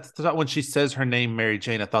still. That's not when she says her name, Mary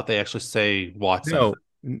Jane. I thought they actually say Watson. No.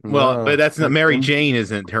 Well, No. but that's not Mary Mm. Jane.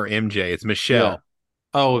 Isn't her MJ? It's Michelle.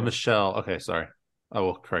 Oh, Yeah. Michelle. Okay, sorry. I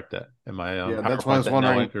will correct that in my Yeah, that's why I was PowerPoint that now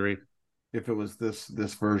wondering. I can read. If it was this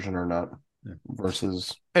version or not Yeah.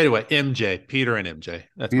 versus Anyway, MJ, Peter and MJ.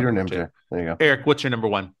 That's Peter my and MJ. There you go. Eric, what's your number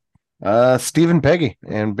one? Stephen Peggy,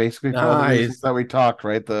 and basically for all the Nice. reasons that we talked,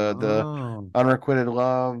 right? The Oh. unrequited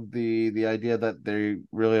love, the idea that they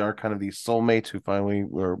really are kind of these soulmates who finally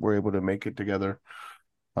were able to make it together.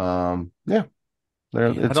 Yeah,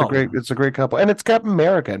 it's a great couple, and it's Captain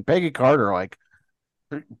America and Peggy Carter, like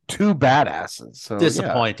two badasses. So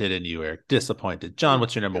Disappointed in you, Eric. Disappointed. John,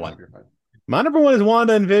 what's your number one? My number one is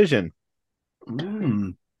Wanda and Vision.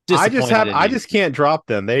 Mm. I Disappointed in you. just can't drop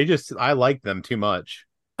them. I like them too much.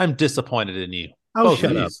 I'm disappointed in you. Oh, Both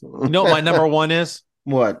shut of you. up. You know what my number one is?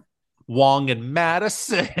 What? Wong and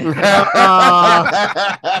Madison.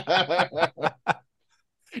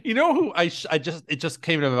 You know who it just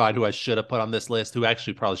came to my mind who I should have put on this list, who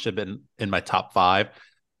actually probably should have been in my top 5.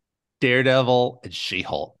 Daredevil and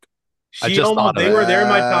She-Hulk. I just thought of they it. were there in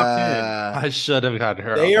my top 10. I should have gotten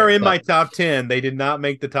her. They on are there, in but my top 10. They did not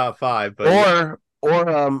make the top 5, but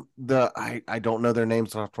I don't know their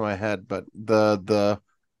names off the top of my head, but the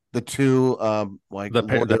two like the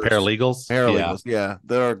lawyers, paralegals. yeah,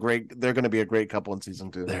 they're great. They're going to be a great couple in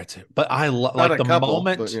season 2. There too. But I Not like a the couple,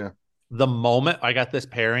 moment. but yeah. The moment I got this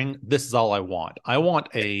pairing, this is all I want. I want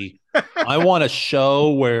a show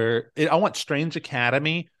where I want Strange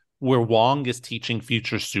Academy where Wong is teaching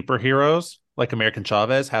future superheroes like American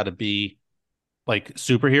Chavez how to be like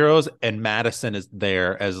superheroes, and Madison is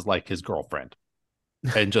there as like his girlfriend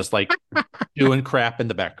and just like doing crap in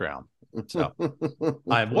the background. So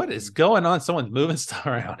what is going on? Someone's moving stuff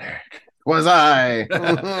around, Eric. Was I?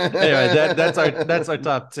 Anyway, that's our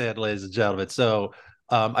top 10, ladies and gentlemen. So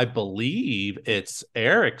I believe it's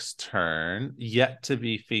Eric's turn yet to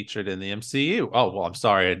be featured in the MCU. Oh, well, I'm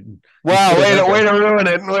sorry. Wow, way to ruin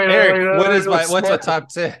it. Eric, what's our top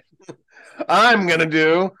 10? I'm going to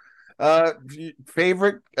do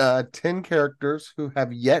favorite 10 characters who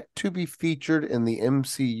have yet to be featured in the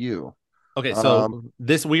MCU. Okay, so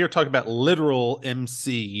we are talking about literal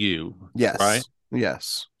MCU. Yes. Right?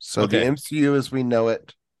 Yes. So Okay. the MCU as we know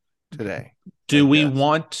it today. Do we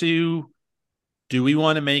want to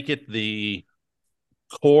make it the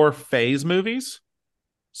core Phase movies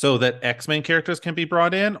so that X-Men characters can be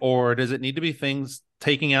brought in, or does it need to be things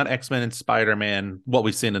taking out X-Men and Spider-Man, what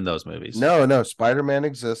we've seen in those movies? No, Spider-Man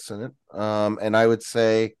exists in it. And I would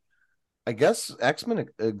say, I guess X-Men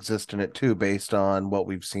exist in it too, based on what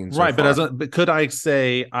we've seen so right, far. but could I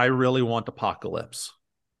say I really want Apocalypse?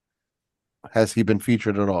 Has he been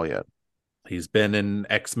featured at all yet? He's been in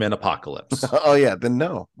X-Men Apocalypse. Oh yeah, then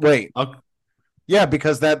no. Wait. Okay. Yeah,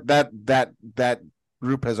 because that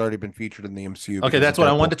group has already been featured in the MCU. Okay, that's what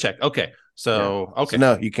I wanted to check. Okay. So, yeah. okay. So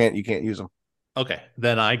no, you can't use them. Okay.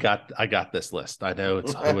 Then I got this list. I know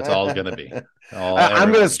it's who it's all going to be.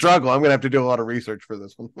 I'm going to struggle. I'm going to have to do a lot of research for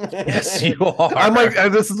this one. Yes, you are. I'm like,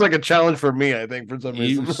 this is like a challenge for me, I think, for some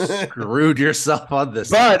you reason. screwed yourself on this.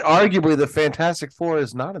 But arguably, the Fantastic Four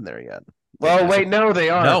is not in there yet. Well, wait, no, they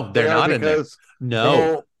are. No, they're not in there.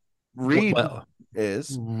 No. Reed Well,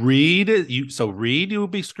 is. Reed, Reed you will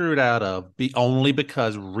be screwed out of only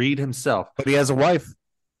because Reed himself. But he has a wife.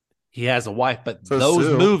 He has a wife, but So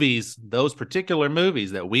those particular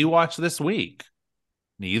movies that we watched this week,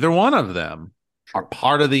 neither one of them are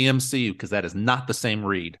part of the MCU because that is not the same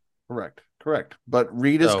Reed. Correct. But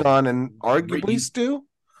Reed is gone, and arguably Stu.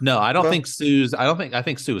 No, I don't think Sue's. I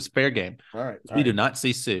think Sue is fair game. All right. We do not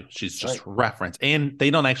see Sue. She's just reference, and they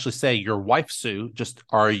don't actually say your wife Sue. Just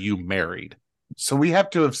are you married? So we have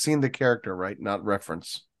to have seen the character, right? Not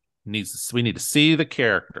reference. We need to see the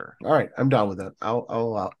character. All right, I'm down with that. I'll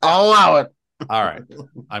allow it. All right.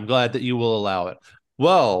 I'm glad that you will allow it.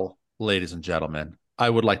 Well, ladies and gentlemen, I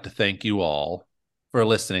would like to thank you all for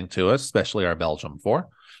listening to us, especially our Belgium 4.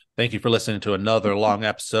 Thank you for listening to another long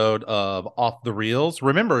episode of Off the Reels.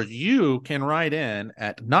 Remember, you can write in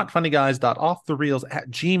at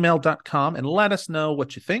notfunnyguys.offthereels@gmail.com and let us know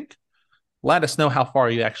what you think. Let us know how far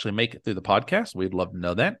you actually make it through the podcast. We'd love to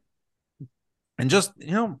know that. And just,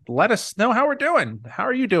 let us know how we're doing. How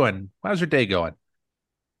are you doing? How's your day going?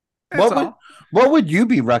 What would you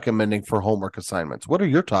be recommending for homework assignments? What are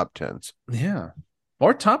your top 10s? Yeah.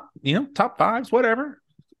 Or top 5s, whatever.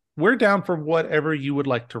 We're down for whatever you would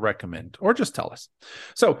like to recommend, or just tell us.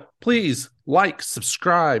 So please like,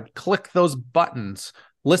 subscribe, click those buttons.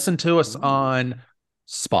 Listen to us on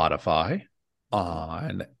Spotify,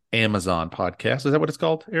 on Amazon Podcast. Is that what it's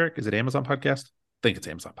called, Eric? Is it Amazon Podcast? I think it's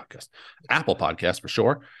Amazon Podcast. Apple Podcast for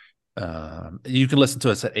sure. You can listen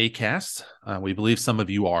to us at Acast. We believe some of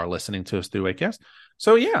you are listening to us through Acast.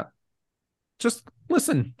 So yeah, just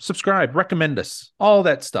listen, subscribe, recommend us, all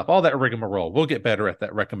that stuff, all that rigmarole. We'll get better at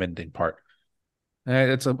that recommending part.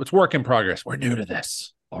 It's work in progress. We're new to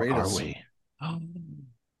this, or are we? Oh,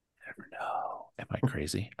 never know. Am I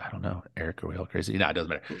crazy? I don't know. Eric, are we all crazy? No, it doesn't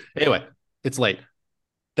matter. Anyway, it's late.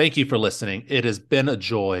 Thank you for listening. It has been a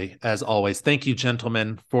joy, as always. Thank you,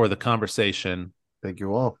 gentlemen, for the conversation. Thank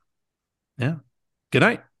you all. Yeah. Good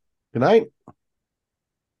night. Good night.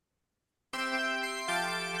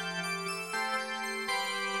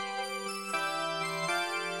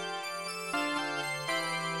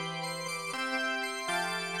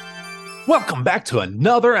 Welcome back to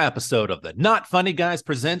another episode of the Not Funny Guys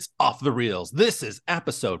Presents Off the Reels. This is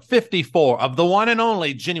episode 54 of the one and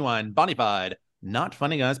only genuine bonafide Not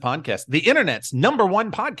Funny Guys podcast, the internet's number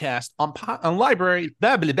one podcast on library.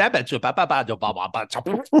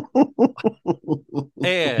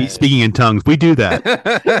 He's speaking in tongues. We do that.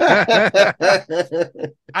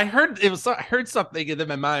 I heard something, and then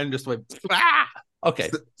my mind just went.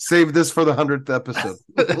 Okay, save this for the 100th episode.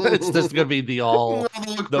 It's just gonna be the all.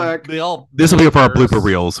 This will be for our blooper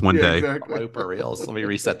reels one day. Exactly. Blooper reels. Let me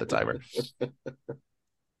reset the timer. I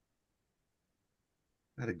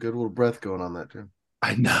had a good little breath going on that too.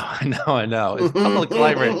 I know. It's public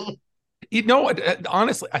library. You know what?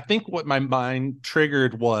 Honestly, I think what my mind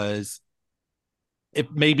triggered was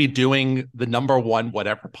it maybe doing the number one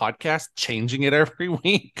whatever podcast, changing it every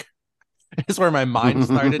week. Is where my mind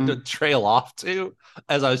started to trail off to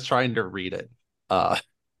as I was trying to read it. So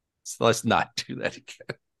let's not do that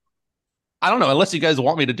again. I don't know, unless you guys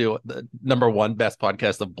want me to do the number one best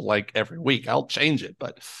podcast of blank every week, I'll change it,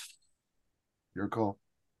 but your call.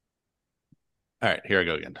 All right, here I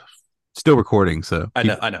go again. Still recording, so I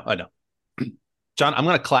know. John, I'm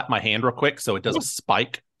going to clap my hand real quick so it doesn't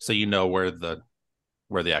spike, so you know where the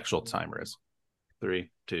actual timer is. 3,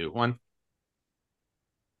 2, 1.